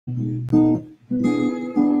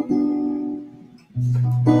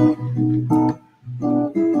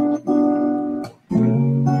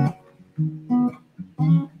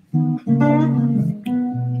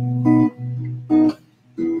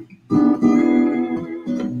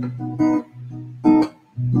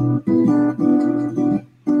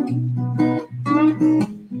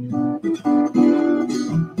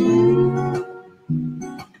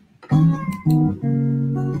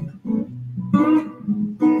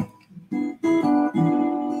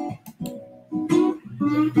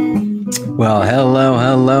Well,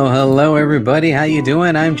 hello, everybody. How you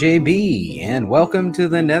doing? I'm JB, and welcome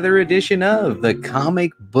to another edition of the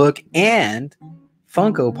Comic Book and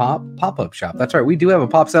Funko Pop-Up Shop. That's right, we do have a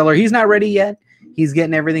pop seller. He's not ready yet. He's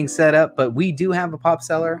getting everything set up, but we do have a pop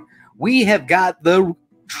seller. We have got the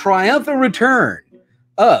triumphant return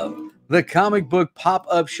of the Comic Book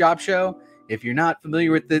Pop-Up Shop Show. If you're not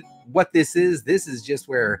familiar with what this is just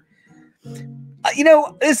where...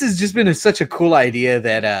 this has just been such a cool idea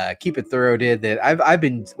that Keep It Thorough did that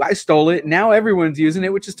I stole it. Now everyone's using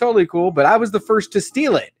it, which is totally cool, but I was the first to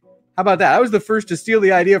steal it. How about that? I was the first to steal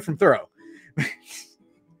the idea from Thorough.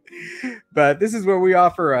 But this is where we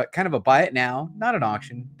offer a kind of a buy it now, not an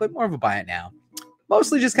auction, but more of a buy it now.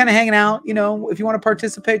 Mostly just kind of hanging out. If you want to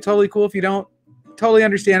participate, totally cool. If you don't, totally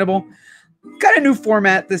understandable. Got a new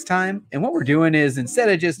format this time. And what we're doing is instead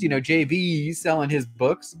of just, JB selling his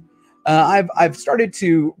books, I've started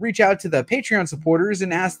to reach out to the Patreon supporters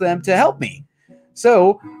and ask them to help me.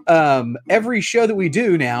 So every show that we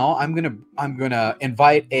do now, I'm gonna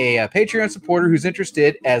invite a Patreon supporter who's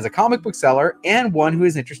interested as a comic book seller and one who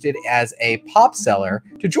is interested as a pop seller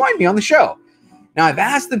to join me on the show. Now I've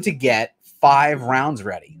asked them to get 5 rounds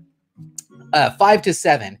ready, 5 to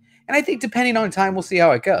 7, and I think depending on time, we'll see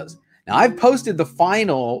how it goes. Now I've posted the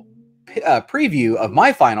final preview of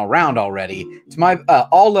my final round already to my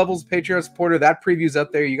all levels Patreon supporter. That preview's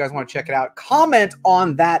up there. You guys want to check it out. Comment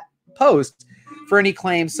on that post for any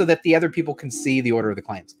claims so that the other people can see the order of the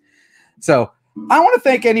claims. So I want to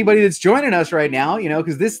thank anybody that's joining us right now,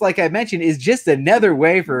 because this, like I mentioned, is just another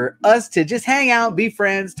way for us to just hang out, be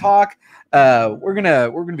friends, talk. We're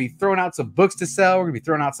gonna be throwing out some books to sell. We're gonna be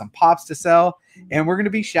throwing out some pops to sell, and we're gonna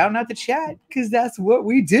be shouting out the chat because that's what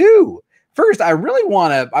we do. First, I need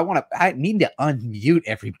to unmute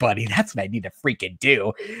everybody. That's what I need to freaking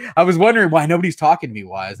do. I was wondering why nobody's talking to me.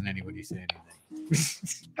 Why isn't anybody saying anything?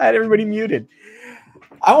 I had everybody muted.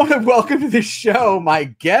 I want to welcome to the show my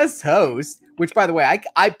guest host, which, by the way,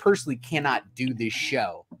 I personally cannot do this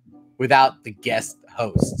show without the guest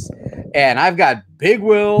hosts. And I've got Big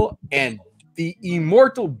Will and the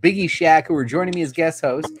Immortal Biggieshaq who are joining me as guest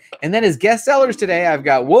hosts. And then as guest sellers today, I've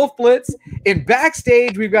got Wolf Blitz. And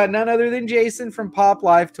backstage, we've got none other than Jason from Pop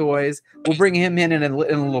Life Toys. We'll bring him in a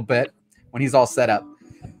little bit when he's all set up.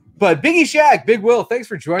 But Biggieshaq, Big Will, thanks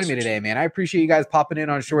for joining me today, man. I appreciate you guys popping in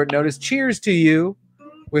on short notice. Cheers to you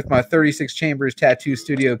with my 36 Chambers Tattoo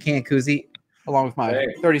Studio can koozie, along with my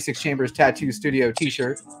 36 Chambers Tattoo Studio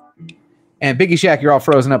t-shirt. And Biggieshaq, you're all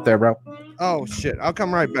frozen up there, bro. Oh, shit. I'll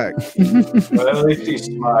come right back. Well, at least he's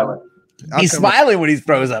smiling. He's smiling when he's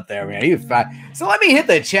froze up there, man. He was fine. So let me hit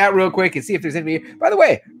the chat real quick and see if there's anybody. By the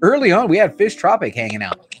way, early on, we had Fish Tropic hanging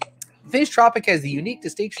out. Fish Tropic has the unique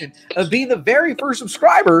distinction of being the very first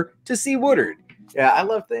subscriber to C. Woodard. Yeah, I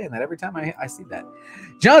love saying that every time I see that.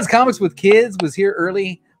 John's Comics with Kids was here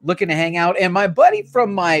early looking to hang out. And my buddy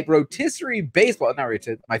from my rotisserie baseball,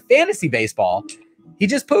 my fantasy baseball, he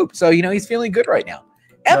just pooped. So, he's feeling good right now.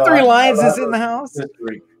 M3 Lions is in the house.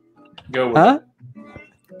 Go with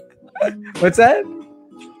it. What's that?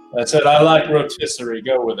 I said I like rotisserie.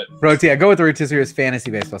 Go with it. Go with the rotisserie is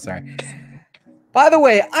fantasy baseball. Sorry. By the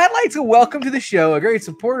way, I'd like to welcome to the show a great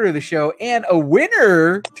supporter of the show and a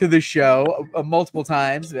winner to the show multiple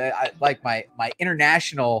times. Like my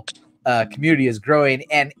international community is growing,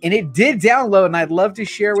 and it did download, and I'd love to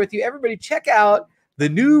share with you. Everybody, check out the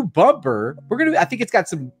new bumper. I think it's got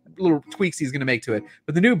some little tweaks he's going to make to it,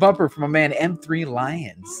 but the new bumper from a man M3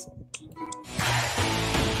 Lions.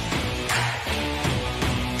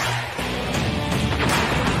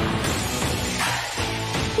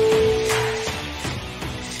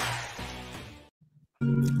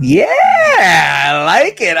 Yeah, I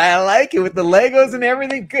like it with the Legos and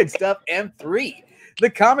everything. Good stuff. M3. The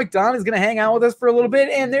Comic Don is going to hang out with us for a little bit,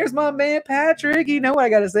 and there's my man Patrick. You know what I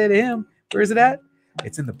got to say to him. Where is it at?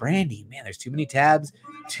 It's in the brandy. Man, there's too many tabs,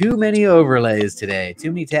 too many overlays today. Too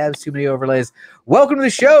many tabs, too many overlays. Welcome to the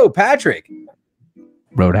show, Patrick.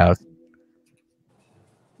 Roadhouse.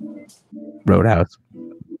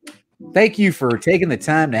 Thank you for taking the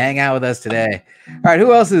time to hang out with us today. All right,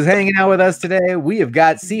 who else is hanging out with us today? We have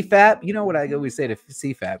got CFAP. You know what I always say to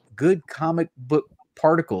CFAP? Good comic book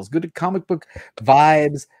particles, good comic book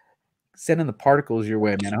vibes. Sending the particles your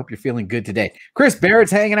way, man. I hope you're feeling good today. Chris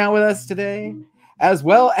Barrett's hanging out with us today, as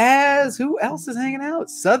well as who else is hanging out?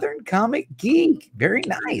 Southern Comic Geek. Very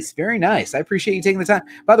nice, very nice. I appreciate you taking the time.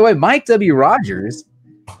 By the way, Mike W. Rogers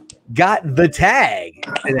got the tag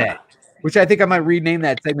today, which I think I might rename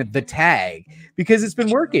that segment "The Tag" because it's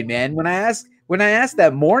been working, man. When I asked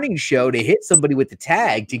that morning show to hit somebody with the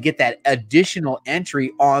tag to get that additional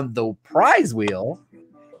entry on the prize wheel,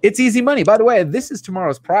 it's easy money. By the way, this is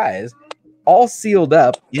tomorrow's prize, all sealed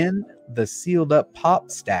up in the sealed up pop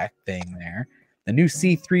stack thing there. The new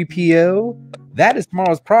C3PO, that is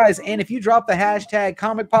tomorrow's prize. And if you drop the hashtag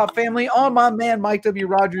Comic Pop Family on my man Mike W.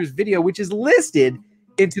 Rogers' video, which is listed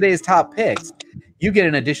in today's top picks, you get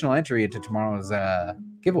an additional entry into tomorrow's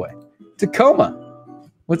giveaway. Tacoma,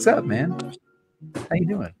 what's up, man? How you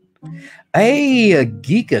doing? Hey, a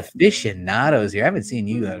Geek Aficionados here. I haven't seen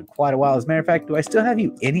you in quite a while. As a matter of fact, do I still have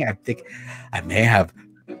you any? I think I may have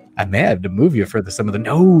to move you for some of the.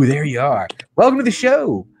 No, there you are. Welcome to the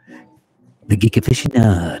show, the Geek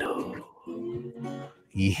Aficionado.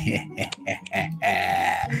 Yeah,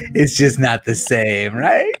 it's just not the same,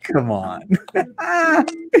 right? Come on. All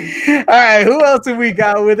right, who else have we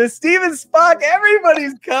got with us? Steven Spock.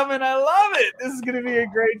 Everybody's coming. I love it. This is going to be a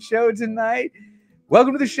great show tonight.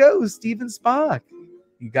 Welcome to the show, Steven Spock.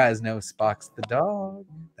 You guys know Spock's the dog.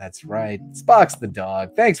 That's right. Spock's the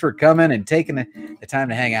dog. Thanks for coming and taking the time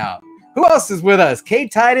to hang out. Who else is with us? K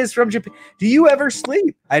Titus from Japan. Do you ever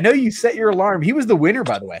sleep? I know you set your alarm. He was the winner,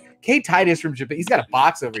 by the way. K Titus from Japan. He's got a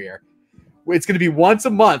box over here. It's going to be once a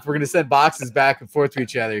month. We're going to send boxes back and forth to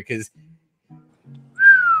each other because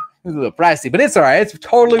it's a little pricey, but it's all right. It's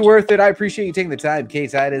totally worth it. I appreciate you taking the time, K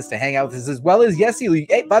Titus, to hang out with us, as well as Yessie.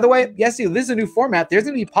 Hey, by the way, Yessie, this is a new format. There's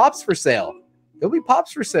going to be pops for sale. There'll be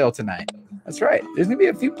pops for sale tonight. That's right. There's going to be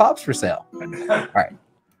a few pops for sale. All right.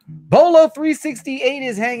 Bolo 368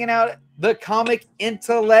 is hanging out. The Comic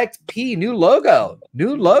Intellect P. New logo.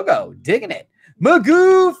 New logo. Digging it.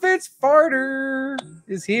 Magoo Fitzfarter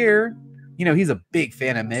is here. You know, he's a big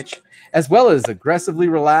fan of Mitch, as well as Aggressively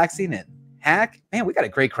Relaxing and Hack. Man, we got a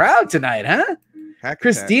great crowd tonight, huh?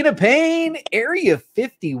 Christina Payne, Area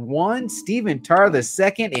 51, Stephen Tarr II,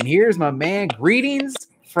 and here's my man. Greetings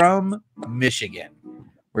from Michigan.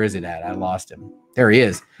 Where is it at? I lost him. There he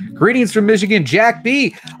is. Greetings from Michigan, Jack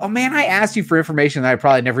B. Oh man, I asked you for information that I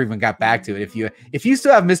probably never even got back to it. If you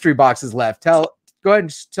still have mystery boxes left, go ahead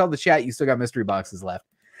and tell the chat you still got mystery boxes left.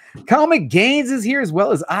 Comic Gains is here, as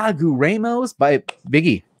well as Agu Ramos by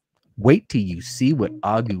Biggie. Wait till you see what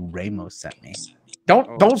Agu Ramos sent me.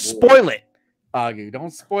 Don't spoil it, Agu.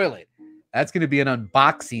 Don't spoil it. That's going to be an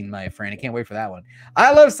unboxing, my friend. I can't wait for that one.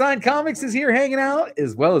 I Love Signed Comics is here hanging out,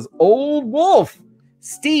 as well as Old Wolf.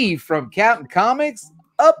 Steve from Captain Comics,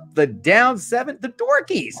 Up the Down 7, the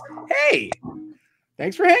Dorkies. Hey,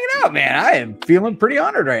 thanks for hanging out, man. I am feeling pretty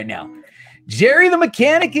honored right now. Jerry the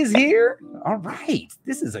Mechanic is here. All right.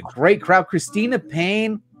 This is a great crowd. Christina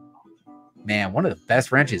Payne. Man, one of the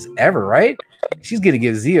best wrenches ever, right? She's going to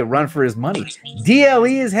give Z a run for his money.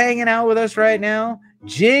 DLE is hanging out with us right now.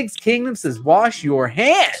 Jigs Kingdom says, wash your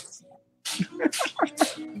hands.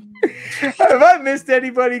 Have I missed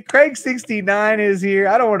anybody? Craig 69 is here.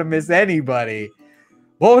 I don't want to miss anybody.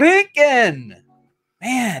 Borinken.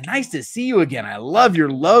 Man, nice to see you again. I love your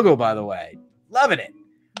logo, by the way. Loving it.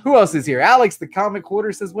 Who else is here? Alex, the Comic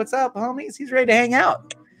Quarter, says, what's up, homies? He's ready to hang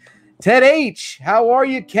out. Ted H, how are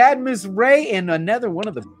you? Cadmus Ray, and another one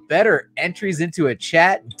of the better entries into a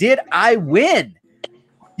chat. Did I win?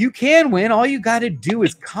 You can win. All you got to do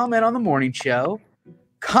is comment on the morning show,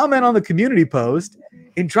 comment on the community post,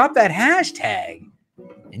 and drop that hashtag,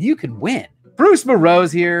 and you can win. Bruce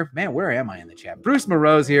Moreau's here. Man, where am I in the chat? Bruce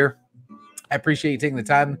Moreau's here. I appreciate you taking the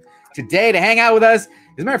time today to hang out with us.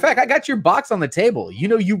 As a matter of fact, I got your box on the table. You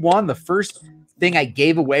know, you won the first thing I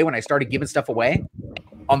gave away when I started giving stuff away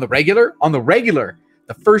on the regular. On the regular,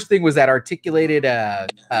 the first thing was that articulated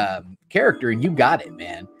character, and you got it,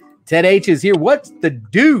 man. Ted H is here. What's the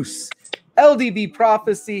deuce? LDB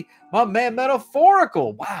Prophecy, my man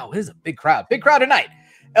Metaphorical. Wow, this is a big crowd. Big crowd tonight.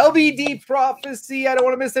 LBD Prophecy. I don't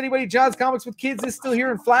want to miss anybody. John's Comics with Kids is still here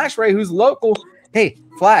in Flash Ray, who's local. Hey,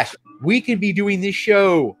 Flash, we can be doing this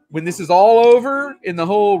show when this is all over and the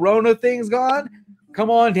whole Rona thing's gone. Come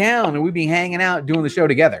on down and we'll be hanging out doing the show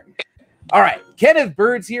together. All right. Kenneth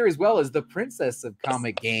Bird's here, as well as the Princess of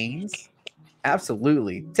Comic Games.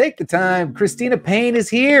 Absolutely. Take the time. Christina Payne is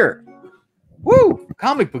here. Woo!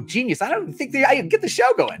 comic book genius. I don't think I can get the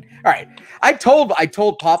show going. All right. I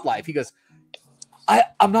told Pop Life. He goes,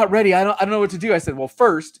 I'm not ready. I don't know what to do. I said, well,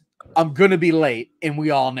 first, I'm gonna be late, and we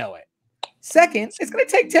all know it. Second, it's gonna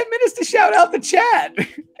take 10 minutes to shout out the chat. And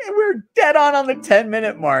we're dead on the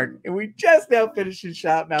 10-minute mark. And we just now finished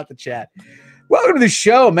shouting out the chat. Welcome to the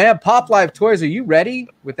show, man. Pop Life Toys. Are you ready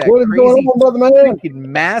with that what is crazy going on, brother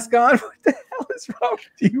man? Mask on? What the hell is wrong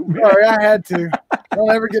with you, man? Sorry, I had to. I'll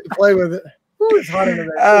never get to play with it. Ooh, it's hot in there.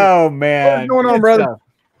 Oh, man. What's going on, brother?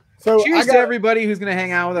 So cheers to everybody who's going to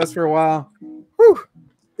hang out with us for a while. Whew,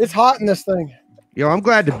 it's hot in this thing. Yo, I'm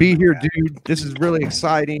glad to be here, dude. This is really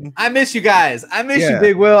exciting. I miss you guys. I miss you,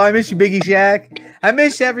 Big Will. I miss you, Biggieshaq. I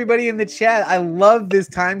miss everybody in the chat. I love this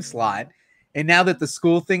time slot. And now that the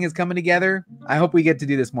school thing is coming together, I hope we get to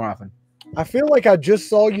do this more often. I feel like I just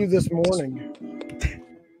saw you this morning.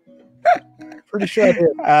 Pretty sure I did.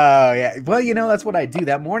 Oh, yeah. Well, you know, that's what I do.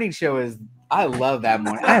 That morning show is, I love that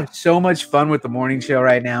morning. I have so much fun with the morning show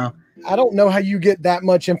right now. I don't know how you get that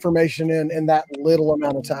much information in that little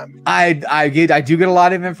amount of time. I do get a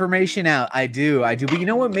lot of information out. I do. But you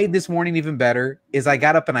know what made this morning even better is I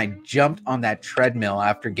got up and I jumped on that treadmill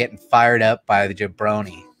after getting fired up by the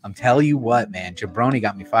jabroni. I'm telling you what, man, jabroni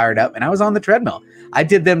got me fired up, and I was on the treadmill. I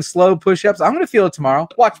did them slow push-ups. I'm gonna feel it tomorrow.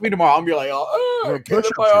 Watch me tomorrow. I'm gonna be like, oh, I can't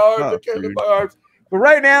lift my arms. I can't lift my arms. But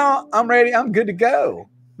right now, I'm ready. I'm good to go.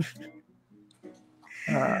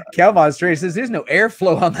 Calvin Stray says there's no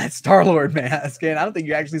airflow on that Star-Lord mask, and I don't think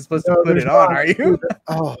you're actually supposed to put it on, are you?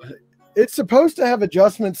 Oh, it's supposed to have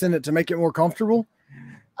adjustments in it to make it more comfortable.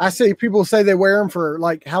 I see people say they wear them for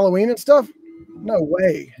like Halloween and stuff. No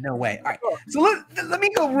way. No way. All right. So let me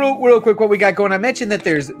go real quick what we got going. I mentioned that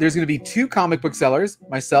there's going to be 2 comic book sellers,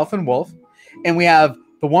 myself and Wolf, and we have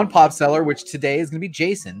the 1 pop seller, which today is going to be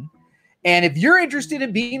Jason. And if you're interested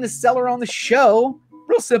in being the seller on the show,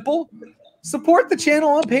 real simple, support the channel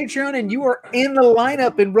on Patreon, and you are in the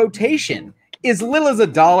lineup in rotation. As little as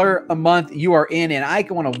 $1 a month, you are in. And I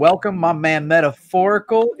want to welcome my man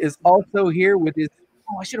Metaphorical is also here with his.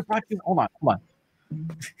 Oh, I should have brought you. Hold on.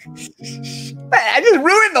 I just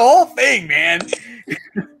ruined the whole thing, man.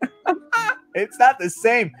 It's not the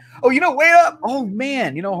same. Oh, you know, wait up. Oh,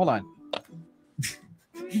 man. You know, hold on.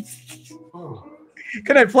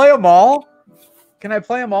 Can I play them all? Can I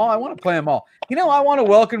play them all? I want to play them all. You know, I want to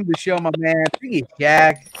welcome to the show my man,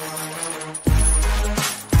 Biggieshaq.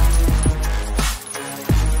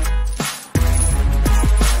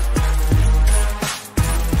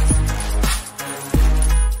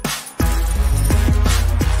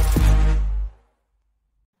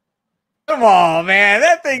 Come on, man.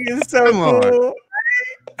 That thing is so cool. All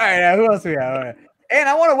right, now who else we have? And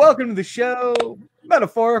I want to welcome to the show,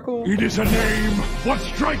 Metaphorical. It is a name what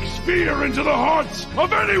strikes fear into the hearts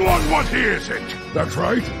of anyone what hears it. That's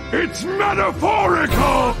right. It's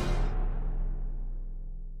metaphorical.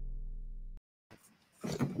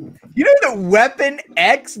 You know that Weapon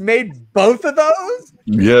X made both of those?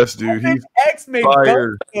 Yes, dude. Weapon X made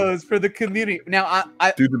fire. both of those for the community. Now,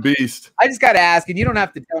 Dude, the beast. I just got to ask, and you don't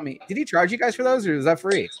have to tell me. Did he charge you guys for those, or is that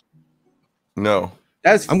free? No.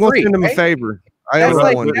 That's free. I'm going to send him right? a favor. That's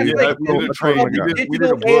like, one. that's Yeah, like we did a trade. We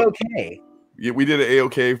did a book. AOK. Yeah, we did an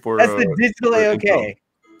AOK for. That's the digital AOK.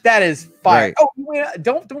 That is fire. Right. Oh, wait,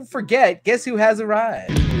 don't forget. Guess who has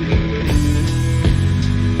arrived?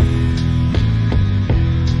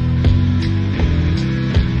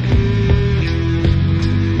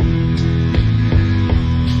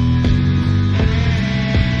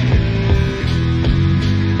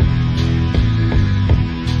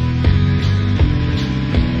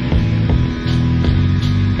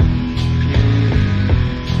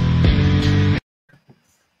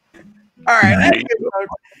 All right, that's good.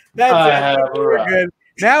 That's it. We're good.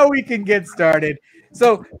 Now we can get started.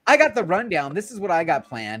 So I got the rundown. This is what I got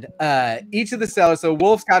planned. Each of the sellers. So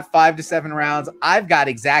Wolf's got 5 to 7 rounds. I've got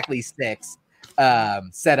exactly 6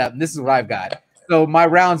 set up, and this is what I've got. So my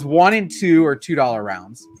rounds 1 and 2 are $2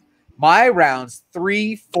 rounds. My rounds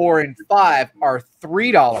 3, 4, and 5 are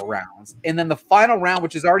 $3 rounds, and then the final round,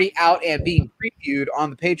 which is already out and being previewed on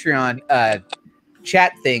the Patreon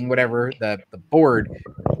chat thing, whatever the board.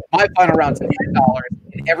 My final round's $10,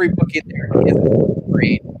 and every book in there is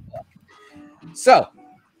free. So,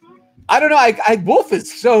 I don't know. Wolf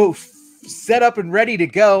is so set up and ready to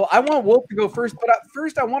go. I want Wolf to go first, but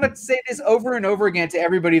first I want to say this over and over again to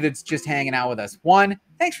everybody that's just hanging out with us. 1,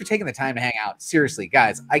 thanks for taking the time to hang out. Seriously,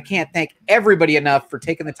 guys, I can't thank everybody enough for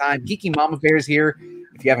taking the time. Geeky Mama Bear's here.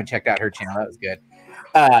 If you haven't checked out her channel, that was good.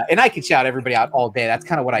 And I can shout everybody out all day. That's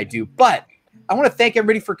kind of what I do. But I want to thank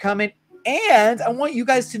everybody for coming. And I want you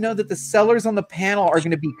guys to know that the sellers on the panel are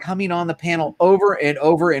going to be coming on the panel over and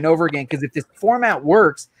over and over again. Because if this format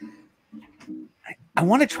works, I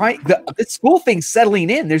want to try the school thing settling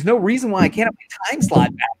in. There's no reason why I can't have my time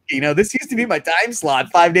slot back. You know, this used to be my time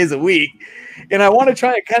slot 5 days a week, and I want to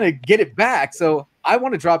try and kind of get it back. So I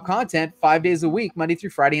want to drop content 5 days a week, Monday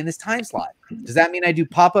through Friday in this time slot. Does that mean I do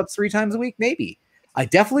pop-ups 3 times a week? Maybe. I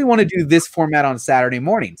definitely want to do this format on Saturday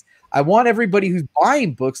mornings. I want everybody who's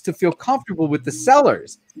buying books to feel comfortable with the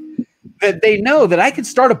sellers, that they know that I can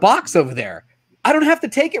start a box over there. I don't have to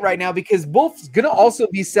take it right now because Wolf's going to also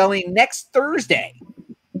be selling next Thursday,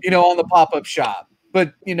 you know, on the pop-up shop.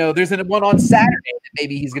 But, you know, there's one on Saturday that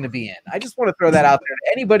maybe he's going to be in. I just want to throw that out there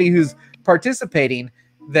to anybody who's participating,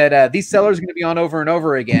 that these sellers are going to be on over and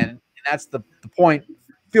over again. And that's the point.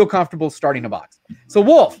 Feel comfortable starting a box. So,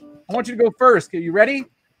 Wolf, I want you to go first. Are you ready?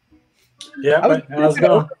 Yeah, I was how's it going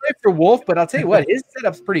going? to overlay for Wolf, but I'll tell you what, his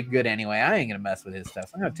setup's pretty good anyway. I ain't going to mess with his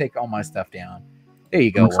stuff. I'm going to take all my stuff down. There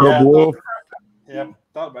you go, Wolf. Yeah,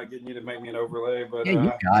 thought about getting you to make me an overlay, but Yeah,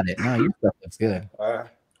 you got it. No, your stuff looks good. I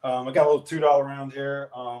got a little $2 round here.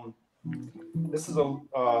 This is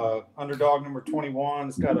a underdog number 21.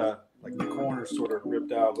 It's got like the corner sort of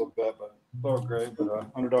ripped out a little bit, but lower grade.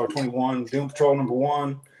 But underdog 21, Doom Patrol number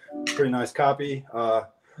 1, pretty nice copy.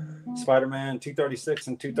 Spider-Man 236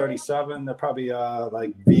 and 237. They're probably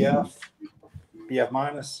like BF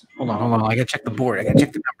minus. Hold on. I gotta check the board. I gotta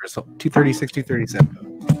check the numbers. So 236,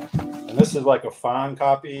 237. And this is like a fine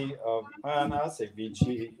copy of, no, I'd say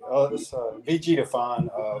VG. This VG to fine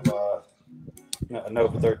of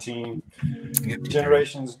Nova 13.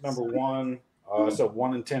 Generations number 1. It's a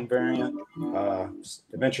 1 in 10 variant.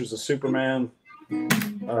 Adventures of Superman,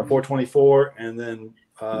 424, and then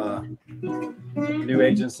New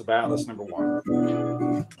Agents of Atlas number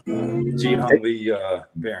 1. Gene Hung Lee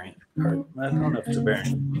variant. Or, I don't know if it's a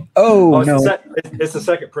variant. Oh, no. It's the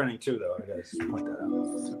second printing too, though. I guess point that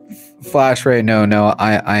out. Flash Ray, no.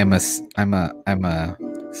 I'm a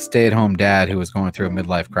stay-at-home dad who was going through a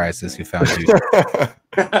midlife crisis who found you.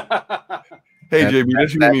 Hey, JB,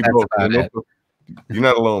 that's you and me both. Man. You're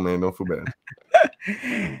not alone, man. Don't feel bad.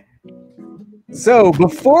 So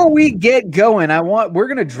before we get going, we're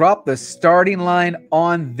gonna drop the starting line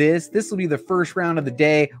on this. This will be the first round of the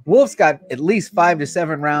day. Wolf's got at least 5 to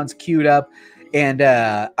 7 rounds queued up, and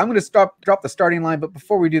I'm gonna drop the starting line. But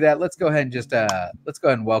before we do that, let's go ahead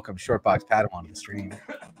and welcome Shortbox Padawan to the stream.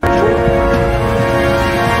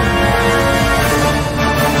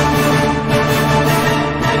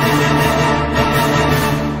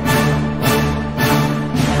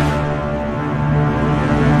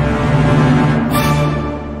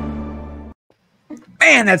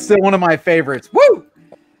 Man, that's still one of my favorites. Woo!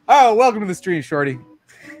 Oh, welcome to the stream, Shorty.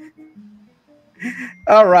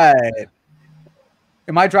 All right.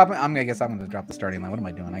 Am I dropping? I guess I'm going to drop the starting line. What am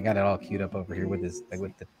I doing? I got it all queued up over here with this,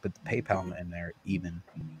 with the PayPal in there. Even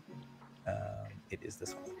it is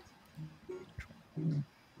this one.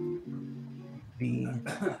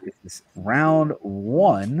 This round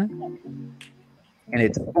 1. And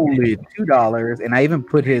it's only $2. And I even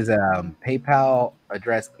put his PayPal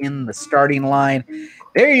address in the starting line.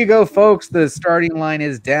 There you go, folks. The starting line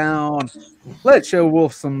is down. Let's show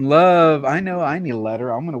Wolf some love. I know I need a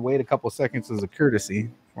letter. I'm going to wait a couple seconds as a courtesy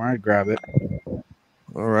before I grab it.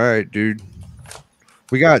 All right, dude.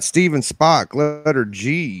 We got Steven Spock, letter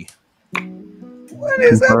G. What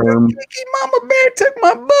is that? Kiki Mama Bear took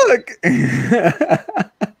my book.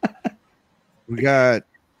 We got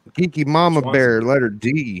Geeky Mama Bear, letter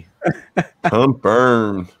D.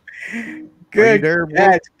 Confirmed. Good there,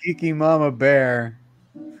 catch, Geeky Mama Bear.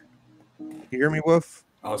 You hear me, Wolf?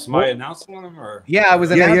 Oh, somebody announced one of them? Or? Yeah, I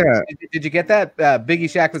was announcing. Yeah. Did you get that?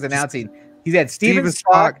 Biggieshaq was announcing. He's had Steven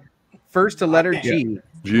Spock first to letter G.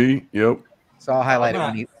 G, yep. So I'll highlight it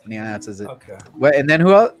when he announces it. Okay. What? And then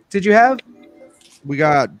who else did you have? We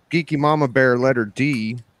got Geeky Mama Bear, letter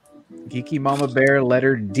D. Geeky Mama Bear,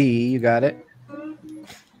 letter D. You got it.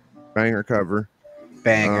 Banger cover.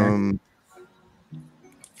 Banger.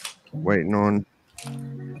 Waiting on.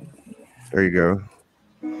 There you go.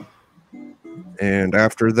 And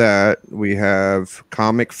after that, we have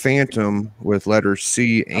Comic Phantom with letters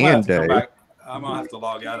C and A. I'm gonna have to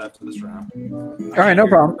log out after this round. All right, no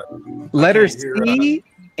problem. Letter C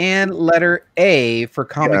and letter A for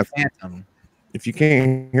Comic Phantom. If you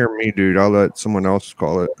can't hear me, dude, I'll let someone else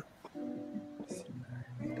call it.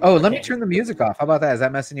 Oh, let me turn the music off. How about that? Is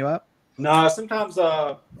that messing you up? No, sometimes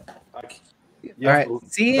all right.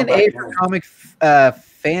 C and A for Comic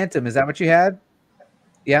Phantom. Is that what you had?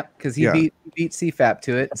 Yeah, because he beat CFAP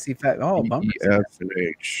to it. CFAP. Oh, bummer. F and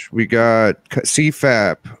H. We got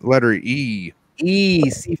CFAP, letter E. E.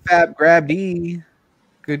 CFAP grabbed E.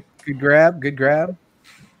 Good grab. Good grab.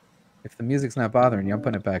 If the music's not bothering you, I'm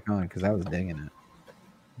putting it back on because I was digging it.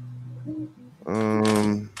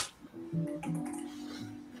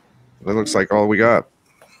 That looks like all we got.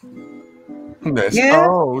 That's Yeah.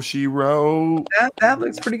 all she wrote. That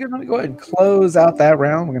looks pretty good. Let me go ahead and close out that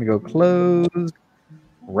round. We're going to go close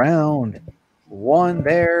round 1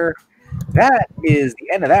 there. That is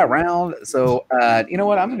the end of that round. So, you know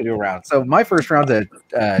what? I'm going to do a round. So, my first round's a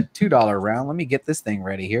 $2 round. Let me get this thing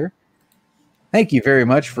ready here. Thank you very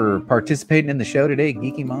much for participating in the show today,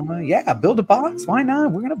 Geeky Mama. Yeah, build a box. Why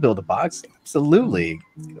not? We're going to build a box. Absolutely.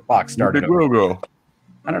 Let's get a box started. Big Will go.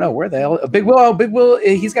 I don't know where the hell. Big Will,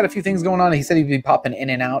 he's got a few things going on. He said he'd be popping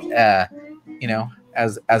in and out, you know,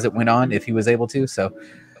 as it went on, if he was able to. So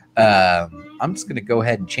I'm just going to go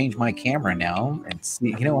ahead and change my camera now and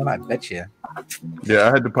see. You know what? I bet you. Yeah,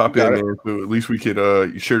 I had to pop in there, so at least we could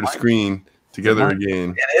share the screen together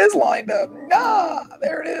again. It is lined up. Nah,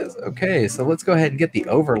 there it is. Okay, so let's go ahead and get the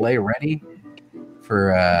overlay ready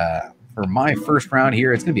for my first round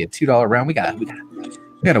here. It's going to be a $2 round. We got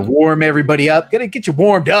to warm everybody up. Gonna get you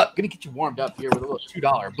warmed up. Gonna get you warmed up here with a little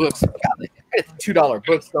 $2 books. Got the $2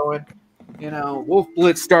 books going. You know, Wolf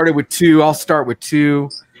Blitz started with 2. I'll start with 2.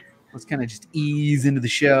 Let's kind of just ease into the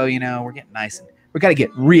show. You know, we're getting nice and we got to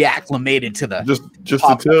get reacclimated to the just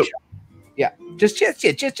a tip. Show. Yeah, just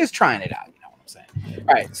trying it out. You know what I'm saying?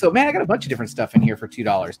 All right, so man, I got a bunch of different stuff in here for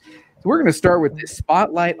 $2. So we're gonna start with this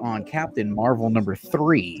Spotlight on Captain Marvel number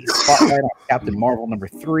 3. Spotlight on Captain Marvel number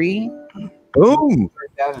 3. Boom.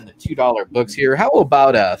 Down in the $2 books here. How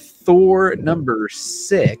about a Thor number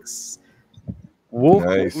 6? Wolf.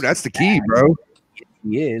 Nice. Ooh, that's the key, bro.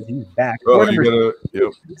 He is. He's back. Oh, Thor you number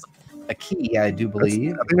gotta, a key, I do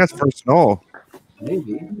believe. I think that's personal.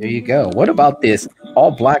 Maybe. There you go. What about this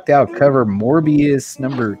all blacked out cover Morbius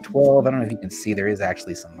number 12? I don't know if you can see. There is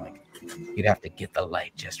actually some like you'd have to get the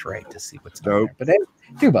light just right to see what's going there. But hey,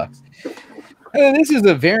 $2. This is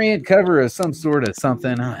a variant cover of some sort of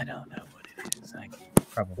something. I don't know what it is. I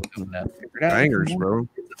probably couldn't figure it out. Bangers, bro.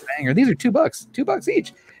 It's a banger. These are $2. $2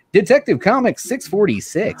 each. Detective Comics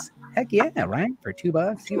 646. Heck yeah, right? For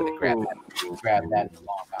 $2. You would have grabbed that in the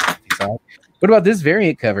long time. What about this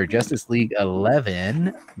variant cover? Justice League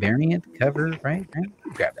 11 variant cover, right?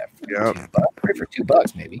 Grab that for right for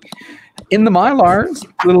 $2, maybe. In the Mylars,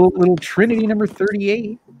 little Trinity number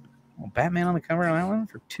 38. Batman on the cover on that one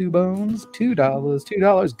for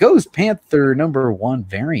 $2. Ghost Panther number 1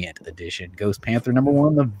 variant edition. Ghost Panther number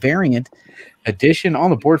 1, the variant edition on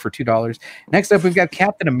the board for $2. Next up, we've got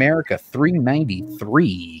Captain America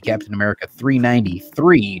 393. Captain America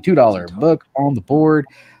 393, $2 book on the board.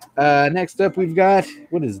 Next up, we've got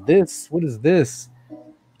what is this?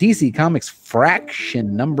 DC Comics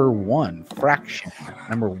Fraction number 1. Fraction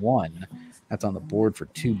number 1. That's on the board for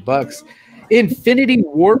 $2. Infinity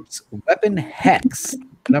Warp's Weapon Hex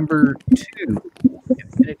number 2.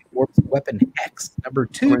 Infinity Warp's Weapon Hex number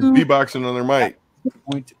 2. B-boxing on their mic.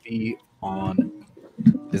 Going to be on.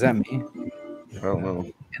 Is that me? I don't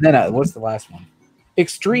know. And then what's the last one?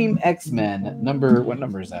 Extreme X-Men number. What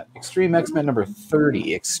number is that? Extreme X-Men number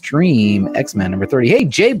 30. Extreme X-Men number 30. Hey,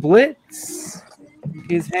 Jay Blitz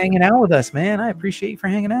is hanging out with us, man. I appreciate you for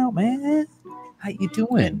hanging out, man. How you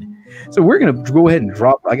doing? So we're gonna go ahead and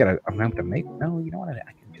drop. I'm gonna have to make. No, you know what? I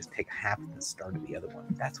can just take half of the start of the other one.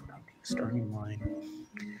 That's what I'll do. Starting line.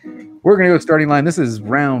 We're gonna go starting line. This is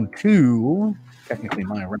round 2. Technically,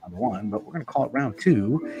 my round 1, but we're gonna call it round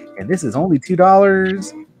 2. And this is only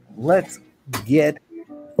 $2. Let's get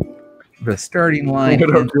the starting line.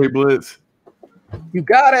 What up, Jay Blitz? You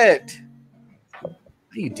got it. How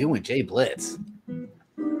you doing, Jay Blitz?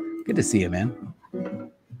 Good to see you, man.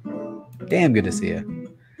 Damn good to see you.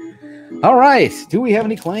 All right. Do we have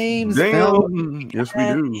any claims? Damn. Yes, we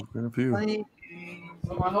do. Got a few.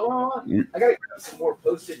 Hold on. I gotta grab some more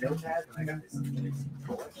post-it notepads, and I got this.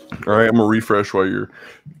 All right, I'm gonna refresh while you're.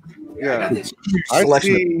 Yeah. I I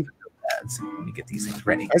see. Let me get these things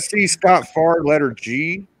ready. I see Scott Farr, letter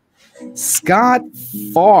G. Scott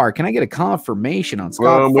Farr. Can I get a confirmation on Scott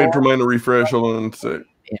Well, I'm Farr? waiting for mine to refresh. Hold on a sec.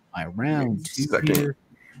 In my round 2 Second. here.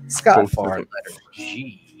 Scott Full Farr, second. letter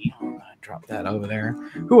G. Drop that over there.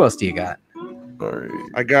 Who else do you got? All right.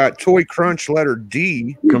 I got Toy Crunch, letter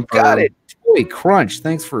D. Got it. Toy Crunch.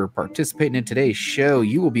 Thanks for participating in today's show.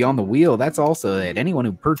 You will be on the wheel. That's also it. Anyone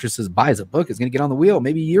who buys a book is going to get on the wheel.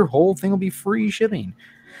 Maybe your whole thing will be free shipping.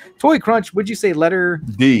 Toy Crunch, would you say letter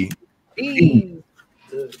D. D?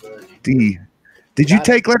 D. Did you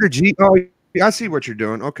take letter G? Oh, I see what you're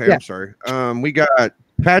doing. Okay, Yeah. I'm sorry. We got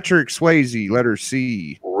Patrick Swayze, letter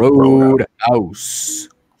C. Roadhouse.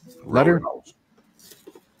 Letter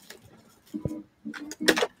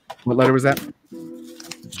What letter was that?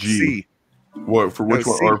 G. C. What for? Which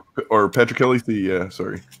No, one? C. Or Patrick Kelly? C. Yeah.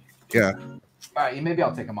 Sorry. Yeah, All right, maybe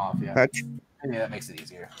I'll take them off. Yeah, Patch. maybe that makes it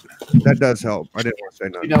easier. That does help. I didn't want to say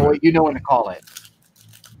nothing. You know what? You know when to call it.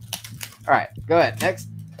 All right, go ahead. Next.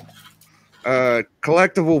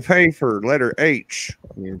 Collectible paper, letter H.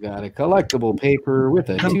 We've got a collectible paper with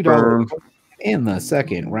a $2 Confirmed. in the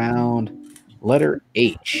second round. Letter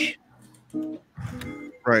H.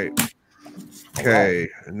 Right. Okay,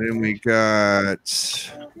 and then we got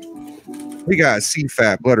CFAP,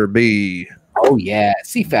 letter B. Oh yeah,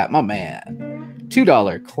 CFAP, my man.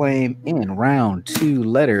 $2 claim in round 2,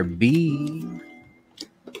 letter B.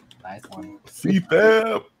 Nice one.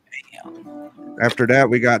 CFAP. After that,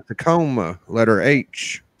 we got Tacoma, letter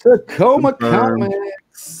H. Tacoma Confirmed.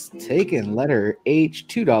 Comics taking letter H.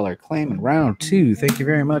 $2 claim in round 2. Thank you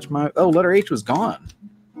very much. Letter H was gone.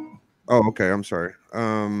 Oh, okay. I'm sorry.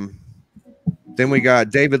 Then we got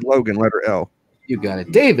David Logan, letter L. You got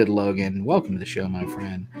it. David Logan, welcome to the show, my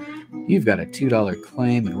friend. You've got a $2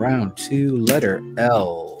 claim in round 2, letter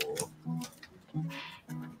L.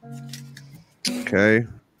 Okay.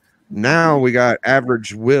 Now we got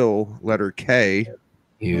Average Will, letter K.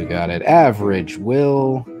 You got it. Average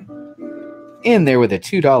Will in there with a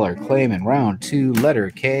 $2 claim in round 2, letter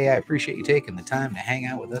K. I appreciate you taking the time to hang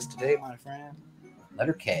out with us today, my friend.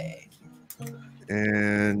 Letter K.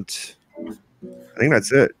 And I think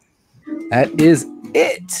that's it. That is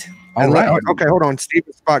it. All And right. Okay, hold on.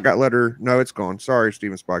 Steven Spot got letter. No, it's gone. Sorry,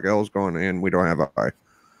 Steven Spot. L's gone, and we don't have I.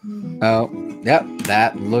 Oh, yep.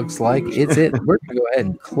 That looks like it's it. We're going to go ahead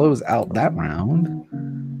and close out that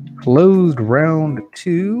round. Closed round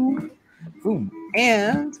 2. Boom.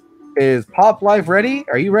 And is Pop Life ready?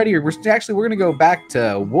 Are you ready? We're going to go back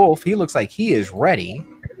to Wolf. He looks like he is ready.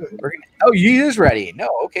 Oh, he is ready. No,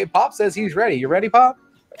 okay. Pop says he's ready. You ready, Pop?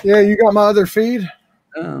 Yeah, you got my other feed?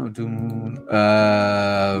 Oh,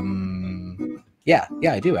 yeah,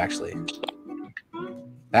 I do actually.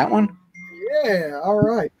 That one? Yeah, all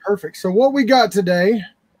right, perfect. So what we got today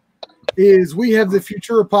is we have the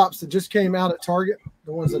Futura Pops that just came out at Target,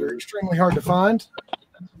 the ones that are extremely hard to find.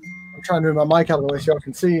 I'm trying to move my mic out of the way so y'all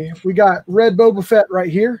can see. We got Red Boba Fett right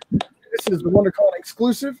here. This is the WonderCon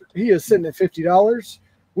exclusive. He is sitting at $50.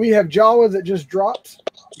 We have Jawa that just dropped,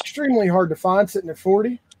 extremely hard to find, sitting at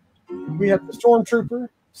 $40. We have the Stormtrooper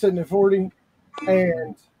sitting at $40,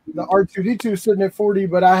 and the R2D2 sitting at $40.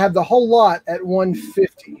 But I have the whole lot at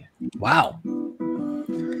 $150. Wow.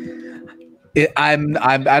 I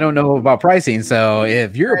don't know about pricing, so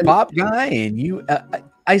if you're a Pop guy and you,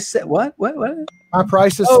 I said what? My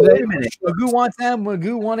prices Oh, today. wait a minute. Magoo wants M.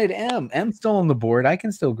 Magoo wanted M. M's still on the board. I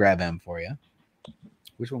can still grab M for you.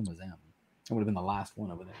 Which one was M? That would have been the last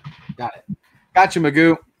one over there. Got it. Got you,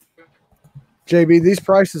 Magoo. JB, these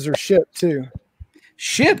prices are shipped too.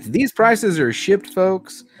 Shipped. These prices are shipped,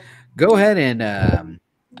 folks. Go ahead and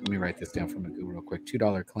let me write this down for Magoo real quick.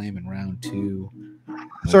 $2 claim in round 2.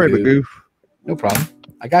 Sorry, Magoo. No problem.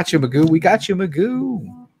 I got you, Magoo. We got you, Magoo.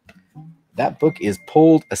 That book is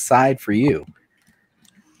pulled aside for you.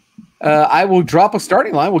 I will drop a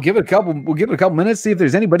starting line. We'll give it a couple minutes. See if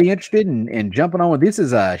there's anybody interested in jumping on with this.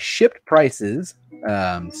 Is shipped prices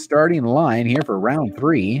starting line here for round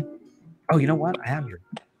 3. Oh, you know what? I have your.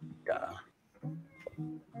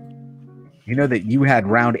 You know that you had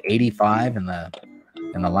round 85 in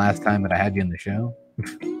the last time that I had you in the show.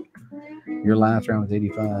 Your last round was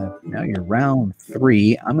 85. Now you're round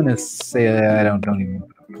 3. I'm gonna say I don't even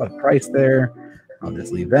put a price there. I'll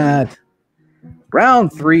just leave that.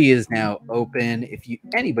 Round 3 is now open. If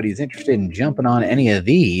anybody's interested in jumping on any of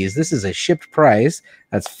these, this is a shipped price.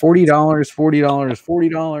 That's $40, $40,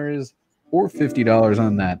 $40, or $50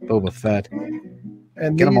 on that Boba Fett.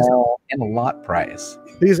 And get them all in a lot price.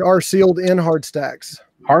 These are sealed in hard stacks.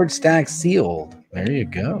 Hard stack sealed. There you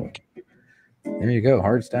go. There you go.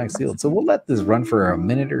 Hard stack sealed. So we'll let this run for a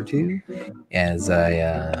minute or two as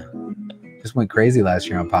I just went crazy last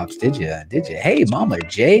year on Pops. Did you? Hey, Mama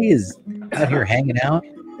Jay is out here hanging out.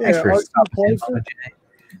 Thanks for stopping in, Mama Jay.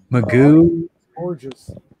 Magoo.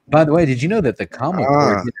 Gorgeous. By the way, did you know that the comic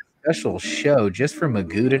book did a special show just for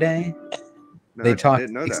Magoo today? No, They talked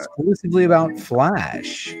exclusively about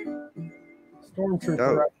Flash.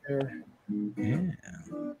 Stormtrooper right there. Yeah.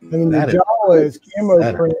 And then the Jawa is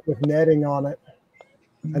camo print with netting on it.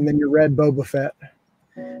 And then your red Boba Fett.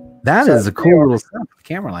 That is a cool little stuff with a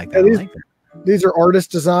camera like that. Yeah, I like that. These are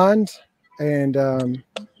artist designed and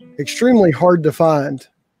extremely hard to find.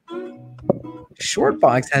 Short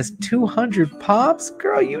Box has 200 pops.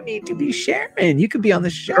 Girl, you need to be sharing. You could be on the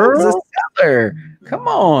show as a seller. Come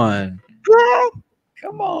on.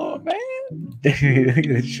 Come on,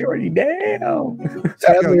 man. Shorty down.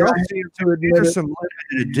 Sadly, Yo, I y'all hate see to admit there's it. some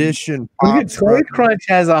limited edition Look at pops, Toy bro. Crunch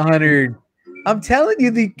has 100. I'm telling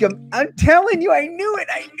you, I'm telling you, I knew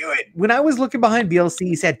it. When I was looking behind BLC,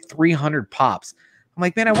 he said 300 pops. I'm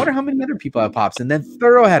like, man, I wonder how many other people have pops. And then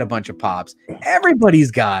Thorough had a bunch of pops. Everybody's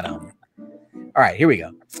got them. All right, here we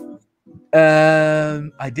go.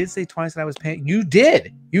 I did say twice that I was paying. You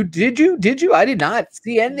did. Did you? I did not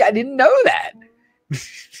see any. I didn't know that.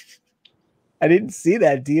 I didn't see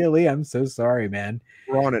that, DLE. I'm so sorry, man.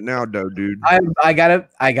 We're on it now, though, dude. I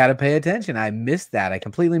gotta pay attention. I missed that. I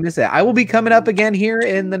completely missed that. I will be coming up again here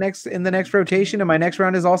in the next rotation, and my next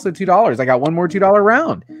round is also $2. I got one more $2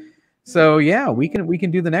 round. So yeah, we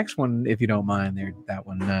can do the next one if you don't mind. There, that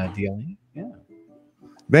one, DLE. Yeah.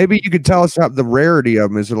 Maybe you could tell us the rarity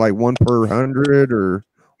of them. Is it like 1 per 100, or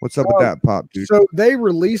what's up with that pop, dude? So they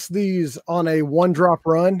release these on a one-drop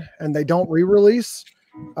run, and they don't re-release.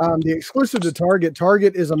 The exclusive to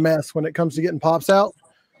Target is a mess when it comes to getting pops out.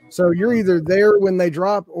 So you're either there when they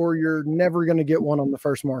drop, or you're never going to get one on the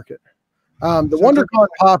first market. The WonderCon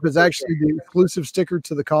pop is actually the exclusive sticker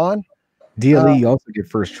to the con. DLE, you also get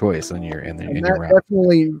first choice on your and your that round.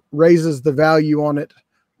 definitely raises the value on it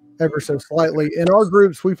ever so slightly. In our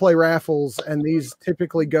groups, we play raffles, and these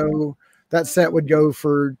typically go. That set would go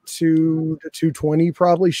for $2 to $220,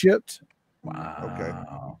 probably shipped. Wow. Okay.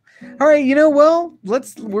 All right. You know, well,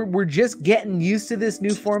 we're just getting used to this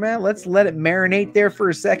new format. Let's let it marinate there for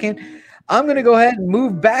a second. I'm going to go ahead and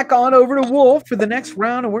move back on over to Wolf for the next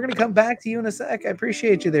round, and we're going to come back to you in a sec. I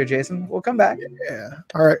appreciate you there, Jason. We'll come back. Yeah.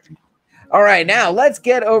 All right. All right. Now let's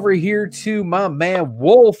get over here to my man,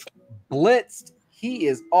 Wolf Blitz. He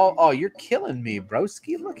is oh, you're killing me,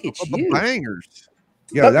 broski. Look at The you. bangers.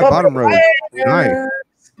 Yeah, that bottom row. Nice.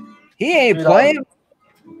 He ain't playing.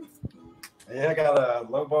 Yeah, I got a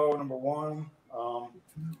Lobo #1.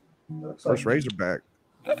 Looks First like, Razorback.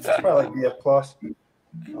 it's probably like BF Plus.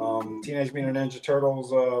 Teenage Mutant Ninja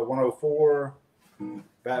Turtles 104.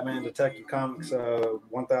 Batman Detective Comics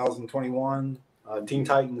 1021. Teen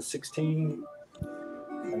Titans 16.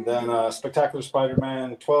 And then Spectacular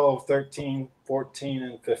Spider-Man 12, 13, 14,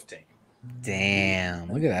 and 15.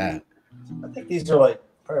 Damn, look at that. I think these are like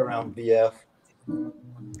probably around BF.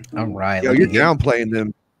 All right. Yo, you're downplaying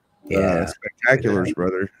them spectaculars,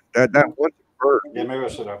 brother. That one's a bird. Yeah, maybe I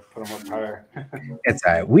should have put them up higher. It's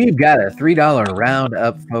all right. We've got a $3 round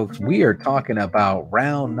up, folks. We are talking about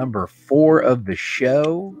round number 4 of the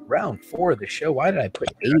show. Round 4 of the show. Why did I put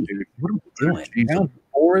 8? What am I doing? Jesus. Round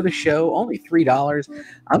 4 of the show, only $3.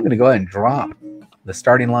 I'm going to go ahead and drop the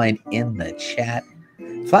starting line in the chat.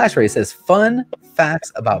 Flash Ray says, fun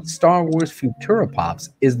facts about Star Wars Futura Pops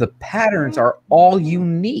is the patterns are all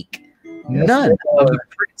unique. None of the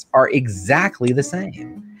prints are exactly the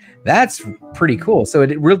same. That's pretty cool. So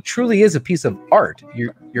it truly is a piece of art.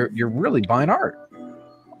 You're really buying art.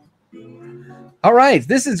 All right,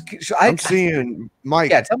 this is. I'm seeing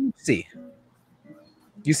Mike. Yeah, tell me what you see.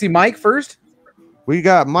 You see Mike first. We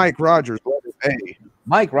got Mike Rogers, letter A.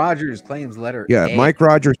 Mike Rogers claims letter Yeah, A. Mike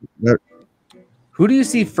Rogers. Who do you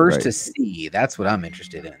see first Right. to see? That's what I'm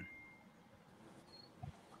interested in.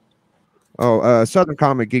 Oh, Southern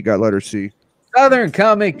Comic Geek got letter C. Southern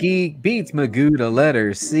Comic Geek beats Magoo to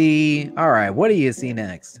letter C. All right, what do you see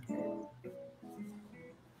next?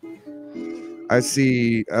 I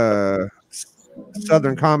see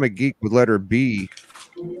Southern Comic Geek with letter B.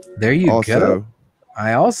 There you Also, go.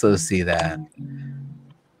 I also see that.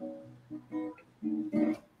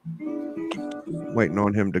 waiting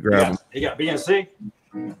on him to grab him. You got B and C.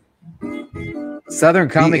 Southern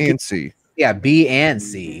Comic B Geek. and C. Yeah, B and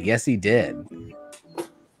C. Yes, he did.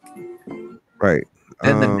 Right.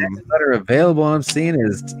 And the next letter available I'm seeing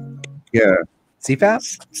is Yeah. CFAP.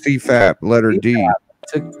 CFAP, letter D.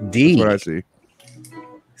 Took D. That's what I see.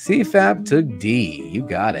 CFAP took D. You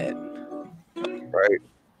got it. Right.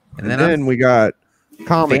 And And then, then we got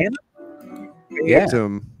Comic Yeah.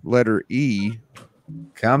 Phantom, letter E.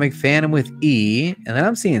 Comic Phantom with E. And then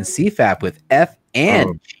I'm seeing CFAP with F and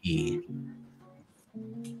Oh. G.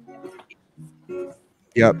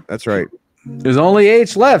 Yep, that's right. There's only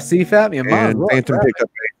H left. CFAP. Your mom. And Phantom picked up.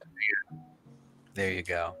 There you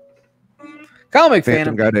go. Comic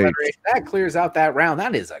Phantom Phantom got letter H. H. That clears out that round.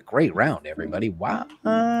 That is a great round, everybody. What?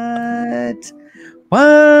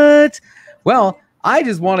 What? Well, I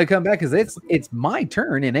just want to come back because it's my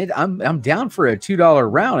turn, and I'm down for a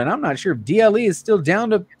 $2 round, and I'm not sure if DLE is still down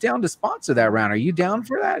to sponsor that round. Are you down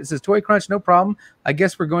for that? It says Toy Crunch, no problem. I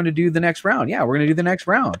guess we're going to do the next round. Yeah, we're going to do the next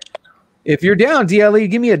round. If you're down, DLE,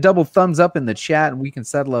 give me a double thumbs up in the chat, and we can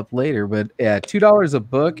settle up later. But $2 a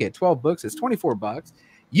book at 12 books is $24.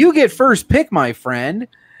 You get first pick, my friend.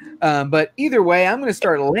 But either way, I'm going to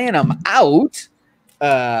start laying them out,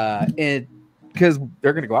 and because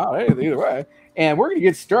they're going to go out either way. And we're going to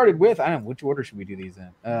get started with, I don't know, which order should we do these in?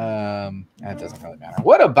 That doesn't really matter.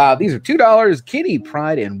 What about, these are $2, Kitty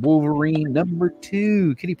Pryde and Wolverine number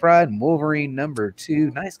 2. Kitty Pryde and Wolverine number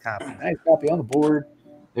 2. Nice copy on the board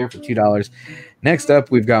there for $2. Next up,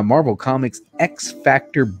 we've got Marvel Comics X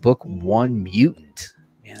Factor Book 1 Mutant.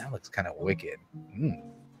 Man, that looks kind of wicked.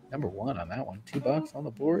 Number 1 on that one. $2 on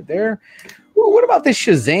the board there. Well, what about this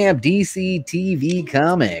Shazam DC TV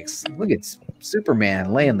Comics? Look at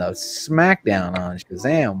Superman laying the smackdown on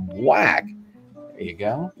Shazam. Whack. There you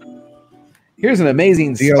go. Here's an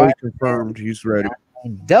amazing DL confirmed. He's ready.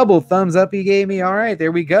 Double thumbs up he gave me. All right,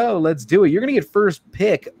 there we go. Let's do it. You're going to get first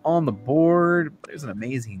pick on the board. There's an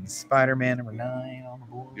amazing Spider-Man number 9 on the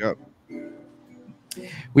board. Yep.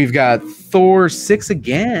 We've got Thor 6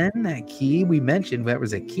 again. That key we mentioned, that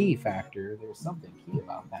was a key factor. There's something key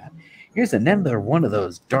about that. Here's another one of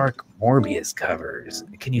those dark Morbius covers.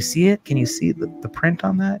 Can you see it? Can you see the print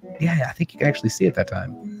on that? Yeah, I think you can actually see it that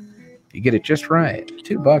time. If you get it just right.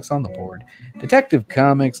 $2 on the board. Detective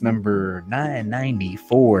Comics number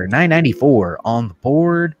 994 on the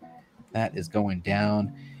board. That is going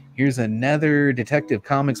down. Here's another Detective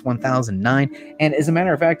Comics 1009. And as a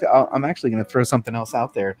matter of fact, I'm actually going to throw something else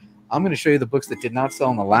out there. I'm going to show you the books that did not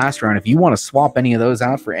sell in the last round. If you want to swap any of those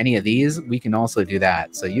out for any of these, we can also do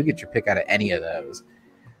that. So you get your pick out of any of those.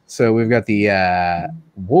 So we've got the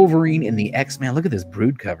Wolverine and the X-Men. Look at this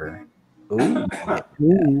Brood cover. Ooh.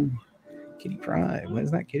 Kitty Pryde. What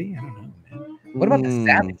is that, Kitty? I don't know, man. What about the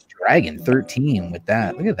Savage Dragon 13 with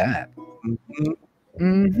that? Look at that.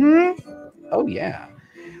 Oh, yeah.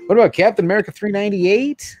 What about Captain America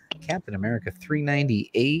 398? Captain America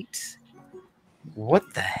 398.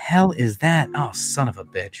 What the hell is that? Oh, son of a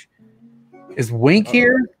bitch. Is Wink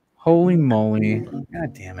here? Holy moly.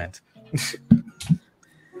 God damn it.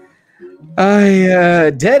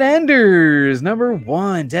 Dead Enders number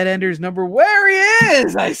 1. Dead Enders number, where he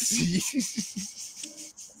is? I see.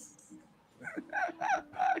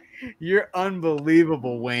 You're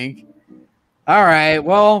unbelievable, Wink. All right.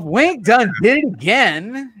 Well, Wink done did it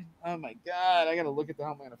again. Oh my God. I got to look at the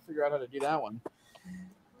helmet and figure out how to do that one.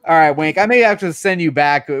 All right, Wink. I may have to send you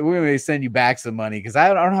back. We're going to send you back some money because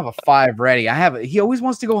I don't have a 5 ready. He always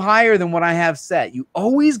wants to go higher than what I have set. You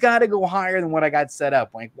always got to go higher than what I got set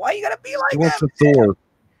up, Wink. Why you got to be like that? He wants a Thor.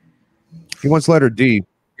 He wants letter D.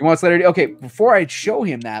 He wants letter D. Okay, before I show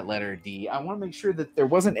him that letter D, I want to make sure that there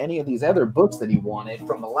wasn't any of these other books that he wanted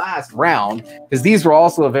from the last round, because these were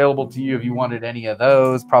also available to you if you wanted any of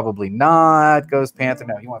those. Probably not. Ghost Panther.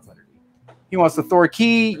 No, he wants letter D. He wants the Thor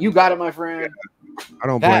key. You got it, my friend. I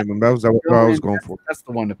don't blame him. That was what I was going for. That's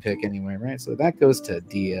the one to pick anyway, right? So that goes to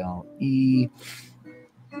DLE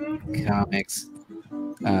Comics.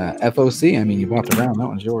 FOC. I mean, you bought the round. That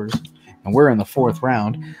one's yours. And we're in the 4th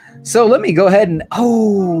round. So let me go ahead and,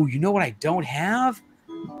 you know what I don't have?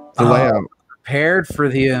 The layout. Prepared for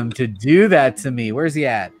him to do that to me. Where's he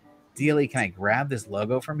at? DLE, can I grab this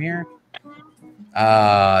logo from here?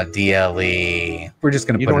 DLE. We're just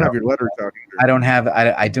going to put it. You don't have your letters out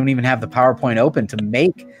either. I don't even have the PowerPoint open to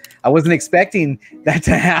make. I wasn't expecting that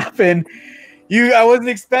to happen. I wasn't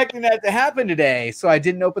expecting that to happen today. So I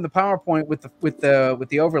didn't open the PowerPoint with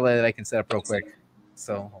the overlay that I can set up real quick.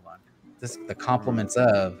 So hold on. This the compliments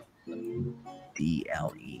of DLE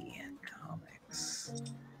Comics.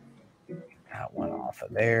 Get that one off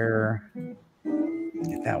of there.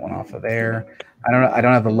 Get that one off of there. I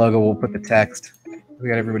don't have the logo. We'll put the text. We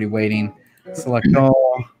got everybody waiting. Select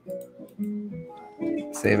all.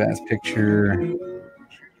 Save as picture.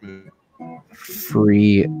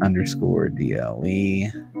 Free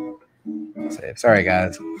 _DLE. Save. Sorry,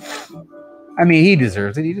 guys. I mean, he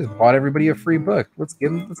deserves it. He just bought everybody a free book. Let's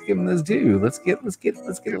give him this due. Let's get a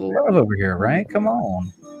little love over here, right? Come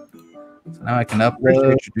on. So now I can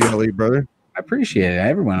upload. DLE, brother. I appreciate it.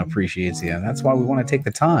 Everyone appreciates you. That's why we want to take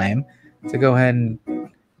the time to go ahead and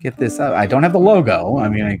get this up. I don't have the logo. I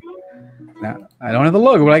mean, I don't have the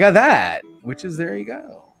logo, but I got that, which is, there you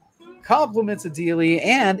go. Compliments of DLE.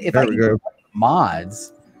 And if I can get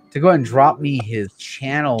mods to go ahead and drop me his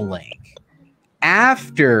channel link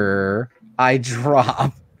after I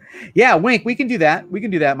drop. Yeah, Wink, we can do that. We can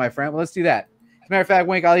do that, my friend. Well, let's do that. As a matter of fact,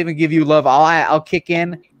 Wink, I'll even give you love. I'll kick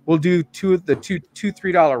in. We'll do two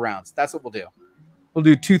 $3 rounds. That's what we'll do. We'll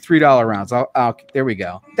do two $3 rounds. There we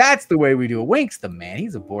go. That's the way we do it. Wink's the man.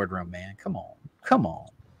 He's a boardroom man. Come on.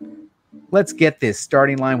 Let's get this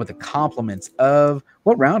starting line with the compliments of,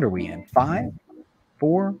 what round are we in? 5,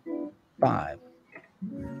 4, 5.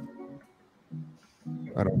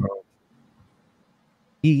 I don't know.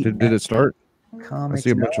 Did it start? Comics. I see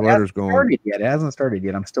a bunch of it letters hasn't going. started yet. It hasn't started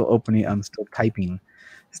yet. I'm still opening. I'm still typing.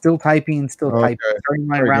 Still typing. Still typing. Starting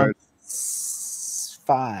my round 5.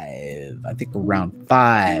 I think we're round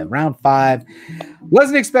 5. Round 5.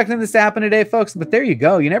 Wasn't expecting this to happen today, folks, but there you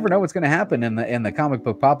go. You never know what's going to happen in the comic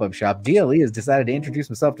book pop-up shop. DLE has decided to introduce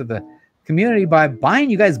himself to the community by buying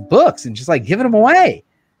you guys books and just like giving them away.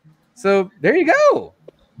 So there you go.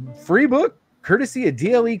 Free book courtesy of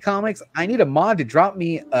DLE Comics. I need a mod to drop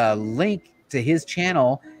me a link to his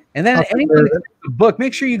channel, and then anyone that gets the book,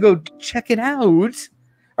 make sure you go check it out. All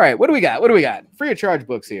right, what do we got? What do we got? Free of charge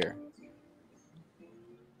books here.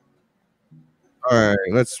 All right,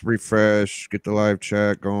 let's refresh, get the live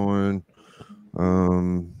chat going.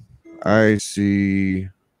 I see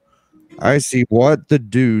what the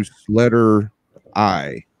deuce, letter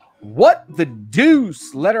I. What the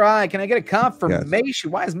deuce, letter I. Can I get a confirmation? Yes.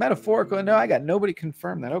 Why is metaphorical? No, I got nobody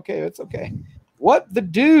confirmed that. Okay, it's okay. What the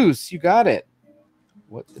deuce? You got it.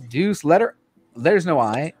 What the deuce? Letter. There's no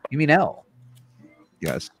I. You mean L?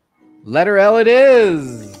 Yes. Letter L it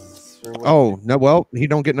is. Oh, no, well, he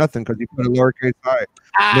don't get nothing because he put a lowercase I.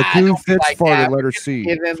 Look fits like for the letter C.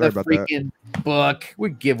 Give him the freaking book. We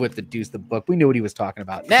give with the deuce the book. We knew what he was talking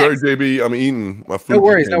about. Next. Sorry, JB, I'm eating my food. No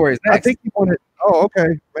worries, no worries. Next. I think you wanted. Oh,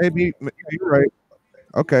 okay. Maybe you're right.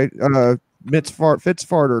 Okay.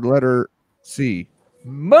 Fitzfarter, letter C.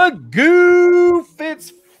 Magoo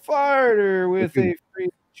Fitzfarter with a free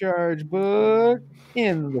charge book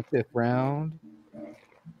in the 5th round.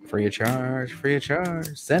 Free of charge, free of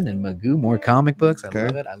charge. Sending Magoo more comic books. I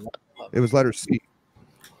love it. I love it. It was letter C.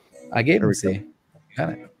 I gave him C. Got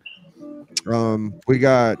it. We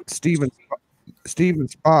got Steven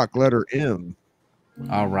Spock, letter M.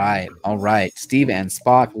 All right. All right. Steve and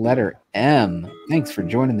Spock, letter M. Thanks for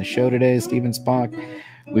joining the show today, Steven Spock.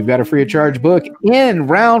 We've got a free of charge book in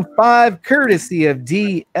round 5, courtesy of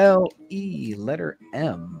DLE, letter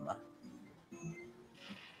M.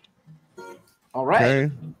 All right.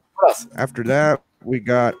 Okay. After that, we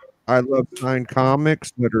got I Love Signed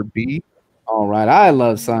Comics, letter B. All right. I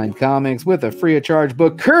Love Signed Comics with a free of charge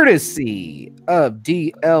book, courtesy of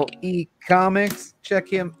DLE Comics. Check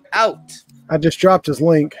him out. I just dropped his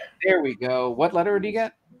link. There we go. What letter did you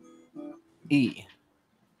get? E.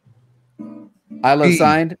 I Love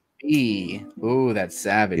Signed B. Ooh, that's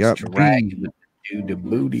savage. Yep. Drag the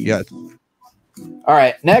booty. Yes. All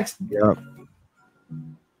right. Next. Yep.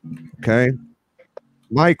 Okay.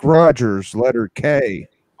 Mike Rogers, letter K.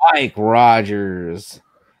 Mike Rogers.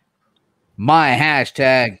 My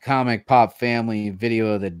hashtag comic pop family video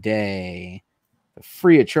of the day. The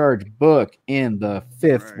free of charge book in the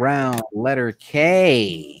 5th round, letter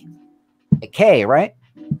K. A K, right?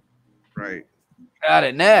 Right. Got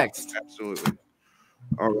it. Next. Absolutely.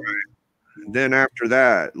 All right. And then after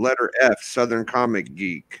that, letter F, Southern Comic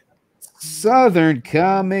Geek. Southern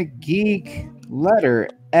Comic Geek, letter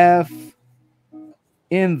F.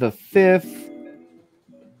 In the 5th,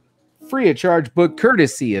 free of charge book,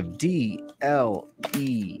 courtesy of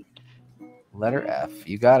DLE. Letter F.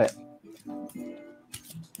 You got it.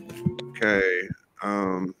 Okay.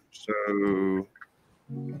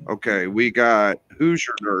 Okay, we got Who's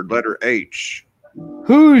Your Nerd, letter H.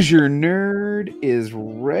 Who's Your Nerd is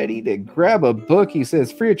ready to grab a book. He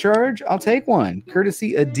says, free of charge, I'll take one.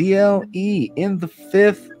 Courtesy of DLE. In the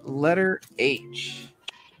 5th, letter H.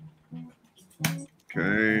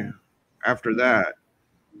 Okay. After that,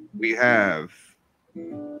 we have.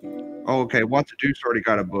 Oh, okay. What the Deuce already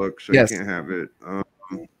got a book, so yes. You can't have it.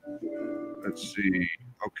 Let's see.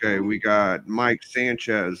 Okay, we got Mike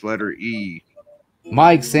Sanchez, letter E.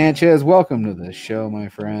 Mike Sanchez, welcome to the show, my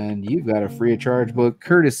friend. You've got a free of charge book,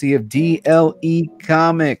 courtesy of DLE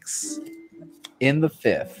Comics. In the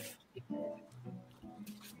 5th.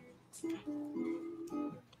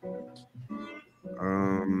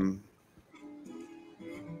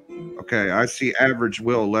 Okay, I see Average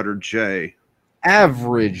Will, letter J.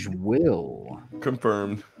 Average Will.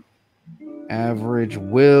 Confirmed. Average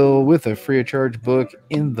Will with a free of charge book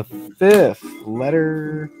in the 5th,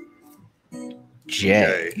 letter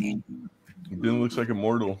J. It looks like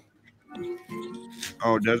Immortal.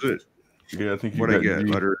 Oh, does it? Yeah, I think you what got I get, G.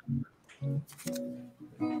 letter.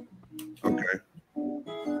 Okay.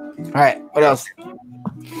 All right, what else?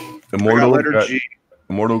 Immortal letter got G.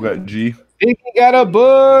 Immortal got G. Biggie got a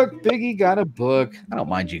book. Biggie got a book. I don't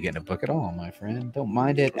mind you getting a book at all, my friend. Don't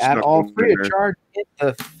mind it at all. Free of charge in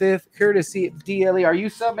the 5th, courtesy of DLE. Are you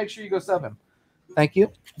sub? Make sure you go sub him. Thank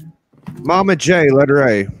you. Mama J, letter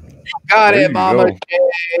A. Got it, Mama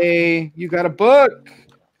J. You got a book.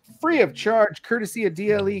 Free of charge, courtesy of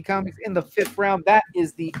DLE Comics in the 5th round. That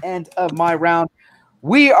is the end of my round.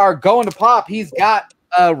 We are going to pop. He's got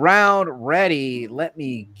round ready. Let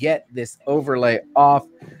me get this overlay off.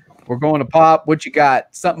 We're going to pop. What you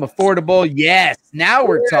got? Something affordable? Yes. Now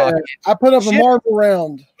we're talking. I put up a marble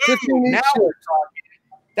round. 15 each. Now we're talking.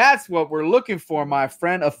 That's what we're looking for, my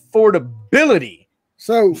friend. Affordability.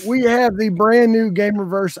 So we have the brand new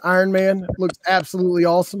Gamerverse Iron Man. Looks absolutely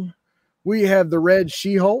awesome. We have the Red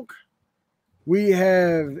She-Hulk. We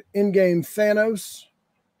have in-game Thanos.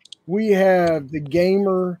 We have the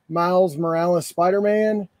Gamer Miles Morales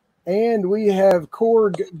Spider-Man. And we have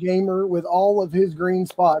Korg Gamer with all of his green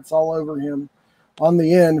spots all over him on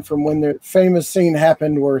the end from when the famous scene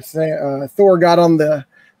happened where Thor got on the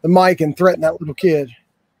mic and threatened that little kid.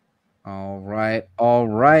 All right. All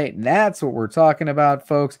right. That's what we're talking about,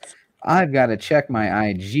 folks. I've got to check my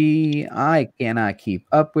IG. I cannot keep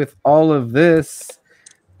up with all of this.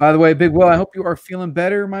 By the way, Big Will, I hope you are feeling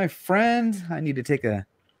better, my friend. I need to take a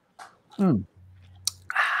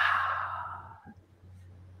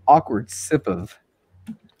awkward sip of.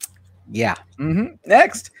 Yeah.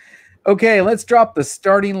 Next. Okay, let's drop the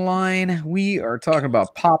starting line. We are talking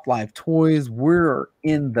about Pop Life Toys. We're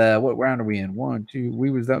in the, what round are we in? One, two.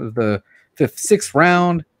 That was the sixth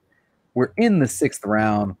round. We're in the sixth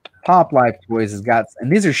round. Pop Life Toys has got,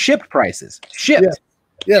 and these are shipped prices. Shipped.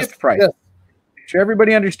 Yes. Shipped price. Yes. Sure,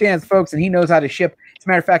 everybody understands, folks, and he knows how to ship. As a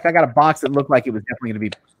matter of fact, I got a box that looked like it was definitely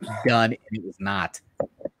going to be done, and it was not.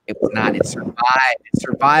 It was not. It survived. It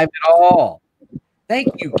survived it all. Thank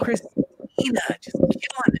you, Christina. Just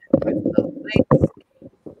killing it with the links.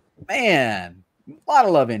 Man, a lot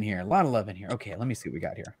of love in here. A lot of love in here. Okay, let me see what we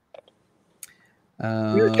got here.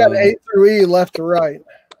 We've got A through E, left to right.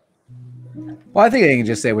 Well, I think they can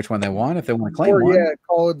just say which one they want if they want to claim one. Yeah,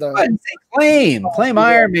 call it the claim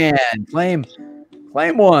Iron Man, claim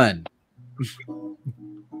one.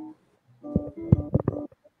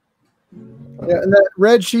 Yeah, and that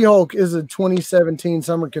Red She-Hulk is a 2017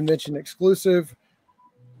 Summer Convention exclusive,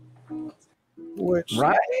 which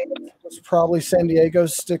was probably San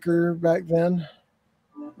Diego's sticker back then.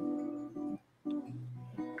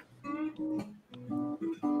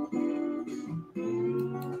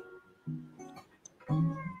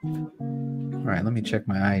 All right, let me check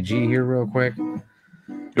my IG here real quick.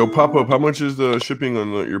 Yo, Pop-Up, how much is the shipping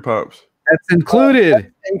on your Pops? That's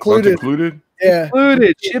included. Included. That's included? Yeah.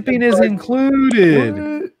 Included. Shipping is included.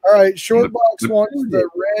 What? All right, Shortbox wants the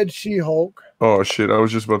Red She-Hulk. Oh, shit. I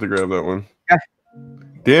was just about to grab that one.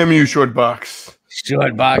 Damn you, Shortbox.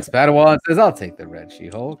 Shortbox Padawan says, I'll take the Red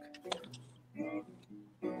She-Hulk.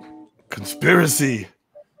 Conspiracy.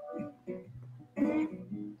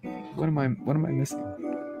 What am I missing?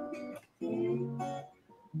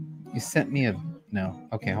 You sent me a no.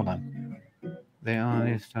 Okay, hold on. They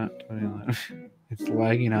only start 2011. It's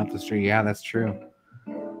lagging out the street. Yeah, that's true.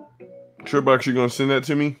 Shortbox, you gonna send that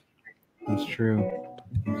to me? That's true.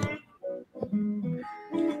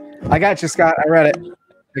 I got you, Scott. I read it.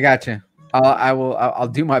 I got you. I'll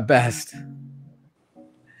do my best.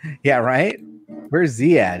 Yeah, right? Where's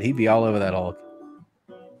Z at? He'd be all over that Hulk.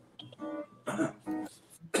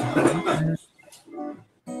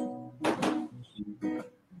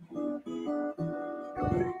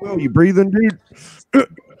 Well, you breathing, dude?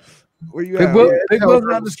 Where you at? Big Will's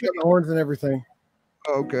on the street, horns and everything.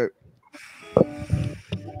 Okay.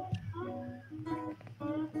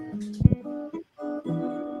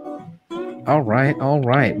 All right, all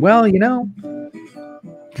right. Well, you know,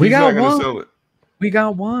 we got one. We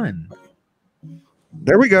got one.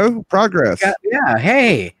 There we go. Progress. Yeah.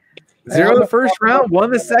 Hey, 0 the first round,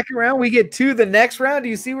 1 the second round. We get 2 the next round. Do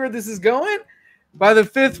you see where this is going? By the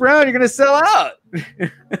 5th round, you're going to sell out. See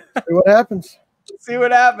what happens. See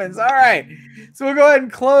what happens. All right. So we'll go ahead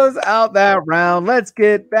and close out that round. Let's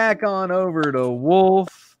get back on over to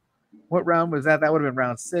Wolf. What round was that? That would have been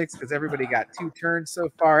round 6 because everybody got 2 turns so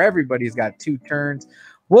far. Everybody's got 2 turns.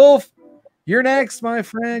 Wolf, you're next, my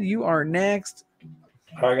friend. You are next.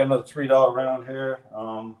 All right, I got another $3 round here.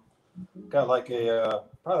 Got like a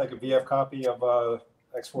probably like a VF copy of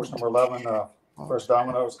X-Force number 11, first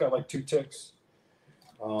domino. It's got like 2 ticks.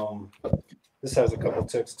 This has a couple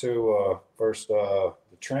ticks too. First, the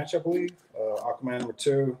Trench, I believe. Aquaman number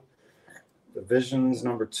 2. The Visions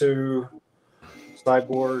number 2.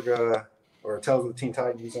 Cyborg or Tales of the Teen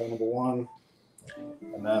Titans number 1.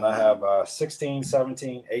 And then I have 16,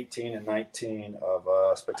 17, 18, and 19 of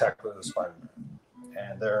Spectacular Spider-Man.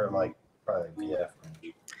 And they're like probably VF.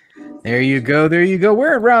 There you go. There you go.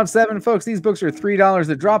 We're in round 7, folks. These books are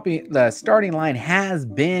 $3. The starting line has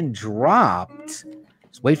been dropped.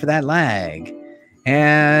 Just wait for that lag.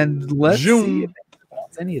 And let's see if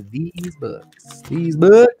it's any of these books. These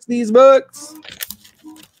books.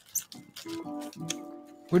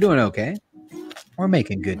 We're doing okay. We're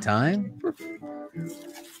making good time.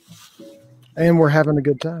 And we're having a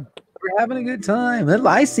good time. We're having a good time.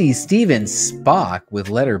 I see Steven Spock with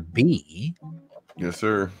letter B. Yes,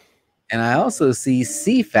 sir. And I also see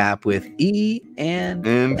CFAP with E and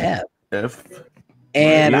F.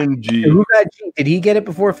 And G. Who got G? Did he get it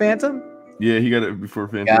before Phantom? Yeah, he got it before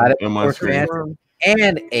Phantom. Got it on my before screen. Phantom.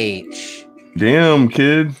 And H. Damn,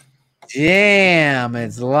 kid. Damn,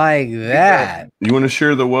 it's like that. You want to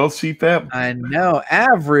share the wealth, CFAP? I know.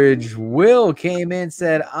 Average Will came in,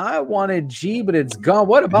 said, I wanted G, but it's gone.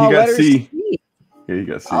 What about letter C? Yeah, you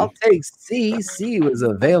got C. I'll take C. C was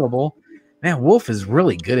available. Man, Wolf is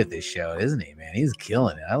really good at this show, isn't he, man? He's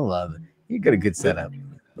killing it. I love it. He got a good setup.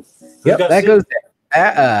 Yep, that goes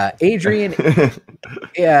to Adrian.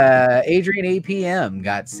 Adrian APM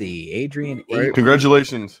got C. Adrian APM.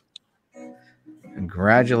 Congratulations.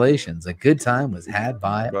 Congratulations. A good time was had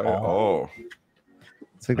by all.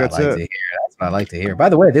 I think that's it. That's what I like to hear. By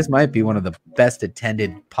the way, this might be one of the best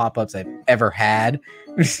attended pop-ups I've ever had.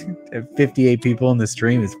 58 people in the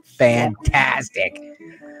stream is fantastic.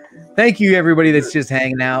 Thank you, everybody that's just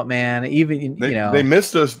hanging out, man. Even they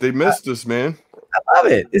missed us. They missed us, man. I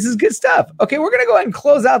love it. This is good stuff. Okay, we're gonna go ahead and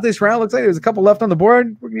close out this round. Looks like there's a couple left on the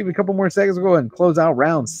board. We're gonna give it a couple more seconds. We'll go ahead and close out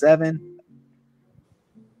round 7.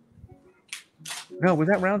 No, was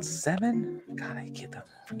that round 7? God, I get that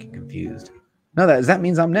freaking confused. No, that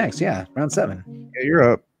means I'm next. Yeah, round 7. Yeah,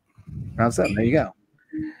 you're up. Round 7. There you go.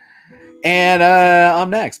 And I'm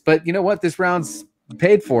next. But you know what? This round's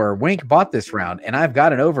paid for. Wink bought this round, and I've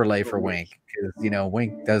got an overlay for Wink because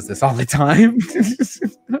Wink does this all the time.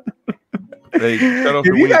 Hey, if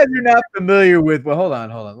you guys are not familiar with, well, hold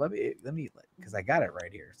on. Let me, because I got it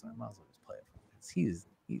right here, so I might as well just play it.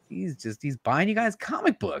 He's buying you guys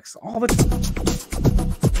comic books all the time.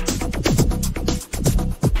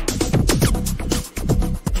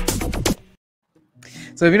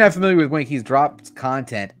 So if you're not familiar with Wink, he's dropped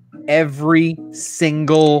content every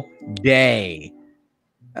single day.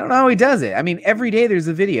 I don't know how he does it. I mean, every day there's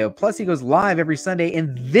a video. Plus, he goes live every Sunday.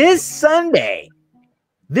 And this Sunday,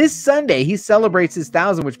 he celebrates his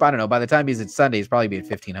 1,000, which I don't know. By the time he's at Sunday, he's probably be at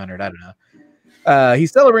 1,500. I don't know.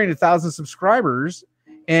 He's celebrating 1,000 subscribers.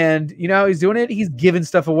 And you know how he's doing it? He's giving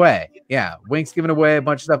stuff away. Yeah, Wink's giving away a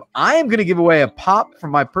bunch of stuff. I am going to give away a pop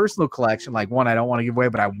from my personal collection. Like one I don't want to give away,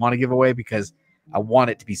 but I want to give away because I want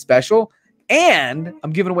it to be special. And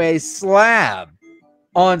I'm giving away a slab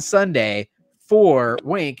on Sunday for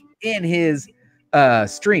Wink in his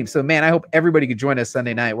stream. So, man, I hope everybody could join us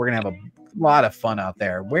Sunday night. We're going to have a lot of fun out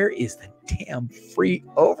there. Where is the damn free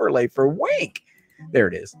overlay for Wink? There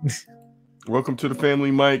it is. Welcome to the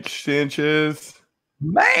family, Mike Sanchez.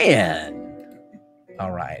 Man.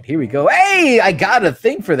 All right, here we go. Hey, I got a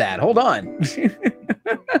thing for that. Hold on.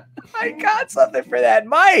 I got something for that.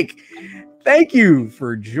 Mike, thank you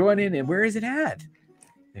for joining. And where is it at?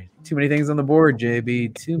 There's too many things on the board,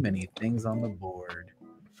 JB. Too many things on the board.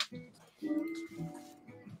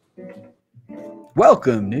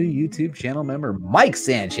 Welcome, new YouTube channel member, Mike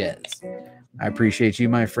Sanchez. I appreciate you,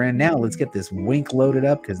 my friend. Now let's get this Wink loaded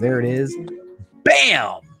up because there it is.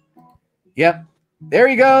 Bam! Yep. There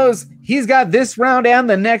he goes. He's got this round and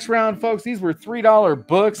the next round, folks. These were $3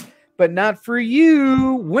 books, but not for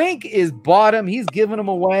you. Wink is bottom. He's giving them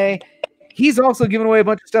away. He's also giving away a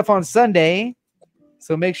bunch of stuff on Sunday.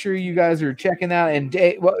 So make sure you guys are checking out. And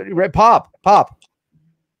Pop.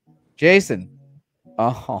 Jason.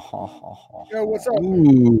 Oh. Yo, what's up?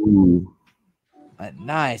 Ooh. A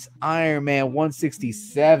nice Iron Man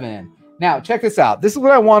 167. Now, check this out. This is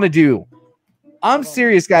what I want to do. I'm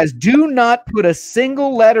serious, guys. Do not put a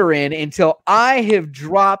single letter in until I have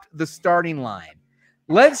dropped the starting line.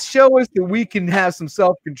 Let's show us that we can have some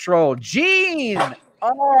self-control. Gene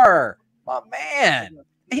R, my man.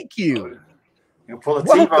 Thank you. You pull a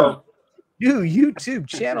Welcome, new YouTube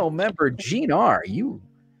channel member Gene R. You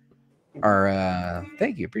are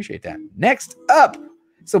thank you. Appreciate that. Next up.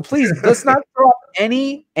 So please let's not drop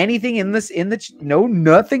anything in this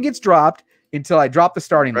nothing gets dropped until I drop the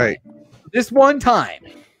starting line. This one time.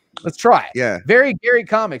 Let's try it. Yeah. Very Gary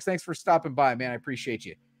Comics. Thanks for stopping by, man. I appreciate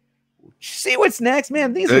you. See what's next,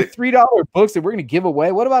 man. These are $3 books that we're going to give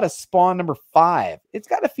away. What about a Spawn number 5? It's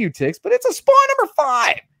got a few ticks, but it's a Spawn number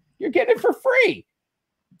 5. You're getting it for free.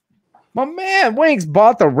 My man, Wink's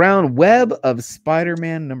bought the round Web of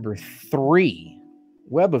Spider-Man number 3.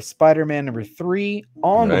 Web of Spider-Man number 3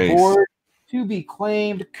 on the board to be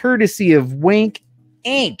claimed courtesy of Wink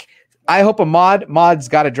Inc. I hope a mod's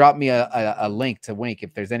got to drop me a link to Wink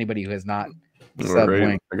if there's anybody who has not subbed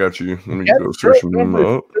Wink. I got you. Let me go searching them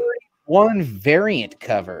up. 31 variant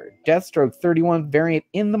cover. Deathstroke 31 variant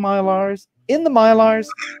in the Mylars.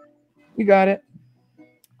 You got it.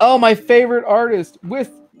 Oh, my favorite artist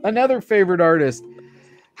with another favorite artist.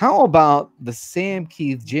 How about the Sam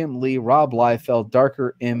Keith, Jim Lee, Rob Liefeld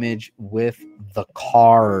darker image with the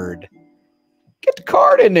card? Get the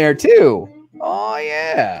card in there too. Oh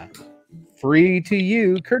yeah. Free to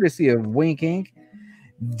you, courtesy of Wink Inc.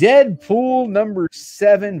 Deadpool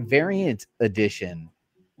 #7 variant edition.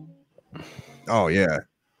 Oh yeah.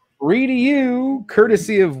 Free to you,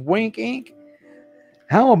 courtesy of Wink Inc.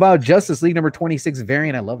 How about Justice League #26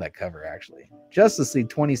 variant? I love that cover, actually. Justice League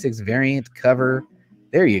 26 variant cover.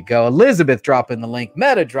 There you go. Elizabeth dropping the link.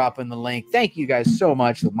 Meta dropping the link. Thank you guys so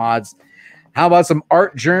much, the mods. How about some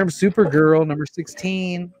Art Germ Supergirl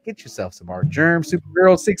 #16? Get yourself some Art Germ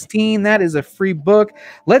Supergirl 16. That is a free book.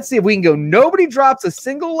 Let's see if we can go. Nobody drops a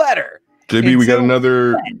single letter. JB, we got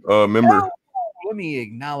another member. Let me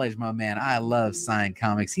acknowledge my man. I love signed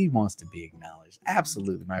comics. He wants to be acknowledged.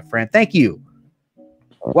 Absolutely, my friend. Thank you.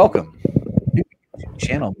 Welcome. New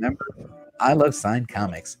channel member. I love signed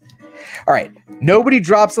comics. All right. Nobody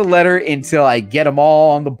drops a letter until I get them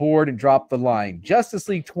all on the board and drop the line. Justice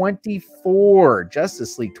League 24.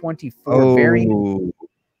 Justice League 24 variant.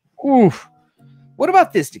 Oof. What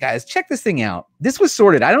about this, guys? Check this thing out. This was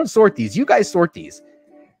sorted. I don't sort these. You guys sort these.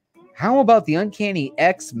 How about the Uncanny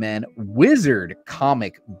X-Men Wizard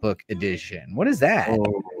comic book edition? What is that?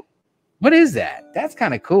 What is that? That's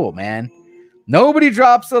kind of cool, man. Nobody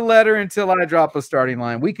drops a letter until I drop a starting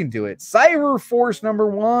line. We can do it. Cyber Force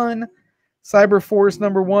 #1. Cyber Force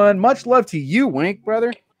 #1. Much love to you, Wink,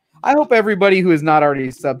 brother. I hope everybody who is not already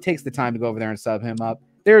subbed takes the time to go over there and sub him up.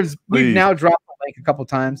 We've now dropped the link a couple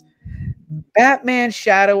times. Batman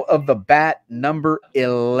Shadow of the Bat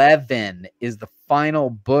 #11 is the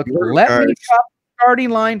final book. Let me drop the starting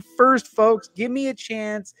line first, folks. Give me a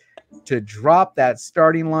chance to drop that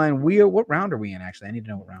starting line. What round are we in, actually? I need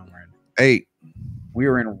to know what round we're in. 8. We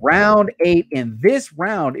are in round 8, and this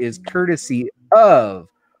round is courtesy of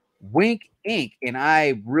Wink Inc. And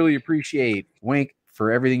I really appreciate Wink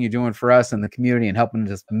for everything you're doing for us and the community and helping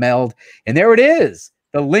us meld. And there it is.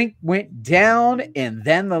 The link went down, and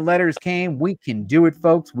then the letters came. We can do it,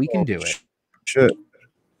 folks. We can do it. Shit.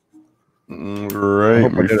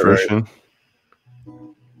 Right. Refreshing.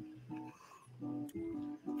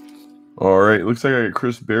 All right. Looks like I got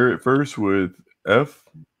Chris Barrett first with F.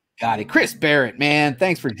 Got it. Chris Barrett, man.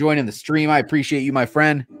 Thanks for joining the stream. I appreciate you, my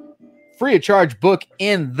friend. Free of charge book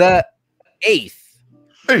in the 8th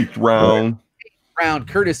round.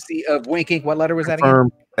 Courtesy of Wink Inc. What letter was that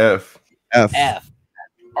again? F.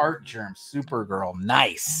 Art Germ Supergirl.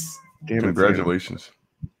 Nice. Congratulations.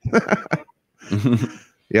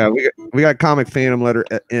 Yeah, we got Comic Phantom letter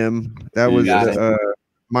M. That was a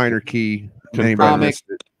minor key name. Comic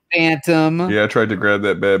Phantom. Yeah, I tried to grab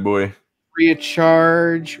that bad boy. Free of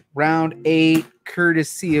charge, round 8,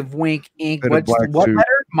 courtesy of Wink Inc. What letter?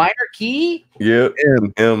 Minor key? Yep.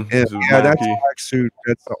 M. Yeah, that's a black suit.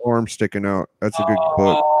 That's the arm sticking out. That's a good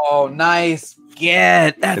book. Oh, nice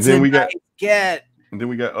get. That's a nice get. And then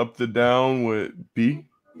we got Up the Down with B.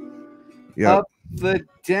 Yeah. Up the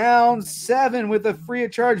Down 7 with a free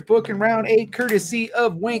of charge book in round 8, courtesy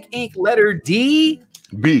of Wink Inc. Letter D.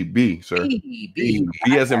 B, sir. B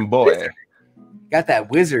as in boy. Got that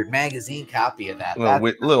Wizard magazine copy of that.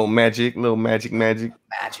 Little magic. Magic. All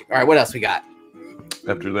right, what else we got?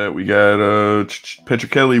 After that, we got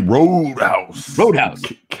Petra Roadhouse.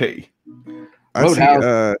 K.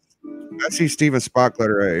 I see Steven Spock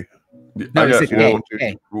letter A.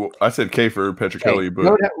 I said K for Petra Kelly,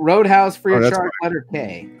 but Roadhouse free of charge letter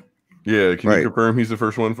K. Yeah, can you confirm he's the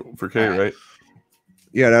first one for K, right?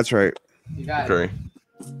 Yeah, that's right. You got it.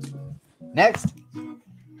 Next.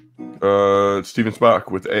 Steven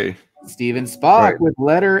Spock with A. Steven Spock with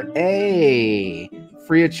letter A.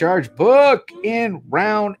 Free of charge book in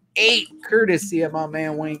round 8, courtesy of my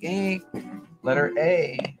man Wink Inc. Letter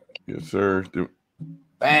A. Yes, sir.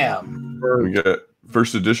 Bam. We got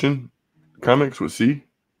first edition comics with C.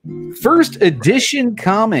 First edition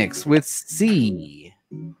comics with C.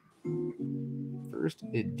 First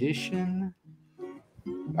edition.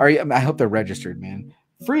 I hope they're registered, man.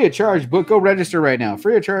 Free of charge book. Go register right now.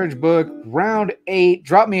 Free of charge book. Round 8.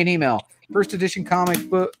 Drop me an email. First edition comic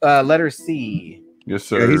book. Letter C. Yes,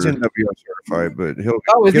 sir. Yeah, he's NWO certified, but he'll.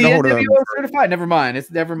 Oh, is he NWO certified? Never mind.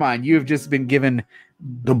 It's never mind. You have just been given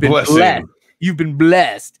the blessing. You've been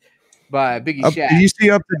blessed by Biggieshaq. Do you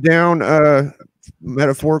see up to down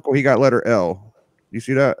metaphorical? He got letter L. You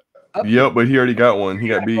see that? Yep, but he already got one. He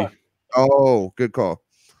got B. Oh, good call.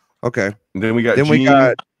 Okay. And then we got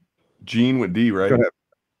Gene with D, right?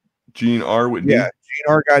 Gene R with D. Yeah, Gene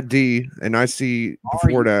R got D, and I see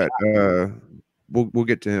before that. We'll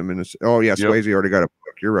get to him in this. Oh yeah, Swayze already got a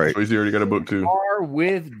book. You're right. Swayze already got a book too. R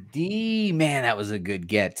with D. Man, that was a good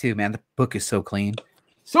get too, man. The book is so clean.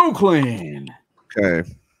 So clean. Okay.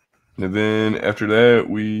 And then after that,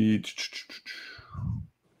 we.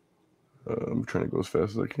 I'm trying to go as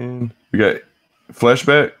fast as I can. We got flash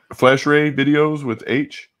ray videos with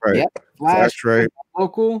H. Right. Yep. Flash ray.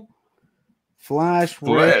 Local. Flash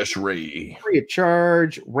ray. Free of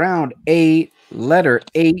charge. Round 8. Letter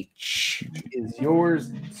H is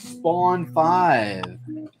yours. Spawn 5.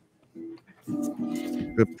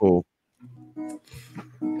 Good pull.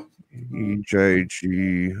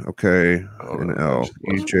 EJG. Okay. And L.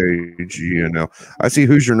 EJG and L. I see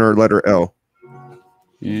Who's Your Nerd, letter L.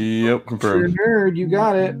 Yep, confirmed. Nerd, you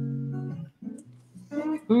got it.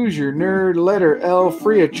 Who's Your Nerd, letter L,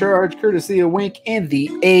 free of charge, courtesy of Wink in the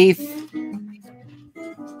 8th.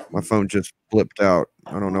 My phone just flipped out.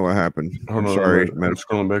 I don't know what happened. Hold on, sorry, I'm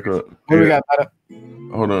scrolling back up. What do we got?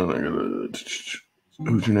 Hold on, I gotta.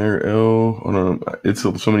 Who's Your Nerd, L? Hold on, it's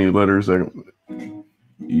so many letters.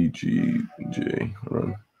 E G J. Hold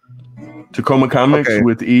on. Tacoma Comics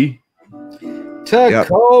with E.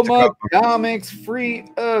 Tacoma Comics, free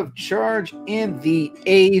of charge in the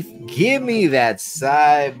 8th. Give me that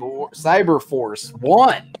Cyber Force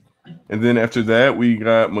 1. And then after that, we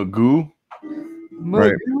got Magoo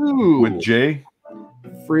with J.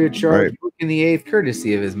 Free of charge in the 8th,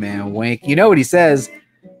 courtesy of his man Wink. You know what he says?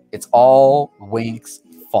 It's all Wink's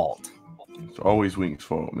fault. It's always Wink's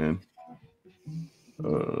fault, man.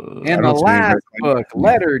 And the last book,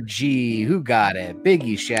 letter G. Who got it?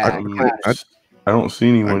 Biggieshaq. I don't see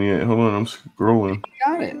anyone yet. Hold on, I'm scrolling. You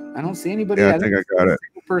got it. I don't see anybody. Yeah, I think I got it.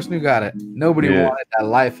 Person who got it. Nobody wanted that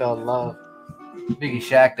Liefeld love.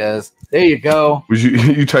 Biggieshaq does. There you go. Was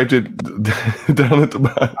you typed it down at the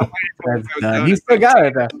bottom? That's done. You still got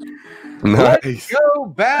it though. Nice. Let's go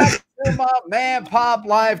back to my man Pop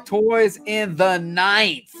Life Toys in the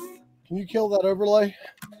 9th. Can you kill that overlay?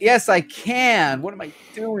 Yes, I can. What am I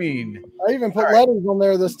doing? I even put letters on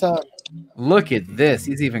there this time. Look at this.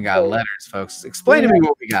 He's even got letters, folks. Explain to me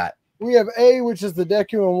what we got. We have A, which is the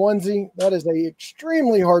Deku and onesie. That is a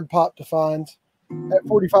extremely hard pop to find at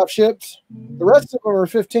 45 ships. The rest of them are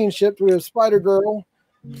 15 shipped. We have Spider-Girl,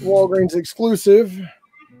 Walgreens exclusive.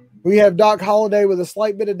 We have Doc Holliday with a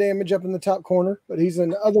slight bit of damage up in the top corner, but he's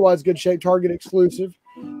in otherwise good shape, Target exclusive.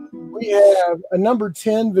 We have a number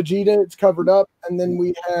 10 Vegeta. It's covered up. And then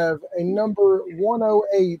we have a number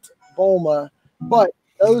 108 Bulma. But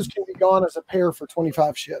those can be gone as a pair for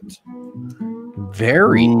 25 ships.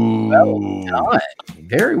 Very well done.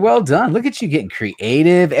 Very well done. Look at you getting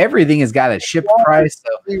creative. Everything has got a shipped price. So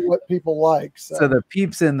see what people like. So the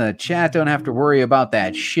peeps in the chat don't have to worry about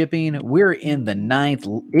that shipping. We're in the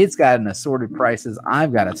 9th. It's got an assorted prices.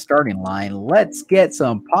 I've got a starting line. Let's get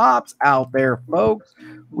some pops out there, folks.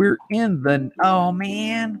 We're in the oh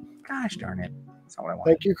man. Gosh darn it. That's not what I wanted.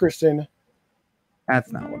 Thank you, Christina.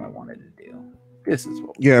 That's not what I wanted to do. This is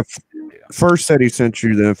what First said he sent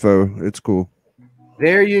you the info. It's cool.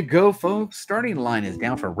 There you go, folks. Starting line is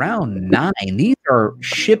down for round 9. These are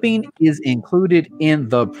shipping is included in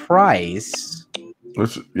the price.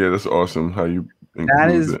 That's awesome. How you that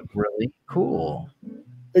is really cool.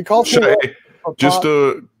 It calls just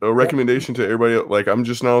a recommendation to everybody. Like I'm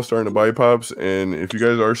just now starting to buy pops, and if you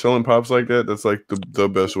guys are selling pops like that, that's like the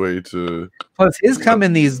best way to. Plus, his come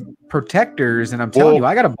in these protectors, and I'm telling you,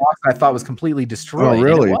 I got a box I thought was completely destroyed. Oh,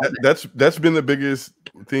 really? That's been the biggest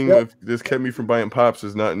thing that's kept me from buying pops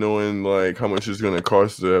is not knowing like how much it's going to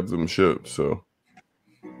cost to have them shipped. So,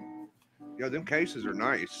 yeah, them cases are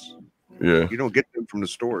nice. Yeah, you don't get them from the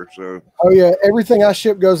store. So, oh yeah, everything I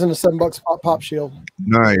ship goes into $7 pop shield.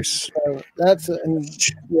 Nice. So that's it. And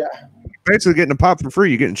yeah, basically getting a pop for free.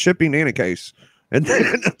 You're getting shipping and a case, and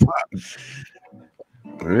then a pop.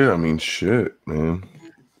 Yeah, I mean, shit, man.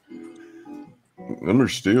 Them are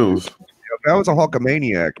steals. If that was a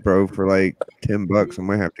Hulkamaniac, bro, for like $10, I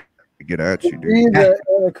might have to get at you, dude.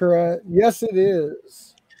 Yes, it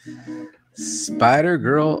is. Spider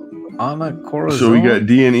Girl on the Corazon. So we got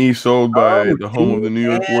D&E sold by the home of the New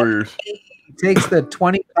York Warriors. Takes the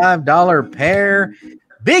 $25 pair.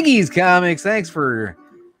 Biggie's Comics. Thanks for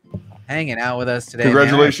hanging out with us today.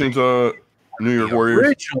 Congratulations, New York Warriors.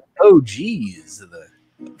 Original OGs of the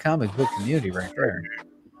comic book community right there.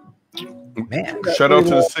 Man, shout out to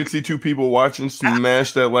the 62 people watching.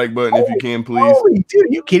 Smash that like button if you can, please. Holy dude,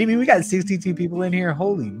 you kidding me? We got 62 people in here.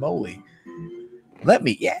 Holy moly.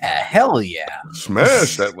 Hell yeah.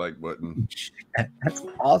 Smash that like button. That's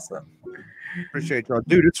awesome. Appreciate y'all.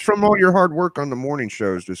 Dude, it's from all your hard work on the morning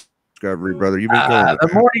shows, Discovery, brother. You've been killing it.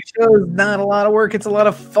 The morning show is not a lot of work. It's a lot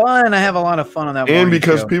of fun. I have a lot of fun on that and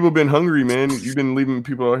because show. people have been hungry, man. You've been leaving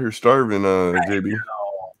people out here starving, JB.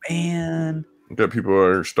 Man. Got people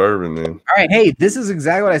are starving, man. All right, hey, this is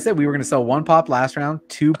exactly what I said. We were going to sell 1 pop last round,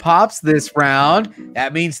 2 pops this round.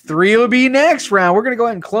 That means 3 will be next round. We're going to go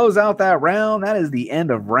ahead and close out that round. That is the end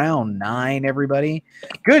of round 9, everybody.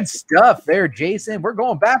 Good stuff there, Jason. We're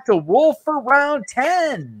going back to Wolf for round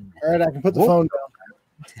 10. All right, I can put the phone down.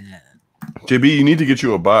 10. JB, you need to get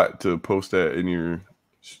you a bot to post that in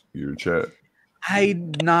your chat.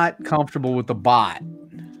 I'm not comfortable with the bot.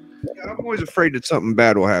 I'm always afraid that something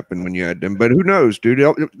bad will happen when you add them, but who knows, dude?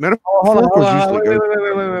 Hold on.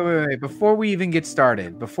 Usually wait. Before we even get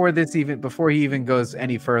started, before he even goes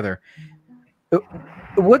any further,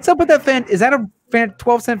 what's up with that Is that a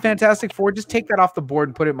 12-cent Fantastic Four? Just take that off the board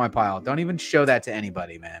and put it in my pile. Don't even show that to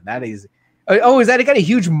anybody, man. That is. Oh, is that it? Got a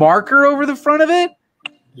huge marker over the front of it?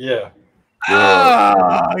 Yeah.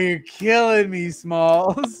 Oh, you're killing me,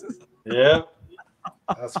 Smalls. Yeah.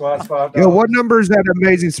 That's why it's $5. Yo, what number is that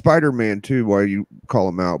Amazing Spider-Man too? While you call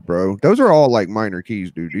them out, bro? Those are all like minor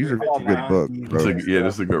keys, dude. These are good books, bro.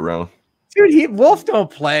 This is a good round. Dude, Wolf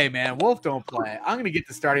don't play, man. Wolf don't play. I'm gonna get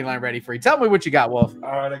the starting line ready for you. Tell me what you got, Wolf.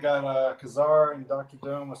 All right, I got Kazar and Dr.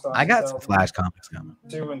 Doom. I got some Flash comics coming.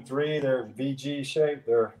 2 and 3. They're VG shape.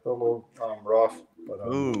 They're a little rough, but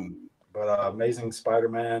Boom. But Amazing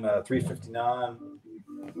Spider-Man 359.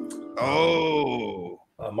 Oh.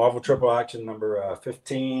 Marvel Triple Action number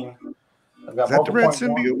 15. I've got Is that the red Marvel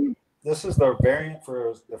Point symbiote? 1. This is the variant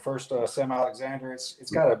for the first Sam Alexander.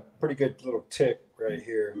 It's got a pretty good little tick right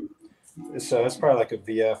here. It's probably like a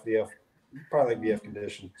VF, probably like VF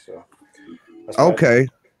condition. So okay,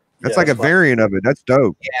 that's like a variant of it. That's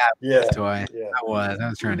dope. Yeah. Toy. Yeah. I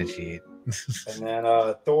was trying to cheat. And then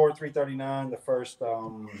Thor 339, the first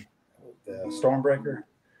the Stormbreaker.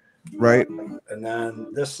 Right. And then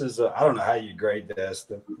this is I don't know how you grade this.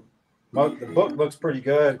 The book looks pretty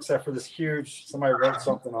good, except for this huge. Somebody wrote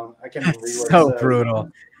something on. I can't even read what it So says.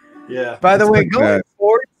 brutal. Yeah. By the way, like going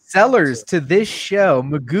forward, sellers to this show,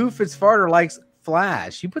 Magoo Fitzfarter likes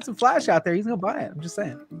Flash. You put some Flash out there, he's gonna buy it. I'm just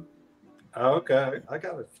saying. Oh, okay. I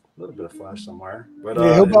got a little bit of Flash somewhere. But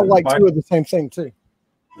Yeah, he'll buy like 2 of the same thing too.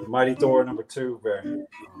 The Mighty Thor number 2 variant.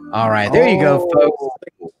 All right, there you go, folks.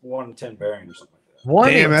 1 in 10 variant or something like that.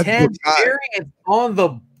 1 Damn, in that's 10 good time. variants on the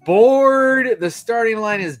board. The starting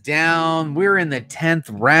line is down. We're in the 10th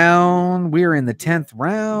round.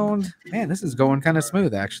 Man, this is going kind of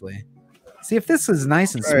smooth, actually. See, if this is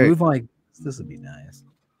nice and smooth like this would be nice.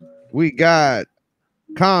 We got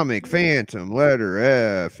Comic Phantom, letter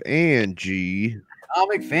F and G.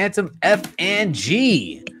 Comic Phantom F and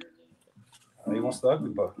G. He wants the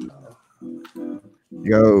ugly book.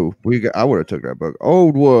 Yo, I would have took that book.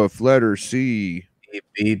 Old Wolf, letter C. He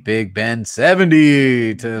beat Big Ben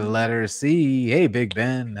 70 to letter C. Hey, Big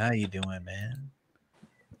Ben, how you doing, man?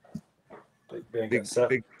 Big.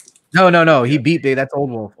 No. He beat Big. That's Old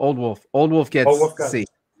Wolf. Old Wolf gets got C.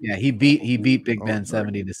 Yeah, he beat Big Ben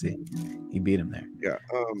 70 to C. He beat him there. Yeah.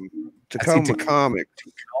 Tacoma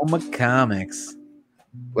Comics.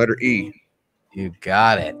 Letter E. You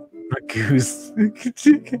got it. Goose.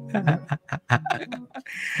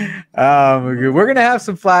 Magoo. We're gonna have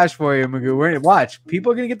some Flash for you, Magoo. We're gonna watch. People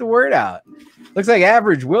are gonna get the word out. Looks like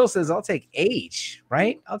Average Will says I'll take H,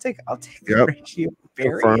 right? I'll take the ratio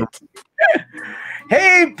variant.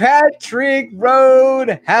 Hey, Patrick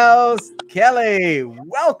Roadhouse Kelly.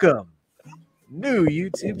 Welcome. New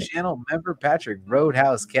YouTube channel member Patrick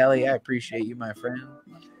Roadhouse Kelly. I appreciate you, my friend.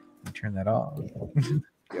 Let me turn that off.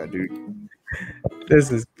 Yeah, dude.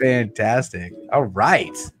 This is fantastic. All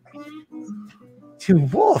right.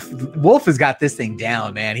 Dude, Wolf has got this thing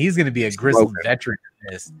down, man. He's going to be a grizzled veteran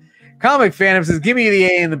in this. Comic Phantom says, give me the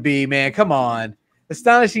A and the B, man. Come on.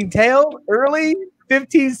 Astonishing Tale, early,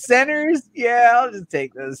 15 centers. Yeah, I'll just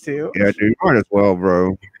take those 2. Yeah, dude. Might as well,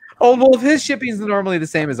 bro. Old Wolf, his shipping is normally the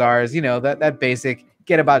same as ours. You know, that basic.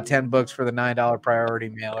 Get about 10 books for the $9 priority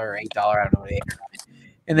mailer, $8. I don't know what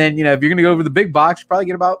And then, you know, if you're going to go over the big box, you probably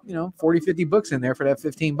get about, 40, 50 books in there for that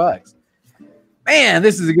 $15. Man,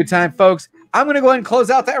 this is a good time, folks. I'm going to go ahead and close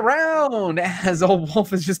out that round as Old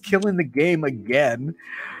Wolf is just killing the game again,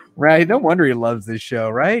 right? No wonder he loves this show,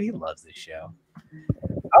 right? He loves this show.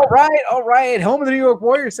 All right. Home of the New York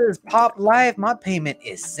Warriors says, Pop Live, my payment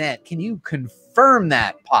is sent. Can you confirm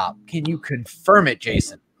that, Pop? Can you confirm it,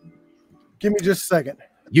 Jason? Give me just a second.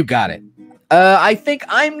 You got it. I think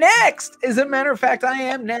I'm next. As a matter of fact, I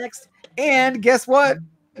am next. And guess what?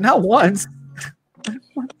 Not once,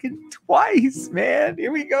 fucking twice, man.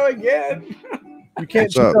 Here we go again. You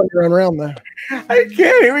can't cheat on your own round there. I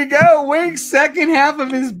can't. Here we go. Wink's second half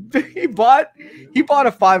of his he bought a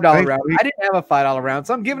 $5 round. I didn't have a $5 round,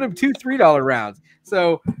 so I'm giving him 2 $3 rounds.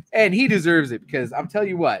 So And he deserves it because I'm telling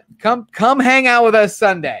you what, come hang out with us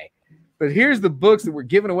Sunday. But here's the books that we're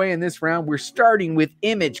giving away in this round. We're starting with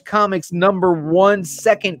Image Comics #1,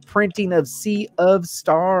 second printing of Sea of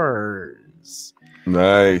Stars.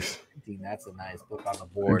 Nice. That's a nice book on the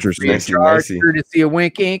board. Interesting. Courtesy of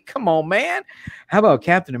Wink Ink. Come on, man. How about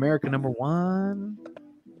Captain America #1?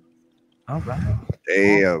 All right.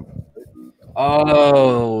 Damn.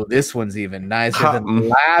 Oh, this one's even nicer than the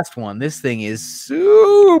last one. This thing is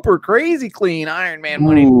super crazy clean. Iron Man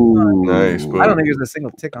money. Nice. I don't think there's a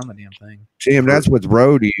single tick on the damn thing. Damn, that's what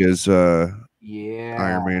Rhodey is. Yeah.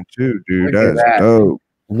 Iron Man 2, dude. Look at That's that. dope.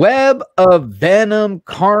 Web of Venom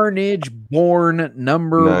Carnage Born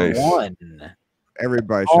 #1.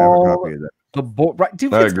 Everybody should have a copy of that. The right,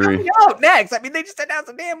 dude, I it's agree. coming out next. I mean, they just announced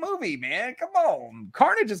a damn movie, man. Come on.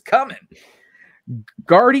 Carnage is coming.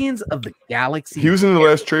 Guardians of the Galaxy. He was in the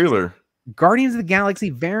last trailer. Guardians of the Galaxy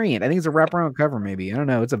variant. I think it's a wraparound cover, maybe. I don't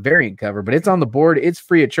know. It's a variant cover, but it's on the board. It's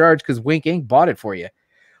free of charge because Wink Ink bought it for you.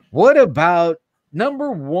 What about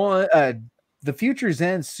 #1? The Future's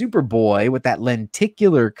End Superboy with that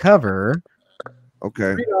lenticular cover.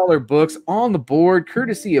 Okay. $3 books on the board,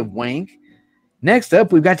 courtesy of Wink. Next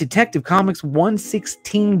up, we've got Detective Comics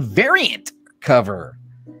 116 variant cover.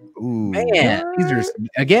 Ooh. Man, these are,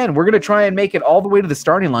 again, we're going to try and make it all the way to the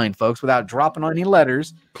starting line, folks, without dropping on any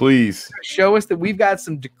letters. Please. Show us that we've got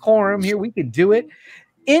some decorum here. We can do it.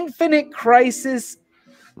 Infinite Crisis,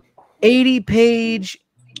 80-page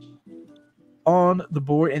on the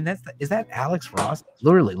board. And is that Alex Ross? It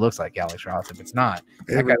literally looks like Alex Ross if it's not.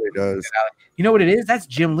 It really does. You know what it is? That's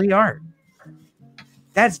Jim Lee art.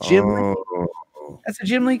 That's Jim Lee. That's a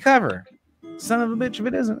Jim Lee cover. Son of a bitch if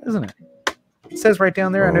it isn't it? It says right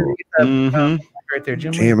down there underneath right there,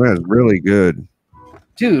 Jim Lee. Damn, that's really good.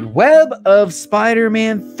 Dude, Web of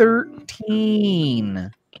Spider-Man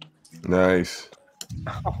 13. Nice.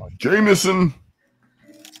 Oh, Jameson.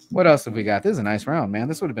 what else have we got? This is a nice round, man.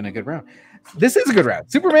 This would have been a good round. This is a good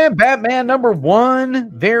round. Superman, Batman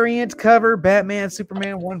 #1 variant cover. Batman,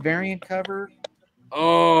 Superman 1 variant cover.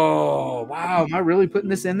 Oh, wow. Am I really putting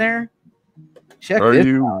this in there? Check Are this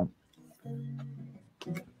you? out.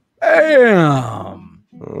 Bam.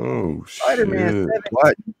 Oh, Spider-Man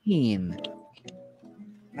shit. 17.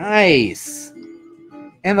 Nice.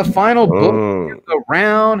 And the final book of the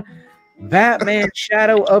round, Batman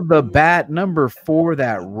Shadow of the Bat #4,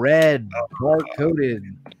 that red dark-coated.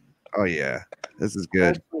 Oh, yeah. This is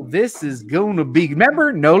good. This is going to be,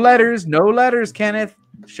 remember, no letters, Kenneth.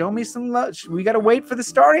 Show me some love. We got to wait for the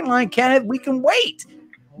starting line, Kenneth. We can wait.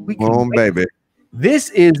 We can Come on, wait. baby.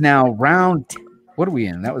 This is now round, what are we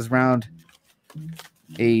in? That was round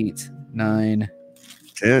 8, 9,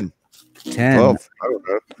 10, 10, 12. I don't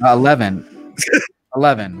know. 11.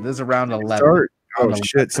 11. This is around 11. Start. Oh,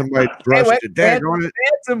 shit. Somebody brushed it down on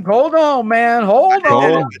it. Hold on, man. Hold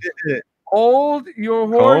on. Hold your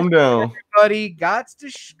horse. Calm down. Everybody got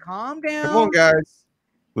to calm down. Come on, guys.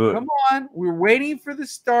 Look. Come on. We're waiting for the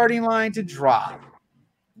starting line to drop.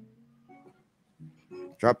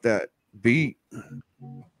 Drop that beat.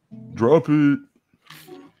 Drop it.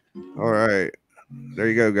 All right. There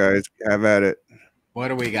you go, guys. Have at it. What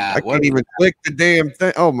do we got? I can't even click the damn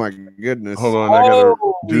thing. Oh, my goodness. Hold on. I gotta.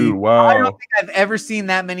 Dude, wow. I don't think I've ever seen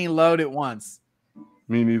that many load at once.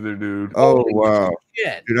 Me neither, dude. Oh, wow.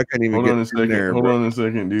 Shit. Dude, I can't even get in there. Hold on a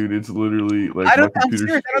second, dude. It's literally like I'm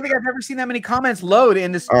serious. I don't think I've ever seen that many comments load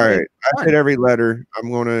in this. All right. I hit every letter.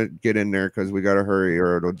 I'm going to get in there because we got to hurry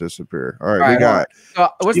or it'll disappear. All right. We got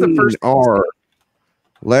what's the first R,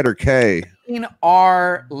 letter K.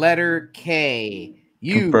 R, letter K.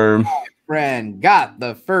 You, confirm. Friend, got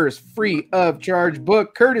the first free of charge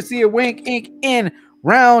book courtesy of Wink Ink in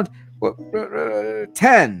round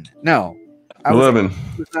 10. No. 11.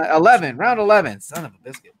 11. Round 11. Son of a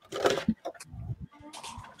biscuit.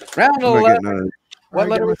 Round 11. What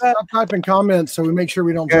letter was that? Stop typing comments so we make sure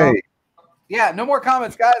we don't drop. Yeah, no more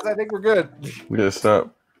comments, guys. I think we're good. We gotta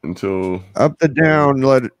stop until up the down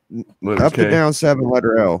letter up K. the down 7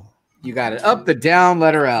 letter L. You got it. Up the down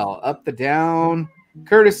letter L. Up the down.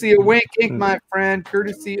 Courtesy of Wink Ink, my friend.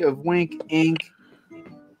 Courtesy of Wink Ink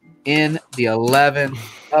in the 11.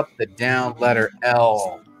 Up the down letter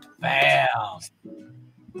L. Bam.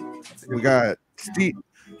 We got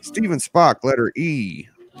Steven Spock, letter E.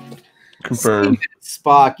 Confirm.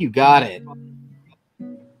 Spock, you got it.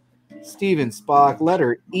 Steven Spock,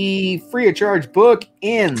 letter E. Free of charge book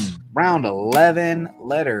in round 11,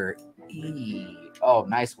 letter E. Oh,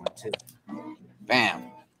 nice one, too. Bam.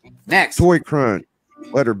 Next. Toy Crunch,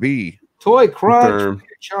 letter B. Toy Crunch, Confirm. free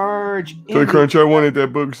of charge. Toy Crunch, I wanted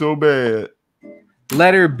that book so bad.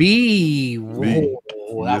 Letter B. Whoa, B. that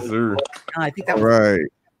Yes, was, sir. I think that All was right.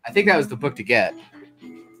 I think that was the book to get.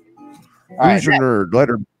 All Who's your nerd?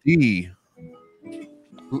 Letter D.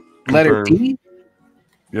 Letter D?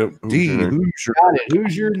 Yep. D. Who's your got it.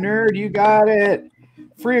 Who's your nerd? You got it.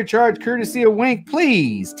 Free of charge, courtesy of Wink.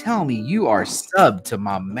 Please tell me you are subbed to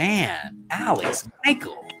my man, Alex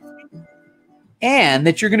Michael. And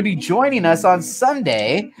that you're going to be joining us on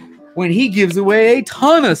Sunday when he gives away a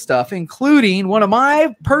ton of stuff, including one of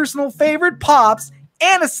my personal favorite pops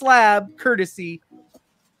and a slab, courtesy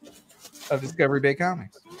of Discovery Bay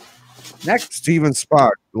Comics. Next. Steven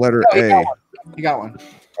Spock, letter A. You got one.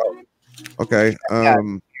 Oh, okay.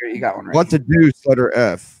 You got one right. What the deuce, letter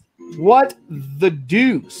F. What the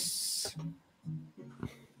deuce?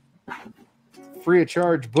 Free of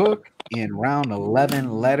charge book in round 11,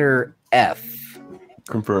 letter F.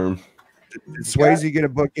 Confirmed. Did Swayze get a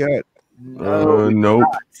book yet? Nope.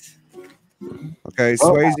 Okay,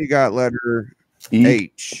 Swayze got letter E.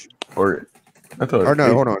 H. Or I thought. Or no,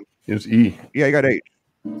 H. hold on. It was E. Yeah, he got H.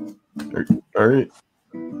 All right.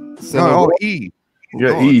 No, E. You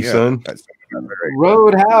got E, son.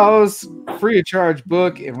 Roadhouse free of charge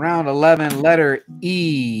book in round 11, letter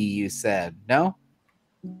E. You said no.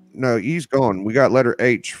 No, E's gone. We got letter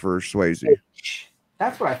H for Swayze.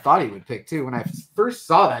 That's what I thought he would pick too. When I first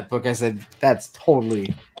saw that book, I said that's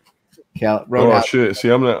totally Roadhouse. Oh shit! See,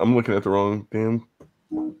 I'm looking at the wrong damn.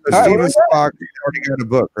 Steven Spock already got a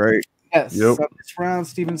book, right? Yes. Yep. So this round,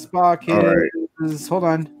 Steven Spock is. Hold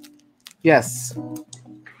on. Yes.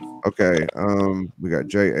 Okay. We got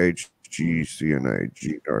JHGCNA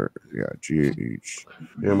GH.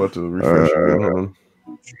 Yeah, I'm about to refresh again.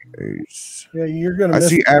 Yeah, you're gonna. I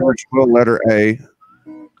see average will letter A.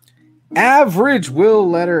 Average will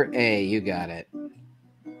letter A. You got it.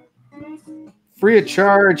 Free of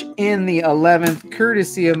charge in the 11th,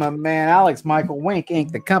 courtesy of my man Alex Michael Wink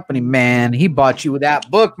Inc., the company man. He bought you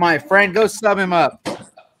that book, my friend. Go sub him up.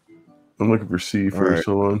 I'm looking for C first.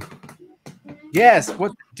 Hold on. Yes.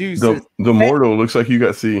 What the deuce? The Mortal looks like you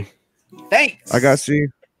got C. Thanks. I got C.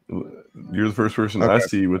 You're the first person I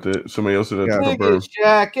see with it. Somebody else did that.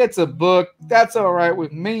 Biggieshaq gets a book. That's all right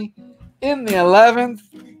with me. In the 11th,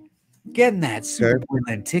 getting that super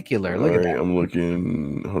lenticular. Look at that. I'm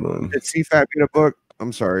looking. Hold on. Did CFAP get a book?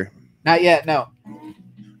 I'm sorry. Not yet. No.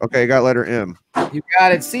 Okay, got letter M. You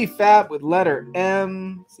got it. CFAP with letter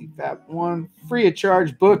M. CFAP 1. Free of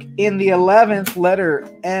charge book in the 11th, letter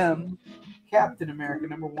M. Captain America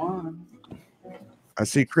 #1. I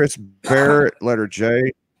see Chris Barrett, letter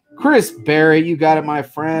J. Chris Barrett, you got it, my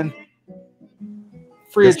friend.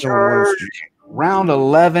 Free of charge. Round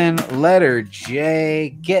 11, letter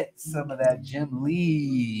J. Get some of that Jim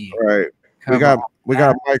Lee. All right. We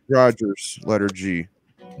got Mike Rogers, letter G.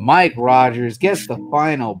 Mike Rogers gets the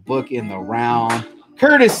final book in the round,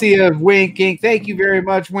 courtesy of Wink Inc. Thank you very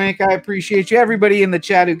much, Wink. I appreciate you. Everybody in the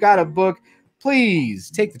chat who got a book, please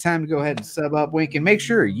take the time to go ahead and sub up Wink and make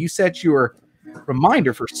sure you set your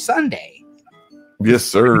reminder for Sunday. Yes,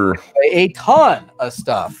 sir. A ton of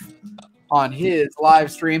stuff on his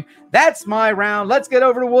live stream. That's my round. Let's get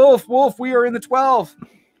over to Wolf. Wolf, we are in the 12.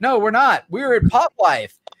 No, we're not. We're at Pop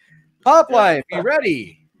Life. Pop Life, you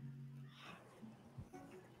ready?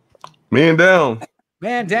 Man down.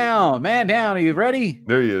 Man down. Man down. Are you ready?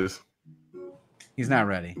 There he is. He's not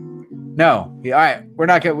ready. No. All right. We're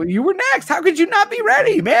not going to. You were next. How could you not be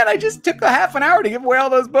ready, man? I just took a half an hour to give away all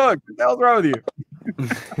those books. What the hell's wrong with you?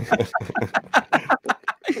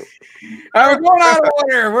 All right, we're going out of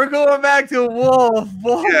order. We're going back to Wolf.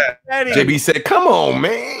 Wolf. Yeah. JB said, come on,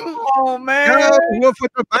 man. Oh, man. Go, Wolf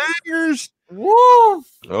with the bangers. Wolf.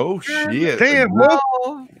 Oh, shit. Damn,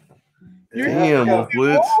 Wolf. Damn, Wolf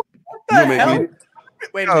Blitz. What the hell?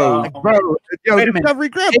 Wait a minute. Bro. Yo, Discovery,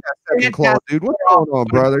 grab that second claw, dude. What's going on,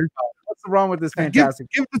 brother? What's wrong with this fantastic?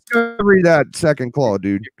 Give Discovery that second claw,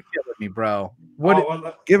 dude. You're killing me, bro.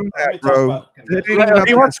 Give him that, bro.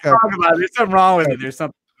 He wants to talk about it. There's something wrong with it. There's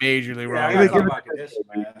something majorly wrong.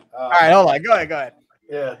 All right, hold on. Go ahead.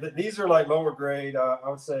 Yeah, these are like lower grade. I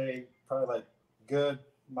would say probably like good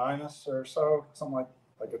minus or so, something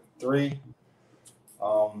like a 3.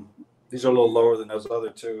 These are a little lower than those other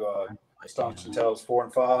two. Astonishing Tales 4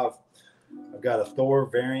 and 5. I've got a Thor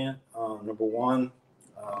variant, #1.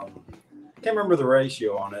 Can't remember the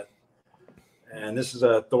ratio on it. And this is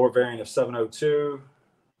a Thor variant of 702.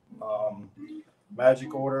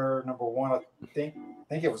 Magic Order #1. I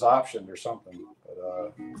think it was optioned or something.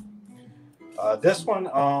 But this one,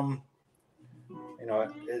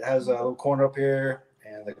 it has a little corner up here,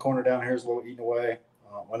 and the corner down here is a little eaten away.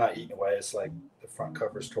 Well, not eaten away. It's like the front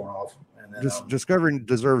cover is torn off. And then Discovery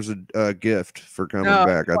deserves a gift for coming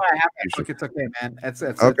back. I have that book. It's okay, man. It's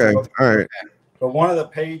okay. All right. But one of the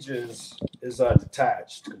pages is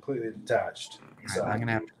detached, completely detached. Right, I'm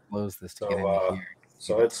gonna have to close this to get into So, here.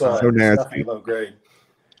 so it's nasty. definitely low grade.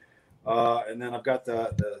 And then I've got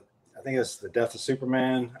the I think it's the Death of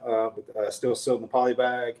Superman, still sealed in the poly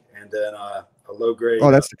bag, and then a low grade. Oh,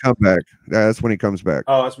 that's the comeback. Yeah, that's when he comes back.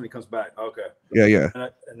 Oh, that's when he comes back. Okay. Yeah.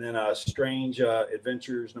 And then Strange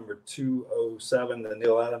Adventures number 207, the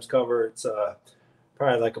Neil Adams cover. It's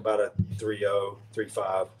probably like about a 3.0,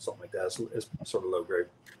 3.5, something like that. It's sort of low grade.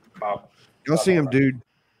 You'll see him, dude.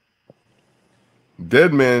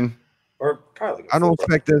 Dead man. Or probably. I don't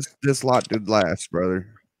expect this lot to last, brother.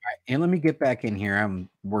 All right, and let me get back in here. I'm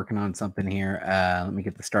working on something here. Let me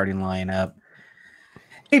get the starting line up.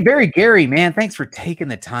 Hey, Barry Gary, man, thanks for taking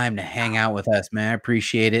the time to hang out with us, man. I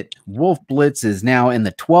appreciate it. Wolf Blitz is now in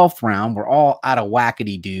the 12th round. We're all out of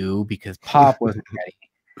wackety-doo because Pop wasn't ready.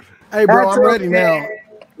 Hey, bro, That's I'm ready okay.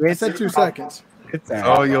 now. I said 2 seconds. It's It's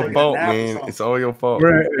all your fault, man. It's all your fault.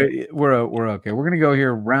 We're okay. We're gonna go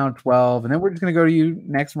here round 12, and then we're just gonna go to you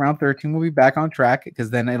next round 13. We'll be back on track because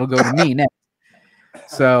then it'll go to me next.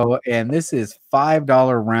 So, and this is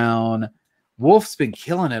 $5 round. Wolf's been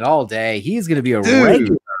killing it all day. He's gonna be a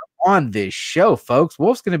regular on this show, folks.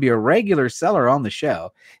 Wolf's gonna be a regular seller on the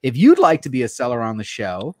show. If you'd like to be a seller on the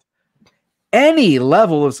show, any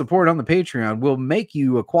level of support on the Patreon will make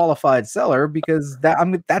you a qualified seller because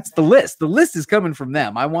that's the list. The list is coming from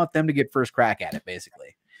them. I want them to get first crack at it,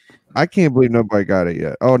 basically. I can't believe nobody got it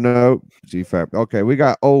yet. Oh, no. GFAP. Okay, we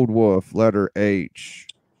got Old Wolf, letter H.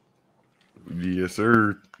 Yes,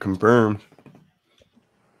 sir. Confirmed.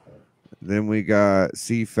 Then we got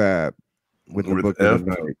CFAP with the book of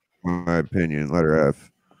the night, my opinion, letter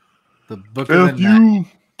F. The book of the night.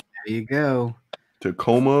 There you go.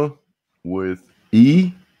 Tacoma with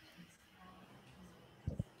E.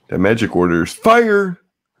 That magic order is fire.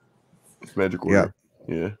 It's magic order.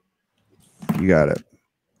 Yeah. You got it.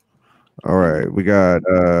 All right. We got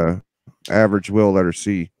Average Will, letter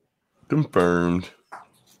C. Confirmed.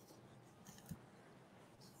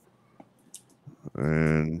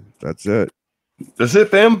 And that's it. That's it,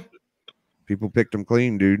 fam. People picked them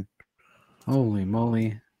clean, dude. Holy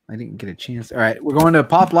moly. I didn't get a chance. All right, we're going to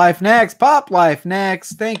Pop Life next. Pop Life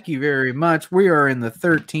next. Thank you very much. We are in the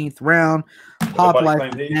 13th round. Pop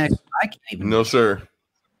Life next. I can't even. No, sir.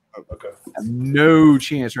 Okay. No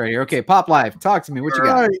chance right here. Okay, Pop Life. Talk to me. What you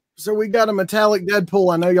got? All right. So we got a metallic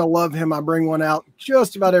Deadpool. I know y'all love him. I bring one out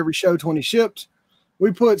just about every show, 20 shipped.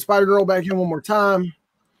 We put Spider-Girl back in one more time.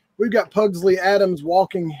 We've got Pugsley Adams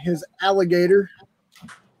walking his alligator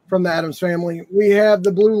from the Addams family. We have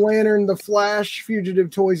the Blue Lantern, the Flash,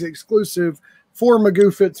 Fugitive Toys exclusive for Magoo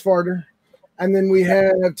Fitzfarter. And then we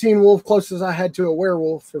have Teen Wolf, closest I had to a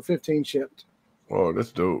werewolf, for 15 shipped. Oh,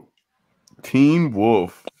 that's dope. Teen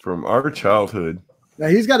Wolf from our childhood. Now,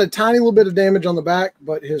 he's got a tiny little bit of damage on the back,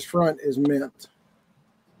 but his front is mint.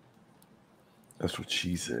 That's what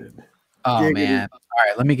she said. Oh, Giggity. man. All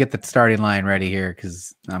right, let me get the starting line ready here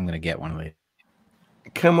because I'm going to get one of these.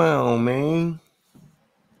 Come on, man.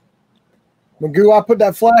 Magoo, I put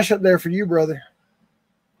that Flash up there for you, brother.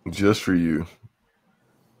 Just for you.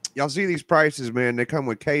 Y'all see these prices, man? They come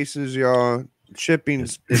with cases, y'all.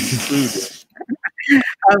 Shipping's included.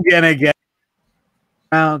 I'm going to get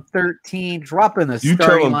round 13, dropping the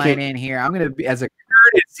starting line in here. I'm going to be, as a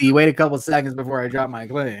courtesy, wait a couple seconds before I drop my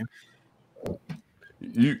claim.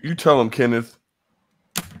 You tell him, Kenneth.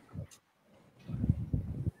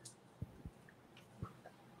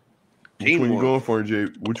 Which one you going for,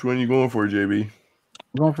 Which one you going for, JB? I'm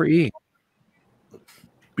going for E.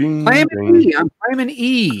 Bing, claiming bing. E. I'm claiming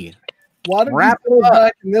E. Why did you put it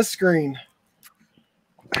back in this screen?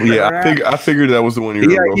 Yeah, I figured that was the one you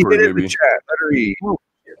were going for, JB. Letter E. Oh,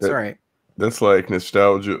 sorry. That's like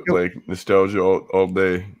nostalgia, all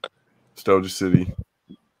day. Nostalgia City.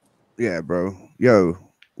 Yeah, bro. Yo,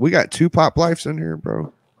 we got 2 Pop Lives in here,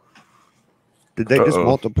 bro. Did they just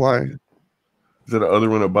multiply? Is that the other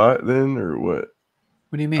one a bot then, or what?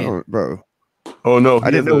 What do you mean? Bro. Oh, no. I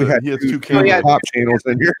didn't know we had 2 camera pop channels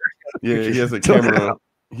in here. Yeah, he has a camera.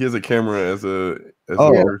 He has a camera as a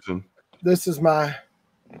person. This is my...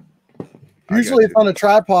 Usually it's on a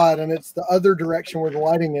tripod, and it's the other direction where the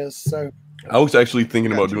lighting is, so... I was actually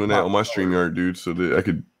thinking about doing that on my StreamYard, dude, so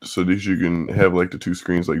that you can have like the 2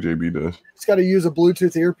 screens like JB does. It's got to use a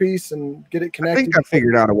Bluetooth earpiece and get it connected. I think I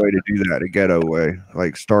figured out a way to do that, a ghetto way.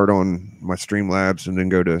 Like start on my Streamlabs and then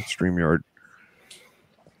go to StreamYard.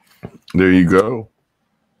 There you go.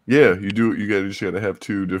 Yeah, you do. You just got to have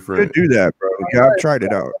 2 different. Could do that, bro. Yeah, I've tried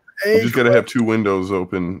it out. You just got to have 2 windows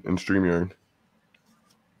open in StreamYard.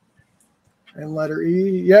 And letter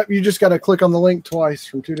E. Yep, you just got to click on the link twice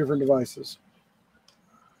from 2 different devices.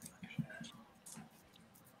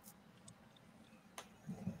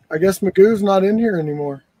 I guess Magoo's not in here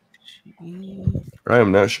anymore. I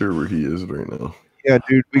am not sure where he is right now. Yeah,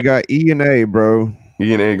 dude, we got E and A, bro.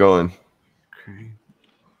 E and A gone. Okay.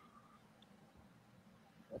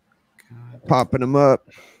 Popping them up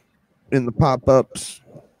in the pop-ups.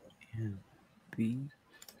 And B.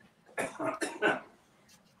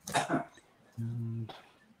 And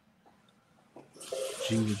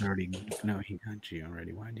G was already. No, he got G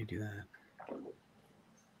already. Why did you do that?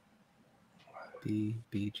 B,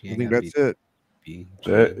 B, G. I think that's it. B,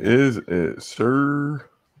 G, That is it, sir.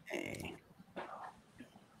 A.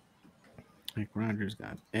 Mike Rogers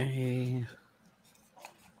got A.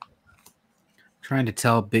 Trying to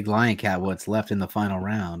tell Big Lion Cat what's left in the final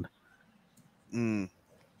round. Mm.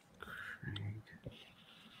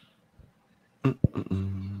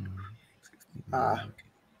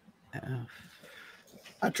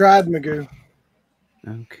 I tried, Magoo.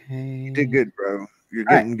 Okay. You did good, bro. You're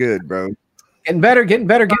getting good, bro. Getting better, getting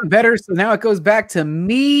better, getting better. So now it goes back to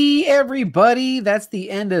me, everybody. That's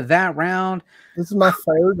the end of that round. This is my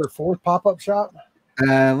third or fourth pop-up shop.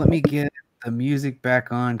 Let me get the music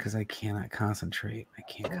back on because I cannot concentrate. I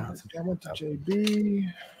can't concentrate. I went to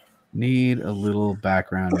JB. Need a little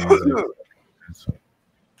background music. All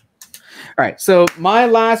right, so my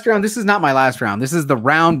last round. This is not my last round. This is the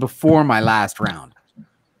round before my last round.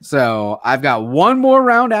 So I've got one more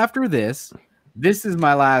round after this. This is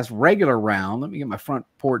my last regular round. Let me get my front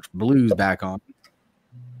porch blues back on.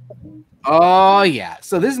 Oh, yeah.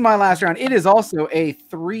 So this is my last round. It is also a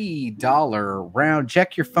 $3 round.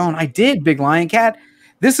 Check your phone. I did, Big Lion Cat.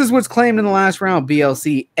 This is what's claimed in the last round.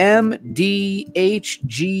 BLC, M, D, H,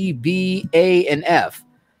 G, B, A, and F.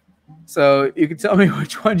 So you can tell me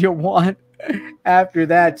which one you want after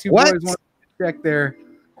that. Two boys want to check their...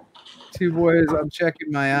 Two boys, I'm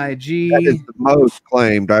checking my IG. That is the most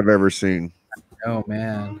claimed I've ever seen. Oh,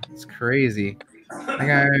 man. It's crazy. I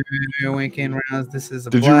got winking rounds. This is a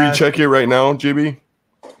Did blast. you recheck it right now, JB?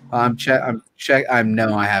 No,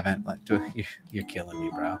 I haven't. You're killing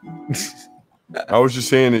me, bro. I was just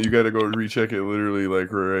saying that you got to go recheck it literally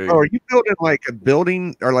like right. Oh, are you building like a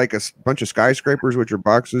building or like a bunch of skyscrapers with your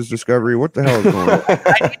boxes, Discovery? What the hell is going on?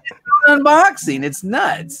 I need to do an unboxing. It's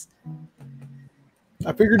nuts.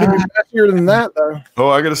 I figured it'd be faster than that, though. Oh,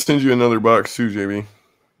 I got to send you another box too, JB.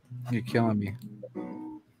 You're killing me.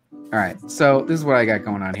 All right, so this is what I got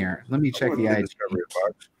going on here. Let me check the IG.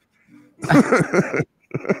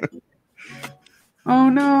 Oh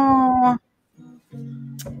no!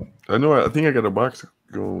 I know. I think I got a box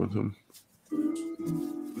going with him.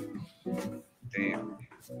 Damn.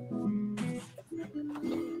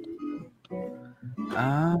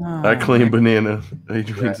 I claim banana.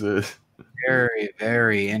 Adrian says. Very,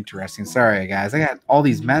 very interesting. Sorry, guys. I got all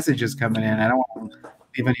these messages coming in. I don't want to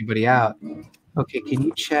leave anybody out. Okay, can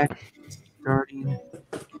you check starting?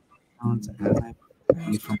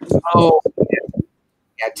 Oh,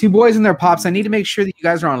 yeah, two boys and their pops. I need to make sure that you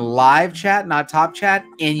guys are on live chat, not top chat,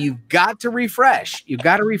 and you've got to refresh. You've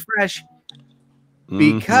got to refresh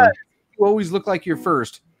because you always look like you're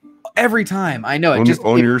first every time. I know it. Just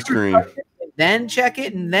on your screen. Then check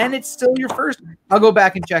it, and then it's still your first. I'll go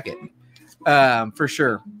back and check it. For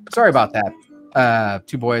sure. Sorry about that.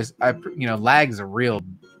 Two boys. Lag's a real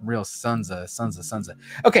sunza.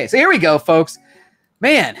 Okay, so here we go, folks.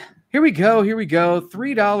 Man, here we go.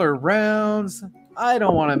 $3 rounds. I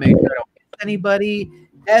don't want to make sure I don't miss anybody.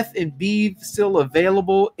 F and B still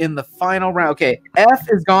available in the final round. Okay, F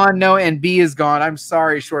is gone, no, and B is gone. I'm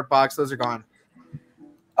sorry, short box. Those are gone.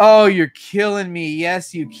 Oh, you're killing me.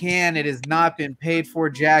 Yes, you can. It has not been paid for,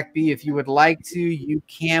 Jack B. If you would like to, you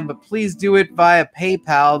can, but please do it via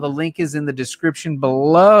PayPal. The link is in the description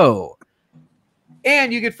below.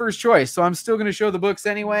 And you get first choice. So I'm still going to show the books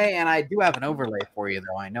anyway, and I do have an overlay for you,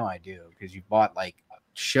 though. I know I do, because you bought, like,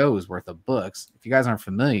 shows worth of books. If you guys aren't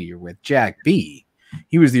familiar with Jack B.,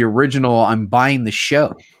 he was the original I'm buying the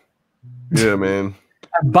show. Yeah, man.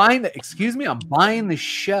 I'm buying the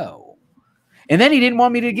show. And then he didn't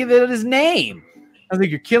want me to give it his name. I was like,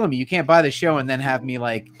 you're killing me. You can't buy the show and then have me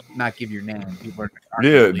like not give your name. People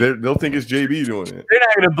they'll think it's JB doing it. They're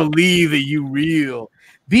not gonna believe that you real.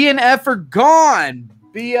 B and F are gone.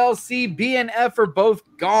 BLC, B and F are both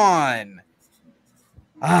gone.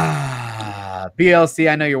 BLC,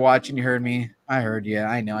 I know you're watching. You heard me. I heard you.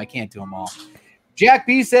 I know I can't do them all. Jack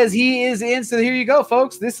B says he is in. So here you go,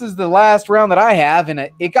 folks. This is the last round that I have, and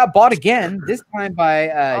it got bought again. This time by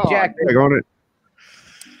Jack. I got it.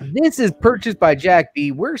 This is purchased by Jack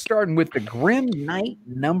B. We're starting with the Grim Knight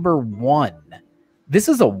 #1. This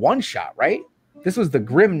is a one-shot, right? This was the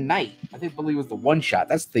Grim Knight. I believe it was the one-shot.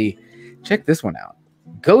 That's the... Check this one out.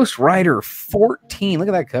 Ghost Rider 14. Look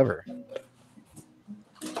at that cover.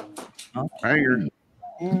 Banger.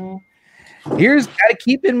 Here's gotta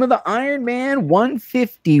keep in with the Iron Man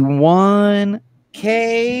 151.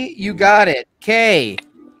 K, you got it. K,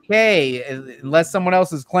 unless someone else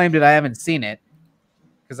has claimed it, I haven't seen it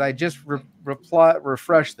because I just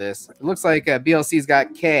refreshed this. It looks like BLC's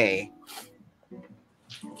got K.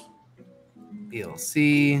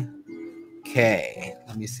 BLC K.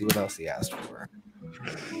 Let me see what else he asked for.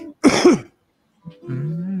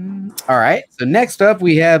 All right. So next up,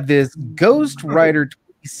 we have this Ghost Rider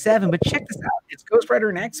 27. But check this out. It's Ghost Rider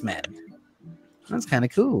and X-Men. That's kind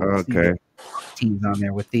of cool. Okay. Teams on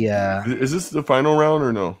there with the. Is this the final round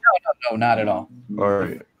or no? No, not at all. All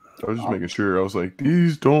right. I was just making sure. I was like,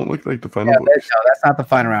 these don't look like the final. No, that's not the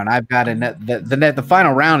final round. I've got the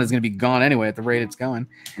final round is going to be gone anyway at the rate it's going.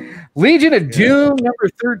 Legion of Doom number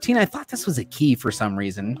 13. I thought this was a key for some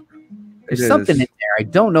reason. There's something in there. I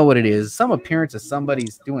don't know what it is. Some appearance of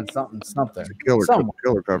somebody's doing something. Killer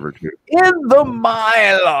cover too. In the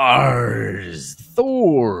Mylars,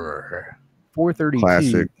 Thor 432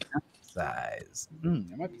 Classic size.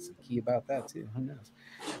 There might be some key about that too. Who knows?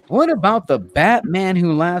 What about the Batman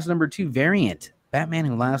Who Laughs number 2 variant? Batman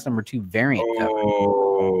Who Laughs number 2 variant.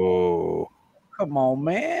 Oh, come on,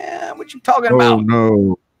 man! What you talking about? Oh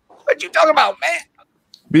no! What you talking about, man?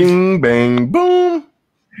 Bing bang boom.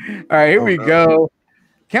 All right, here we go.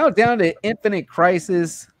 Countdown to Infinite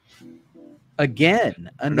Crisis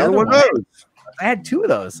again. Another one. I had two of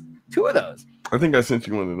those. I think I sent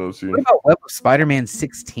you one of those too. What about Web of Spider-Man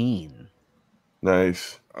 16?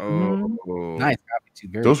 Nice. Oh, nice.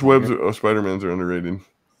 Those webs of Spider-Mans are underrated.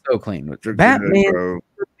 So clean. Batman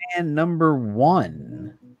number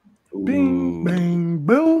 1. Bing bang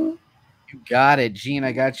boom. You got it, Gene.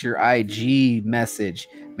 I got your IG message.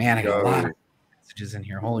 Man, I got a lot of messages in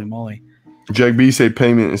here. Holy moly. Jack B say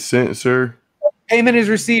payment is sent, sir. Payment is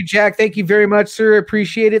received, Jack. Thank you very much, sir.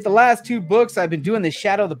 Appreciate it. The last 2 books, I've been doing the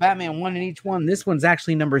Shadow of the Batman 1 in each one. This one's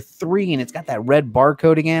actually number 3, and it's got that red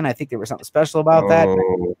barcode again. I think there was something special about that.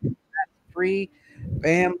 3.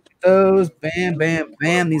 Bam, those. Bam, bam,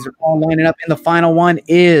 bam. These are all lining up. And the final one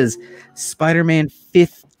is Spider-Man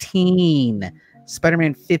 15.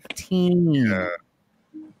 Spider-Man 15. Yeah.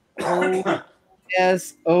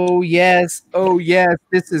 Oh, yes.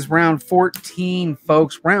 This is round 14,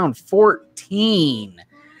 folks. Round 14.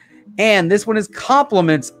 And this one is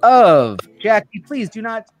compliments of Jackie. Please do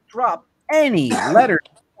not drop any letters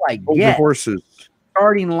I Hold your horses.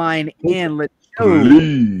 Starting line in. Let's go.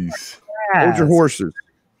 Please. Hold your horses.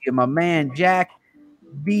 My man, Jack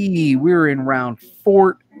B. We're in round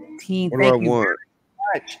 14. What do I want? Very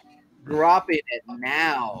much. Dropping it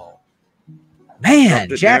now. Man,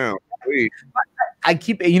 Jack. I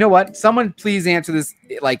keep, you know what? Someone please answer this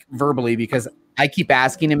like verbally because I keep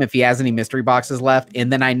asking him if he has any mystery boxes left,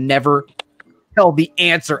 and then I never tell the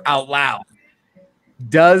answer out loud.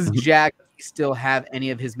 Does Jack still have any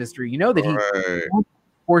of his mystery? You know that he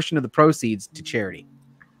portion of the proceeds to charity.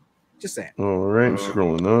 Just saying. All right,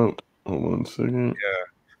 scrolling up. Hold on a second. Yeah,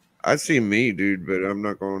 I see me, dude, but I'm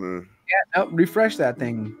not going to. Yeah, no, refresh that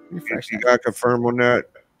thing. Refresh. You got to confirm on that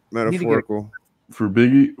metaphorical for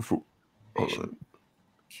Biggie.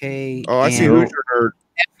 Okay. Oh, I see. Who's your nerd?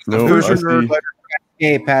 No, who's your nerd?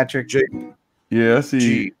 Hey, Patrick. Yeah, I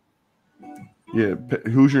see. Yeah,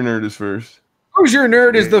 who's your nerd is first. Who's your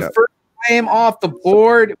nerd is the first name off the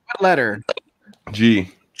board. What letter? G.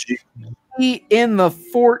 G in the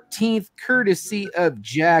 14th, courtesy of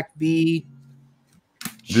Jack B.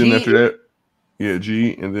 Then after that, yeah,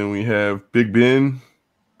 G, and then we have Big Ben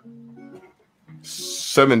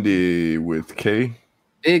 70 with K.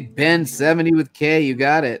 Big Ben 70 with K. You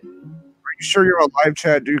got it. Are you sure you're on live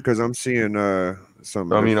chat, dude? Because I'm seeing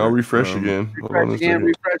something. I mean, I'll refresh again. Refresh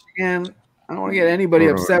again. I don't want to get anybody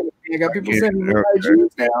upset with me. I got people sending me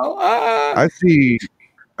IGs now.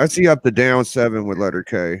 I see up to down 7 with letter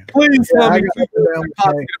K. Please let me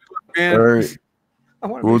man. All right.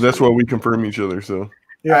 Well, that's why we confirm each other. So,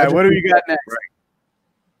 yeah. All right, what do we got next?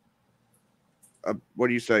 What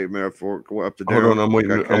do you say, metaphor? Go up to down. Hold on,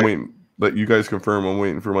 I'm waiting. Let you guys confirm. I'm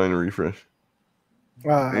waiting for mine to refresh.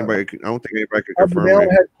 Anybody? I don't think anybody could confirm. Down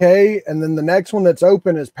had K, and then the next one that's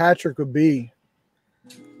open is Patrick with B.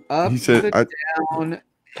 Up to down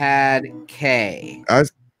had K.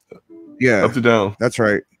 Yeah. Up to down. That's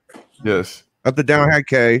right. Yes. Up to down had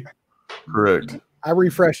K. Correct. I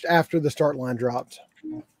refreshed after the start line dropped.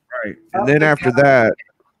 Right. And then after that,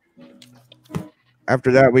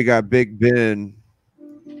 we got Big Ben,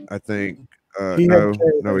 I think. No,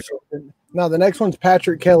 the next one's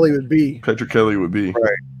Patrick Kelly with B. Patrick Kelly with B.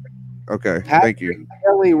 Right. Okay. Patrick Thank you.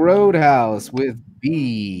 Kelly Roadhouse with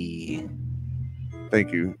B.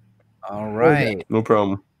 Thank you. All right. No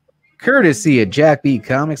problem. courtesy of Jack B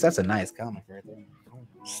Comics. That's a nice comic right there.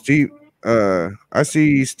 Steve, I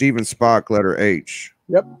see Steven Spock, letter H.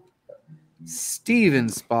 Yep. Steven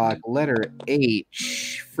Spock, letter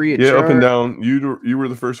H. Free of charge. Yeah, up and down. You were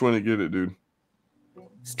the first one to get it, dude.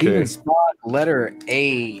 Steven Spock, letter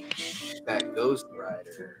H. That Ghost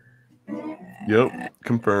Rider. Yep,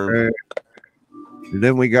 confirmed. And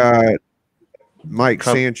then we got Mike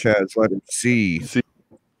Sanchez, letter C.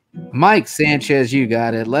 Mike Sanchez, you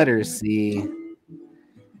got it. Letter C.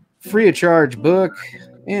 Free of charge book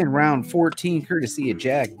in round 14, courtesy of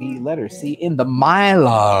Jack B. Letter C in the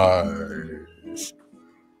Mylar.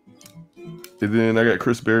 And then I got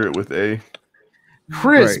Chris Barrett with A.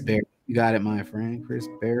 Chris Barrett. You got it, my friend. Chris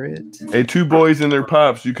Barrett. Hey, 2 boys and their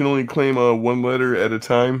pops. You can only claim 1 letter at a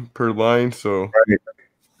time per line. So,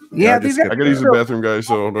 yeah, I gotta use the bathroom, guys.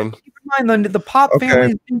 So hold on. Keep in mind, the pop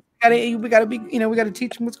family. We gotta be. We gotta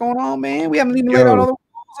teach them what's going on, man. We haven't even laid out all the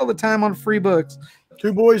rules all the time on free books.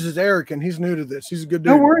 2 boys is Eric, and he's new to this. He's a good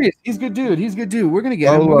dude. No worries. He's a good dude. He's a good dude. We're gonna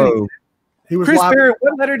get him. He was Chris Barrett.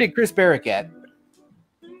 What letter did Chris Barrett get?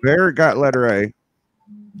 Barrett got letter A.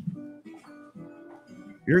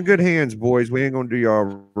 You're in good hands, boys. We ain't gonna do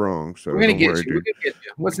y'all wrong. So we're gonna get you. We're gonna get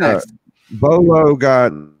you. What's next? Bolo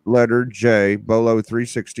got letter J. Bolo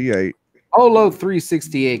 368. Bolo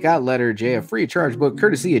 368 got letter J. A free of charge book,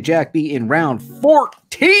 courtesy of Jack B. in round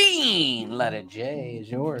 14. Letter J is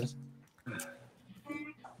yours.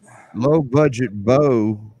 Low budget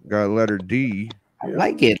Bo got letter D. I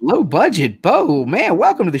like it. Low budget Bo. Man,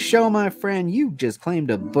 welcome to the show, my friend. You just claimed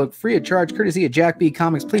a book free of charge, courtesy of Jack B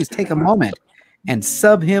Comics. Please take a moment and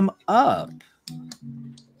sub him up.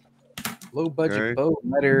 Low budget Bo,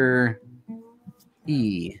 letter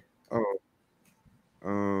E.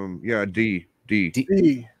 Oh. Yeah, D.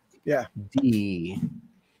 Yeah. D.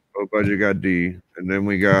 Low budget got D. And then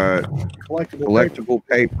we got collectible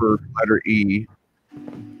paper, letter E.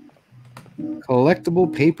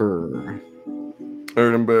 Collectible paper. All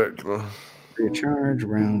right, I'm back. Free of charge,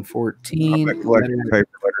 round 14. Collectible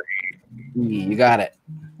paper, letter E. You got it.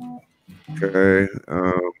 Okay.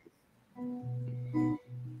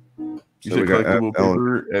 You said collectible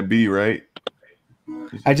paper at B, right?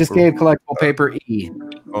 I just gave collectible paper E.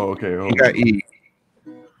 Oh, okay. You got E.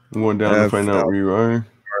 I'm going down to find out where you are. All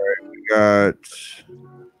right. We got.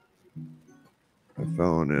 I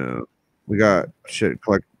fell on it. We got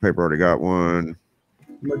collectible paper. Already got one.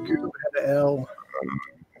 Magoo had an L.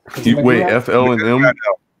 Wait, F, L, and M?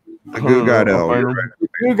 Magoo got L.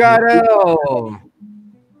 Magoo got L.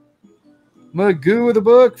 Magoo with a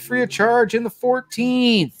book, free of charge in the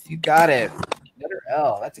 14th. You got it. Letter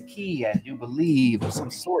L. That's a key, I do believe, of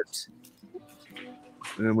some sort.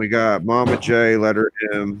 And then we got Mama J, letter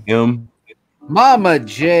M. Mama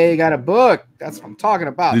J got a book. That's what I'm talking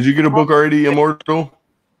about. Did you get a book already, Immortal?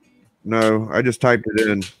 No, I just typed it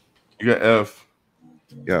in. You got F.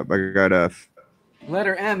 Yep, I got F.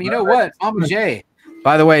 Letter M. You know what? Mama J.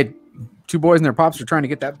 By the way, 2 boys and their pops are trying to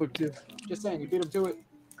get that book too. Just saying, you beat them to it.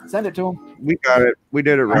 Send it to them. We got it. We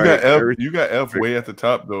did it right. You got F way at the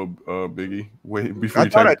top though, Biggie. Way before I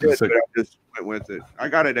thought I did, but I just went with it. I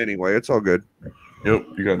got it anyway. It's all good. Yep,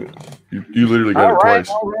 you got it. You literally got it twice.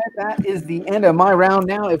 All right, that is the end of my round.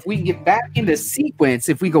 Now, if we get back into sequence,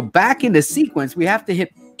 we have to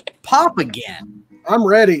hit Pop again. I'm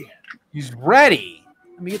ready. He's ready.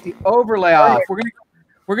 Let me get the overlay off.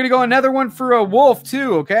 We're gonna go another one for a Wolf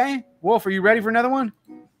too. Okay, Wolf, are you ready for another one?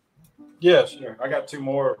 Yeah, sure. I got 2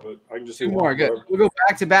 more, but I can just do 2 more. Good. We'll go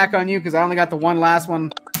back to back on you because I only got the one last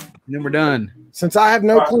one, and then we're done. Since I have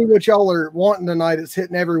no clue what y'all are wanting tonight, it's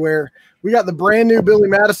hitting everywhere. We got the brand new Billy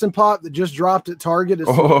Madison pop that just dropped at Target.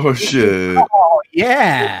 Oh shit! Oh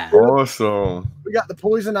yeah! Awesome. We got the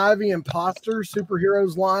Poison Ivy Imposter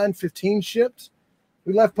Superheroes line, 15 shipped.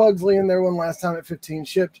 We left Pugsley in there one last time at 15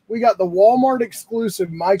 shipped. We got the Walmart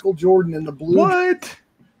exclusive Michael Jordan in the blue.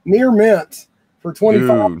 Near mint for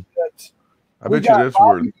 25 shipped. I bet you that's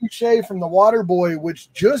worth. Boucher from the Waterboy,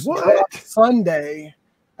 which just dropped Sunday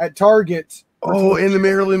at Target. Oh, in the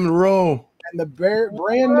Marilyn Monroe. And the brand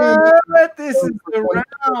new. This is the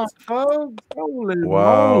round, folks. Holy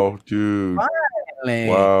wow, moly. Dude. Finally.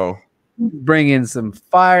 Wow. Bring in some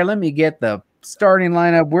fire. Let me get the starting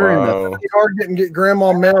lineup. We're in the hard getting get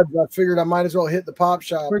grandma mad. I figured I might as well hit the pop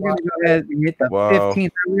shop. We're gonna go ahead and hit the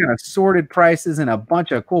 15th. We got assorted prices and a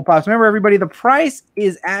bunch of cool pops. Remember, everybody, the price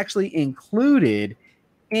is actually included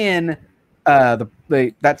in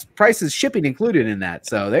that's price is shipping included in that.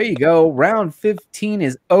 So there you go. Round 15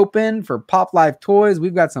 is open for Pop Life Toys.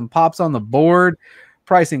 We've got some pops on the board.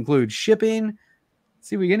 Price includes shipping. Let's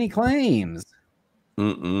see if we get any claims.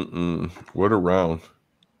 What a round.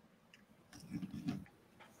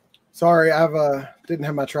 Sorry, I've didn't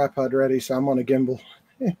have my tripod ready, so I'm on a gimbal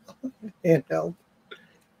handheld.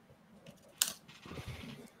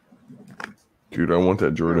 Dude, I want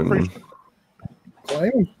that Jordan one.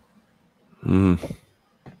 Claim.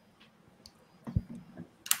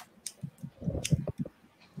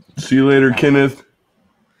 See you later, Kenneth.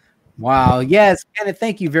 Wow. Yes, Kenneth,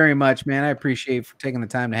 thank you very much, man. I appreciate for taking the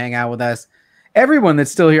time to hang out with us. Everyone that's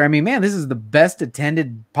still here. I mean, man, this is the best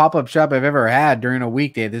attended pop-up shop I've ever had during a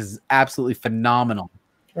weekday. This is absolutely phenomenal.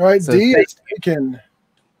 All right, So D is taken.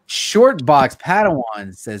 Short Box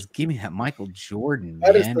Padawan says, give me that Michael Jordan,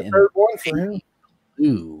 That man. is the third one for him.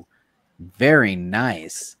 Ooh, very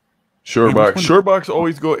nice. Short Man, box. Short box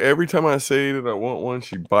always go every time I say that I want one,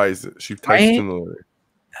 she buys it. She types in the letter.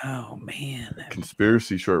 Oh man.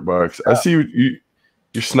 Conspiracy short box. I see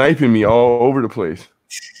you're sniping me all over the place.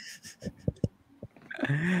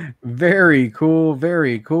 Very cool,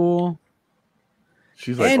 very cool.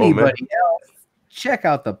 She's like, anybody else? Check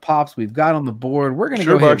out the pops we've got on the board. We're gonna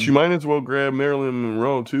Short go box, ahead. you might as well grab Marilyn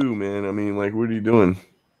Monroe too, man. I mean, like, what are you doing?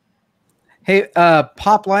 Hey,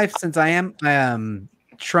 Pop Life, since I am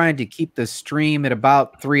trying to keep the stream at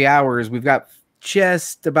about 3 hours, we've got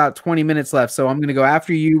just about 20 minutes left. So I'm going to go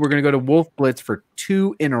after you. We're going to go to Wolf Blitz for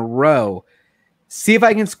 2 in a row. See if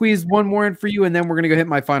I can squeeze one more in for you, and then we're going to go hit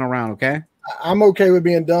my final round, okay? I'm okay with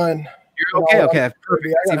being done. You're okay? Okay, that's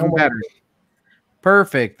perfect. That's even better.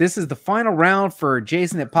 Perfect. This is the final round for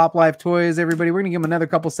Jason at Pop Life Toys, everybody. We're going to give him another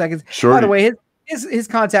couple seconds. Shorty. By the way, his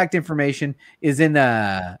contact information is in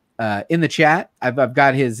the chat. I've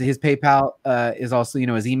got his PayPal is also,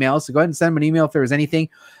 his email. So go ahead and send him an email if there was anything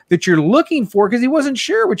that you're looking for, because he wasn't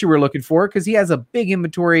sure what you were looking for, because he has a big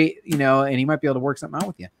inventory, and he might be able to work something out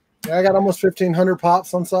with you. Yeah, I got almost 1,500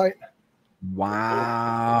 pops on site.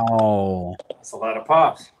 Wow. That's a lot of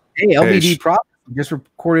pops. Hey, LBD Prop just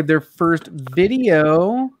recorded their first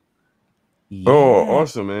video. Yeah. Oh,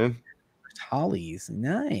 awesome, man. Hollies.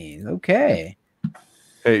 Nice. Okay.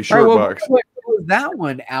 Hey, short box. That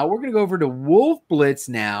one out. We're gonna go over to Wolf Blitz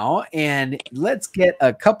now, and let's get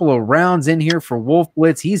a couple of rounds in here for Wolf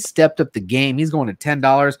Blitz. He's stepped up the game. He's going to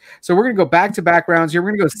 $10. So we're gonna go back-to-back rounds here.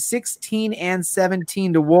 We're gonna go 16 and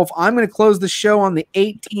 17 to Wolf. I'm gonna close the show on the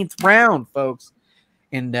 18th round, folks.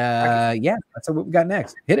 And yeah, that's what we got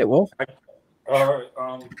next. Hit it, Wolf. All right.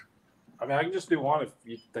 I mean, I can just do one if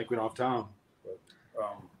you think we don't have time. But,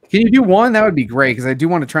 can you do one? That would be great, because I do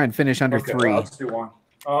want to try and finish under 3. I'll just do one.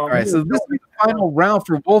 All right, so this is the final round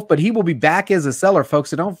for Wolf, but he will be back as a seller,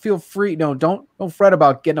 folks. So don't feel free. No, don't fret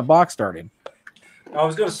about getting a box started. I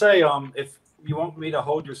was going to say, if you want me to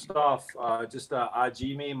hold your stuff, just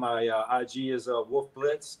IG me. My IG is Wolf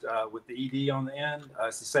Blitz with the ED on the end.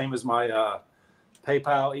 It's the same as my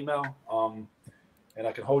PayPal email, and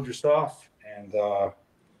I can hold your stuff. And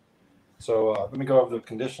so let me go over the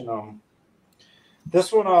condition.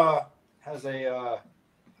 This one has a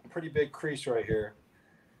pretty big crease right here.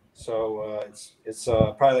 So it's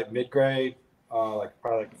probably like mid-grade, probably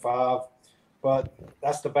like 5. But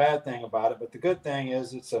that's the bad thing about it. But the good thing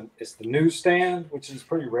is it's the newsstand, which is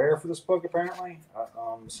pretty rare for this book apparently.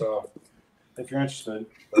 So if you're interested,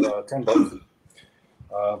 $10.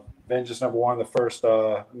 Vengeance #1, the first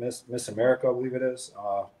Miss America, I believe it is.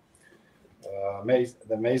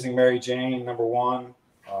 The Amazing Mary Jane #1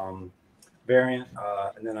 variant,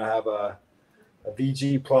 and then I have a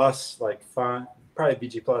VG Plus, probably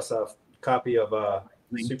VG Plus copy of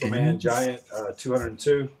Superman Giant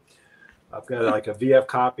 202. I've got like a VF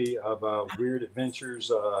copy of Weird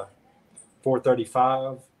Adventures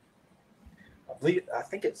 435. I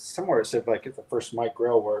think it's somewhere. It said it's the first Mike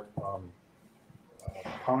Grell work.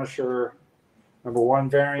 Punisher #1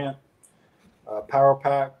 variant. Power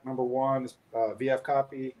Pack #1 VF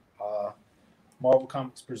copy. Marvel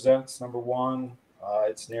Comics Presents #1.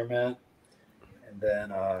 It's near mint. And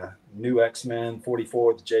then New X-Men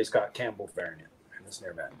 44, the J. Scott Campbell variant. And it's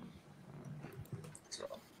near mint. So.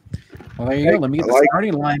 Well, there you go. Let me get the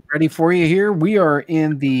starting line ready for you here. We are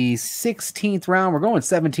in the 16th round. We're going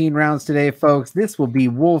 17 rounds today, folks. This will be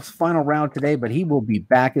Wolf's final round today, but he will be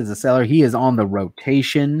back as a seller. He is on the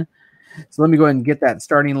rotation. So let me go ahead and get that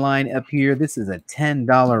starting line up here. This is a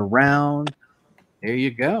 $10 round. There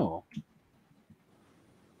you go.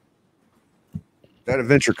 That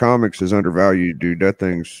Adventure Comics is undervalued, dude. That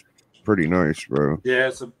thing's pretty nice, bro.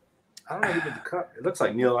 Yeah, I don't know even the cut. It looks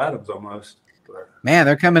like Neil Adams almost. Man,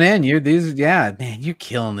 they're coming in. You're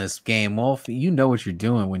killing this game, Wolf. You know what you're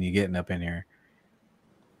doing when you're getting up in here.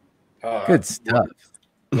 Good stuff.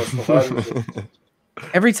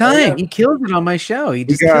 Every time he kills it on my show, he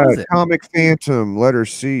just kills it. Comic Phantom, letter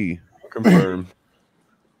C. Confirmed.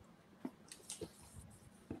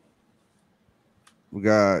 We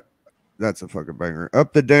got That's a fucking banger.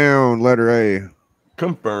 Up the Down, letter A.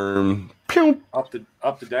 Confirm. Pew. Up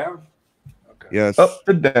to down. Okay. Yes. Up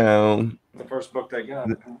the down. The first book they got.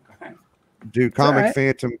 Okay. Dude, Comic right.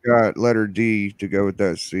 Phantom got letter D to go with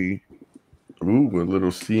that C. Ooh, a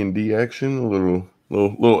little C and D action, a little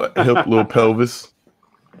hip, little pelvis.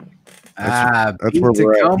 That's where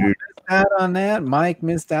we're at, dude. Missed out on that. Mike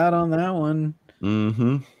missed out on that one.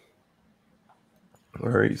 Mm-hmm. All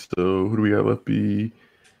right, so who do we got left? B,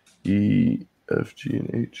 E, F, G, and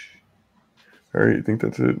H. All right, I think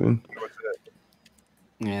that's it then.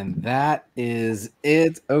 And that is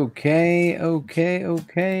it. Okay.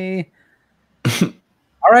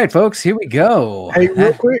 All right, folks, here we go. Hey,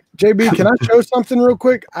 real quick, JB, can I show something real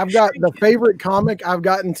quick? I've got the favorite comic I've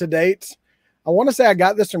gotten to date. I want to say I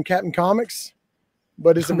got this from Captain Comics,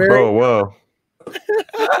 but it's a very wow.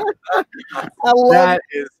 I love That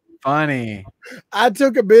it. is funny. I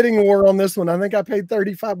took a bidding war on this one. I think I paid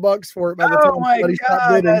 $35 for it by the Oh time my somebody stopped God,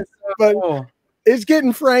 bidding. that's so But cool. it's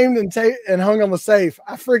getting framed and hung on the safe.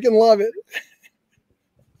 I freaking love it.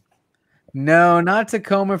 No, not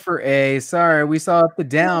Tacoma for A. Sorry, we saw Up the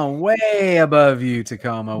Down way above you,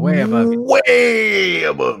 Tacoma. Way above you. Way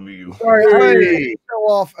above you. Sorry, I wanted Hey. to show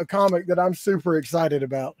off a comic that I'm super excited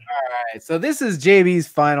about. All right, so this is JB's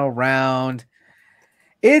final round.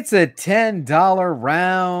 It's a $10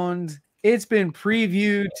 round. It's been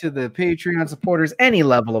previewed to the Patreon supporters, any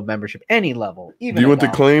level of membership, any level. Even Do you want the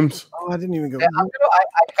 $1. claims? Oh, I didn't even go. Yeah,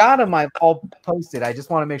 I got them. I all posted. I just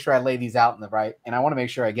want to make sure I lay these out in the right, and I want to make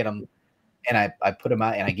sure I get them, and I put them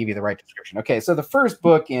out, and I give you the right description. Okay, so the first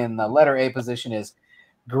book in the letter A position is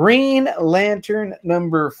Green Lantern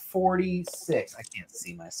number 46. I can't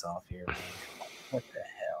see myself here. What the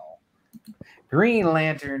hell? Green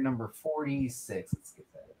Lantern number 46. Let's get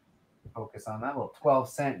that. Focus on that little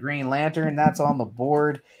 12-cent Green Lantern. That's on the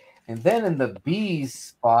board. And then in the B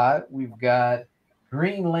spot, we've got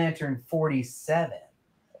Green Lantern 47.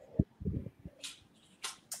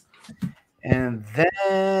 And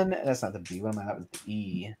then that's not the B. What am I? That was the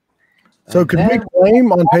E. So And could we then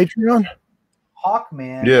claim on Patreon?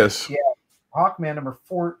 Hawkman. Yes. Yeah. Hawkman number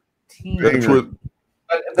 14. That's what.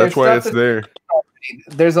 But That's there's why stuff it's that's- there.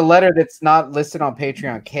 There's a letter that's not listed on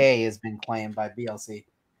Patreon. K has been claimed by BLC.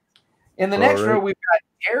 In the next row, we've got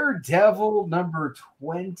Daredevil number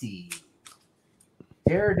 20.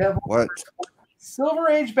 Daredevil. What? Silver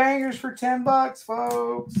Age bangers for $10,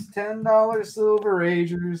 folks. $10 Silver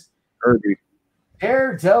Agers. Kirby.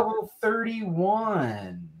 Daredevil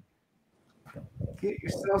 31. Get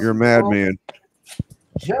yourself. You're a some madman.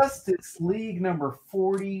 Justice League number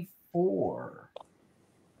 44.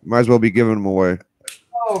 Might as well be giving them away.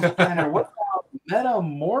 Oh, Tanner, what about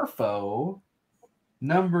Metamorpho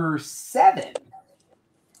number 7?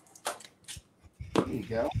 There you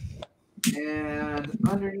go. And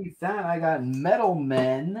underneath that, I got Metal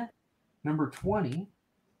Men number 20.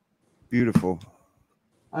 Beautiful.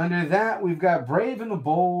 Under that, we've got Brave and the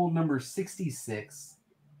Bold number 66.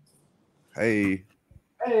 Hey.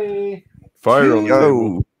 Hey. Fire on the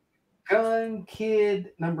table. Yo. Gun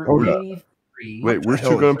Kid number Hold up. 83. Wait, where's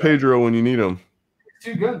hell Two is Gun that? Pedro when you need him?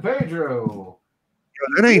 Two Gun Pedro.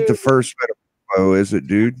 That ain't the first Metamorpho, is it,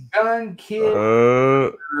 dude? Gun Kid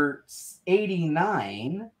Uh, number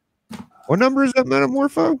 89. What number is that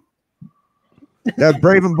Metamorpho? That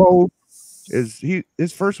Brave and Bold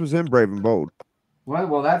his first was in Brave and Bold.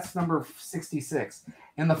 Well, that's number 66.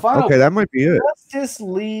 And the final Okay, that might be it. Justice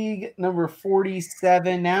League number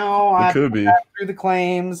 47. Now it I could be. through the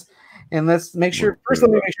claims, and let's make sure first.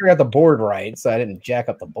 Let me make sure I got the board right, so I didn't jack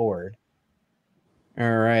up the board.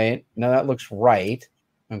 All right, no, that looks right.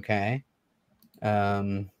 Okay,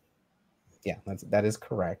 yeah, that is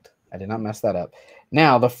correct. I did not mess that up.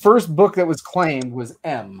 Now, the first book that was claimed was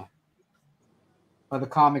M by the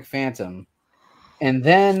Comic Phantom, and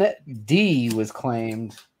then D was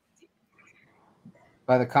claimed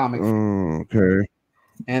by the Comic, Okay.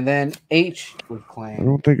 and then H was I claimed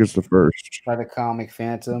don't think it's the first. by the Comic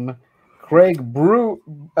Phantom. Craig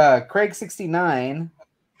 69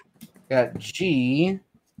 got G,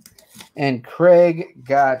 and Craig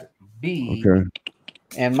got B, Okay.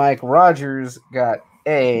 and Mike Rogers got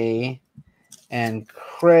A, and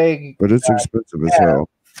Craig But it's expensive as hell.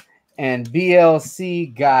 and BLC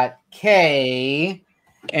got K.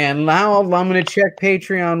 And now I'm going to check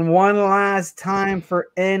Patreon one last time for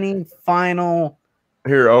any final.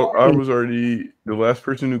 Here, I was already the last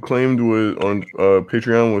person who claimed was on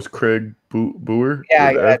Patreon was Craig Boer.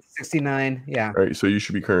 Yeah, with I got F. 69. Yeah. All right, so you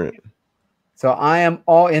should be current. So I am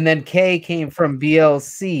all, and then K came from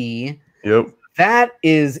BLC. Yep. That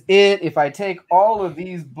is it. If I take all of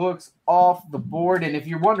these books off the board, and if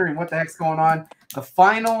you're wondering what the heck's going on, The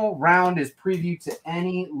final round is previewed to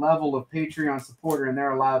any level of Patreon supporter, and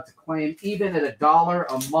they're allowed to claim even at $1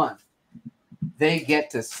 a month. They get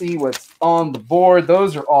to see what's on the board.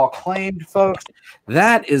 Those are all claimed, folks.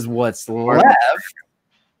 That is what's left,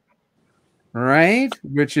 right?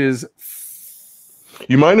 Which is...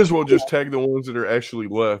 You might as well just tag the ones that are actually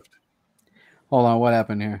left. Hold on, what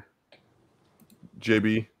happened here?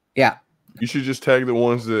 JB? Yeah. You should just tag the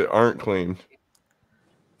ones that aren't claimed.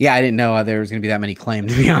 Yeah, I didn't know there was going to be that many claimed,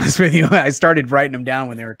 to be honest with you. I started writing them down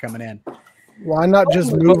when they were coming in. Why not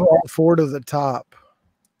just move all 4 to the top?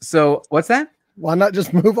 So, what's that? Why not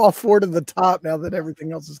just move all 4 to the top now that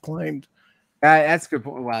everything else is claimed? That's a good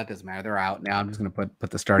point. Well, it doesn't matter. They're out now. I'm just going to put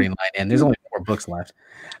the starting line in. There's only 4 books left.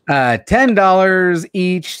 $10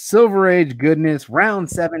 each. Silver Age goodness. Round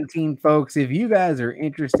 17, folks. If you guys are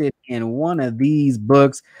interested in one of these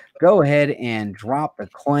books, go ahead and drop the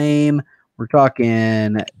claim. We're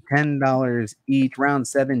talking $10 each. Round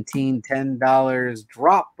 17, $10.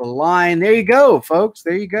 Drop the line. There you go, folks.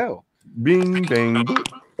 There you go. Bing, bang.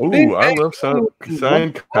 Oh, I love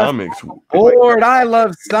signed comics. Lord, I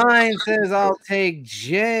love sign says I'll take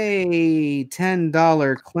J.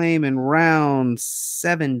 $10 claim in round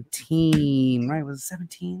 17. Right? Was it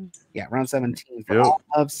 17? Yeah, round 17 for all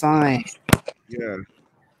of sign. Yeah.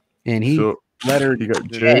 And he lettered. He got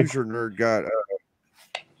J. Who's your nerd got?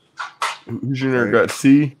 Who's your nerd got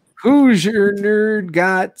C? Who's your nerd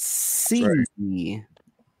got C? Right.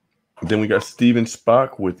 Then we got Steven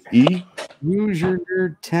Spock with E. Who's your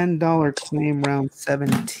nerd? $10 claim round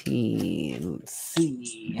 17. Let's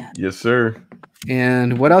see. Yes, sir.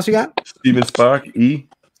 And what else you got? Steven Spock, E.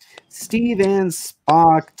 Steven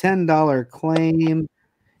Spock, $10 claim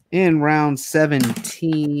in round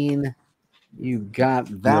 17. You got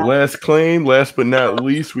that. And the last claim, last but not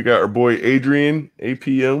least, we got our boy Adrian,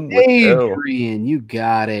 APM. With Adrian, you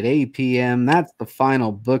got it. APM. That's the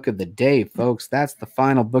final book of the day, folks. That's the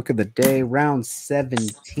final book of the day, round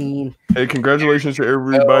 17. Hey, congratulations to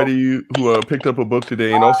everybody who picked up a book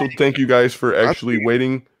today. And also thank you guys for actually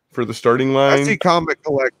waiting for the starting line. I see Comic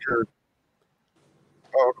Collector.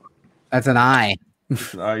 Oh, that's an I.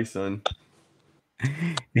 It's an I, son.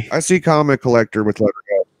 I see Comic Collector with letter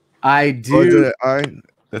L. I do.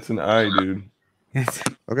 That's an I, dude.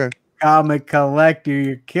 Okay. Comic Collector.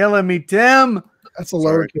 You're killing me, Tim. That's a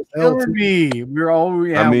lowercase L. Killing me. We're all.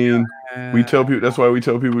 I mean, we tell people. That's why we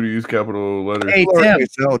tell people to use capital letters. Hey, Tim,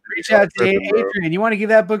 reach out to Adrian. You want to give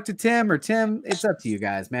that book to Tim or Tim? It's up to you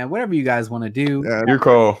guys, man. Whatever you guys want to do. Yeah, your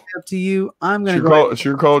call. It's up to you. I'm gonna go. It's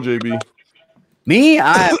your call, JB. Me?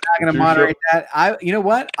 I'm not going to moderate that. You know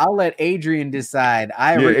what? I'll let Adrian decide.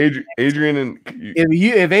 Adrian and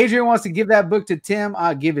if Adrian wants to give that book to Tim,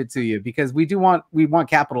 I'll give it to you because we want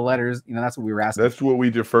capital letters. You know, that's what we were asking. That's what we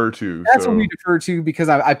defer to. That's what we defer to because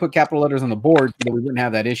I put capital letters on the board so that we wouldn't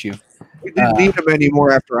have that issue. We didn't need them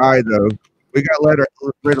anymore after I though. We got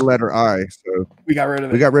rid of letter I, so we got rid of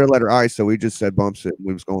it. We got rid of letter I, so we just said bumps it.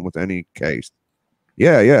 We was going with any case.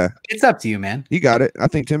 Yeah. It's up to you, man. You got it. I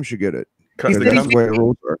think Tim should get it. Adrian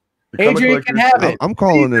can have it. I'm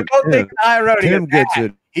calling it. Tim gets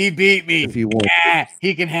it. He beat me. If he wants,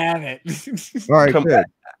 he can have it. All right,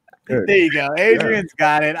 good. There you go. Adrian's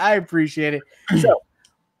got it. I appreciate it. So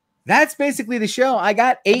that's basically the show. I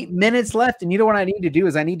got 8 minutes left, and you know what I need to do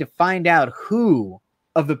is I need to find out who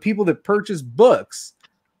of the people that purchase books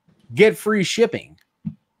get free shipping.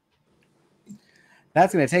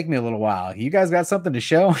 That's going to take me a little while. You guys got something to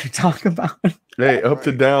show to talk about? Hey, up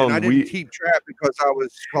to down. And I didn't keep track because I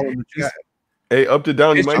was calling the chat. Hey, up to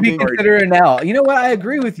down. You might be considered an L. You know what? I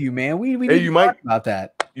agree with you, man. We need to talk about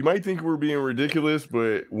that. You might think we're being ridiculous,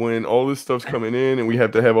 but when all this stuff's coming in and we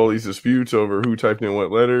have to have all these disputes over who typed in what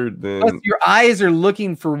letter, then plus your eyes are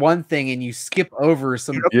looking for one thing and you skip over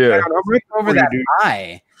some. Yeah, over that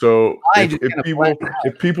eye. So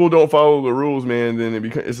if people don't follow the rules, man, then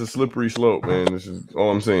it's a slippery slope, man. This is all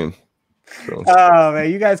I'm saying. So. Oh man,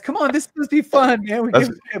 you guys, come on! This must be fun, man.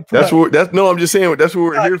 I'm just saying that's what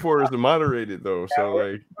we're here for is to moderate it, though. Yeah, so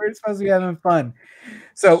we're supposed to be having fun.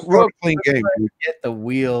 So real clean game. Get the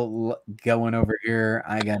wheel going over here.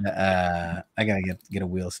 I gotta get a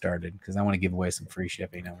wheel started because I want to give away some free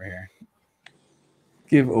shipping over here.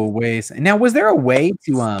 Give away now. Was there a way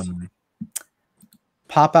to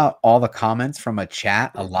pop out all the comments from a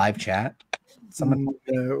live chat? Someone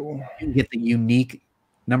get the unique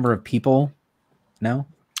number of people. No.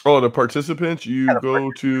 Oh, the participants. You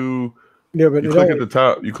go to. Yeah, but you click at the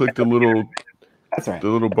top. You click the little. That's right. The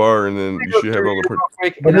little bar, and then you should have all the.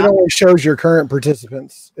 But it only shows your current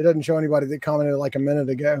participants. It doesn't show anybody that commented like a minute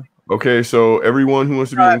ago. Okay, so everyone who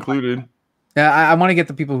wants to be included. Yeah, I want to get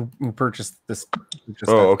the people who purchased this.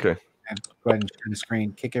 Okay. I'd go ahead and share the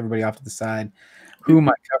screen, kick everybody off to the side. Who am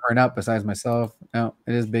I covering up besides myself? No,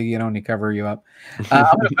 it is Biggie. I don't need to cover you up. I'm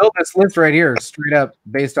going to build this list right here, straight up,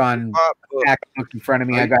 based on books in front of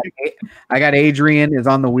me. I got Adrian is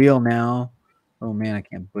on the wheel now. Oh man, I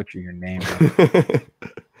can't butcher your name.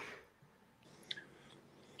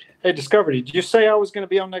 Hey, Discovery, did you say I was going to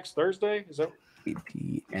be on next Thursday? Is that 8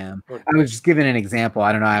 p.m. I was just giving an example.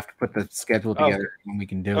 I don't know. I have to put the schedule together when we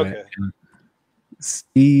can do it.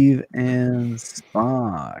 Steve and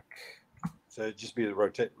Spock. So it'd just be the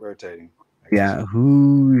rotating. Yeah.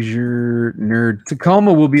 Who's your nerd?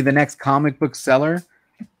 Tacoma will be the next comic book seller.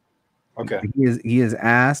 Okay. He is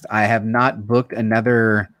asked. I have not booked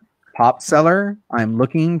another pop seller. I'm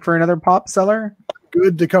looking for another pop seller.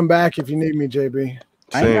 Good to come back if you need me, JB.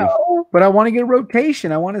 Same. I know, but I want to get a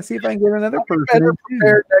rotation. I want to see if I can get another person. Better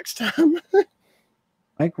prepared next time.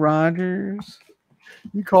 Mike Rogers.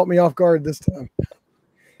 You caught me off guard this time.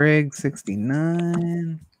 Craig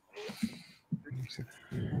 69.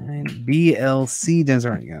 BLC does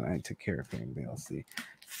already got. I took care of him. BLC.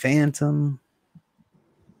 Phantom.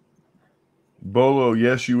 Bolo,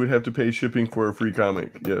 yes, you would have to pay shipping for a free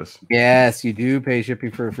comic. Yes. Yes, you do pay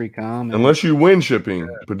shipping for a free comic. Unless you win shipping,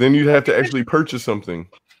 but then you'd have to actually purchase something.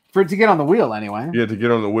 For it to get on the wheel anyway. Yeah, to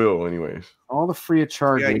get on the wheel anyways. All the free of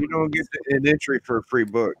charge. Yeah, you don't get an entry for a free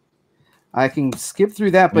book. I can skip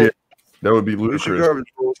through that, but that would be You ludicrous. should go over the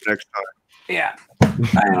rules next time. Yeah.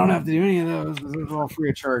 I don't have to do any of those. Those are all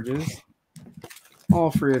free of charges.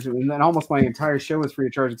 All free of charges. And then almost my entire show was free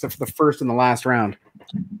of charge except for the first and the last round.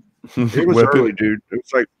 It was early, dude. It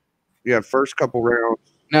was like, first couple rounds.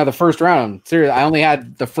 No, the first round. Seriously, I only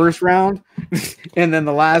had the first round, and then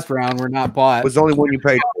the last round were not bought. It was the only one you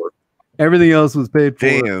paid for. Everything else was paid for.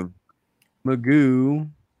 Damn. Magoo.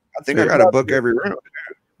 I think I got a book every round.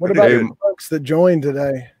 What about the folks that joined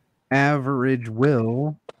today? Average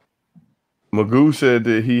Will. Magoo said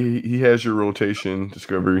that he has your rotation,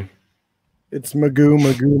 Discovery. It's Magoo.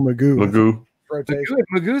 Magoo. Magoo, if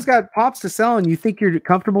Magoo's got pops to sell and you think you're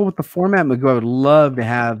comfortable with the format, Magoo, I would love to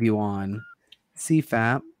have you on.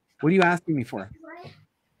 CFAP. What are you asking me for?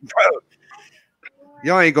 Bro,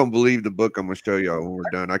 y'all ain't gonna believe the book I'm gonna show y'all when we're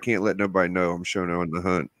done. I can't let nobody know I'm showing on the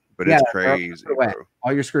hunt, but it's crazy. Bro.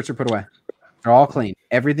 All your skirts are put away. They're all clean.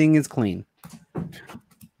 Everything is clean.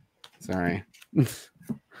 Sorry.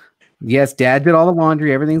 Yes, Dad did all the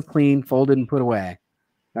laundry. Everything's clean, folded, and put away.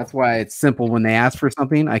 That's why it's simple. When they ask for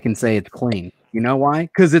something, I can say it's clean. You know why?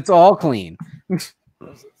 Because it's all clean. It's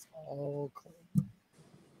all clean.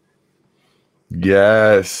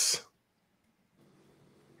 Yes.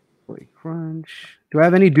 Boy, crunch. Do I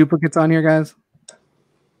have any duplicates on here, guys?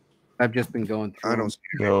 I've just been going through. I don't see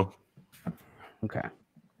no. Okay.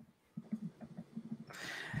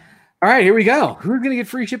 All right, here we go. Who's going to get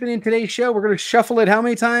free shipping in today's show? We're going to shuffle it how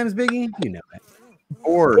many times, Biggie? You know it.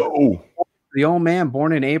 4. Oh. The old man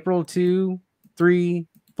born in April, 2, 3,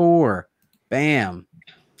 4. Bam.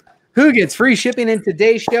 Who gets free shipping in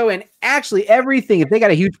today's show? And actually everything, if they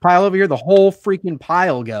got a huge pile over here, the whole freaking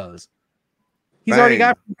pile goes. He's already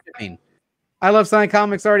got free shipping. I Love Sign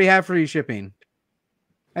Comics already have free shipping.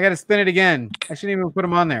 I got to spin it again. I shouldn't even put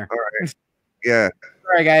them on there. All right. Yeah.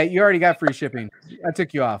 All right, guy. You already got free shipping. I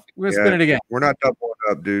took you off. We're going to spin it again. We're not doubling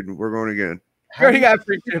up, dude. We're going again. You already got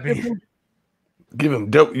free shipping. Give him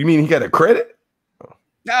dope. You mean he got a credit?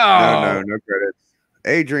 No credits.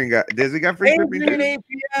 Adrian does he got free shipping? Adrian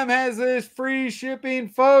APM has this free shipping,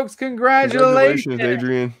 folks. Congratulations,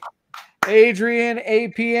 Adrian. Adrian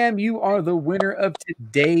APM, you are the winner of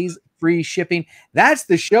today's free shipping. That's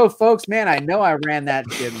the show, folks. Man, I know I ran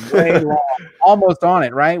that shit way long. Almost on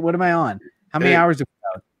it, right? What am I on? How many hours do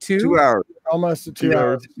we go? 2 hours. Almost to 2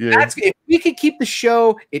 hours. Yeah. That's if we could keep the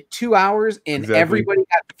show at 2 hours and everybody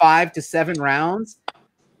got 5 to 7 rounds.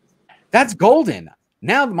 That's golden.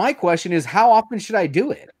 Now my question is, how often should I do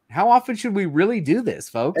it? How often should we really do this,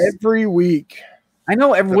 folks? Every week. I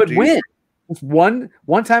know everyone would win.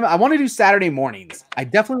 One time. I want to do Saturday mornings. I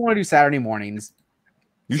definitely want to do Saturday mornings.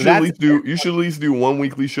 You should at least do one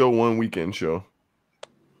weekly show, one weekend show.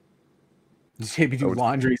 Maybe do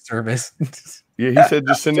laundry service. Yeah, he said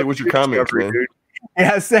just send it with your comments, man.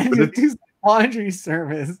 Yeah, send it to laundry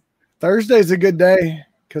service. Thursday's a good day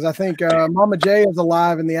because I think Mama J is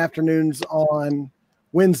alive in the afternoons on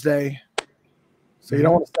Wednesday. So you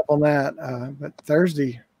don't want to step on that. But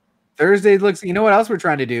Thursday looks, you know what else we're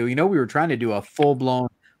trying to do? You know, we were trying to do a full-blown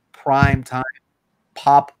prime time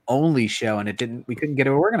pop only show, and we couldn't get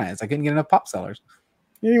it organized. I couldn't get enough pop sellers.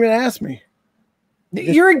 You didn't even ask me.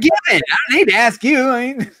 You're a given. I don't need to ask you.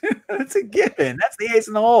 I mean, it's a given. That's the ace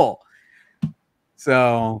in the hole.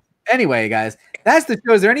 So Anyway, guys, that's the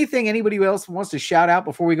show. Is there anything anybody else wants to shout out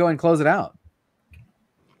before we go and close it out?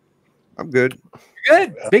 I'm good. You're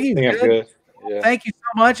good. Biggie, I think I'm good. Yeah. Thank you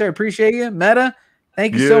so much. I appreciate you. Meta,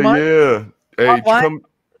 thank you so much. Yeah. Hey, come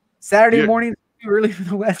Saturday morning early for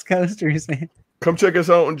the West Coasters, man. Come check us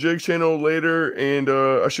out on Jake's channel later, and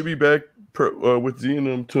I should be back with Z and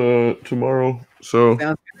them tomorrow. So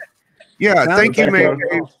yeah, thank you, man.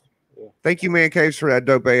 Thank you, Man Caves, for that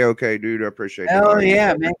dope AOK, dude. I appreciate it. Hell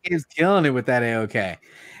yeah, Man Caves killing it with that AOK.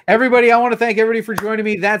 Everybody, I want to thank everybody for joining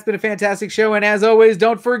me. That's been a fantastic show, and as always,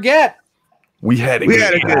 don't forget, we had a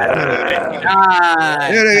good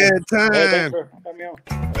time.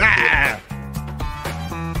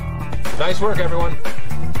 Nice work, everyone.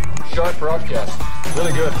 Sharp broadcast.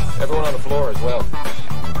 Really good. Everyone on the floor as well.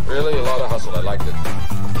 Really a lot of hustle. I liked it.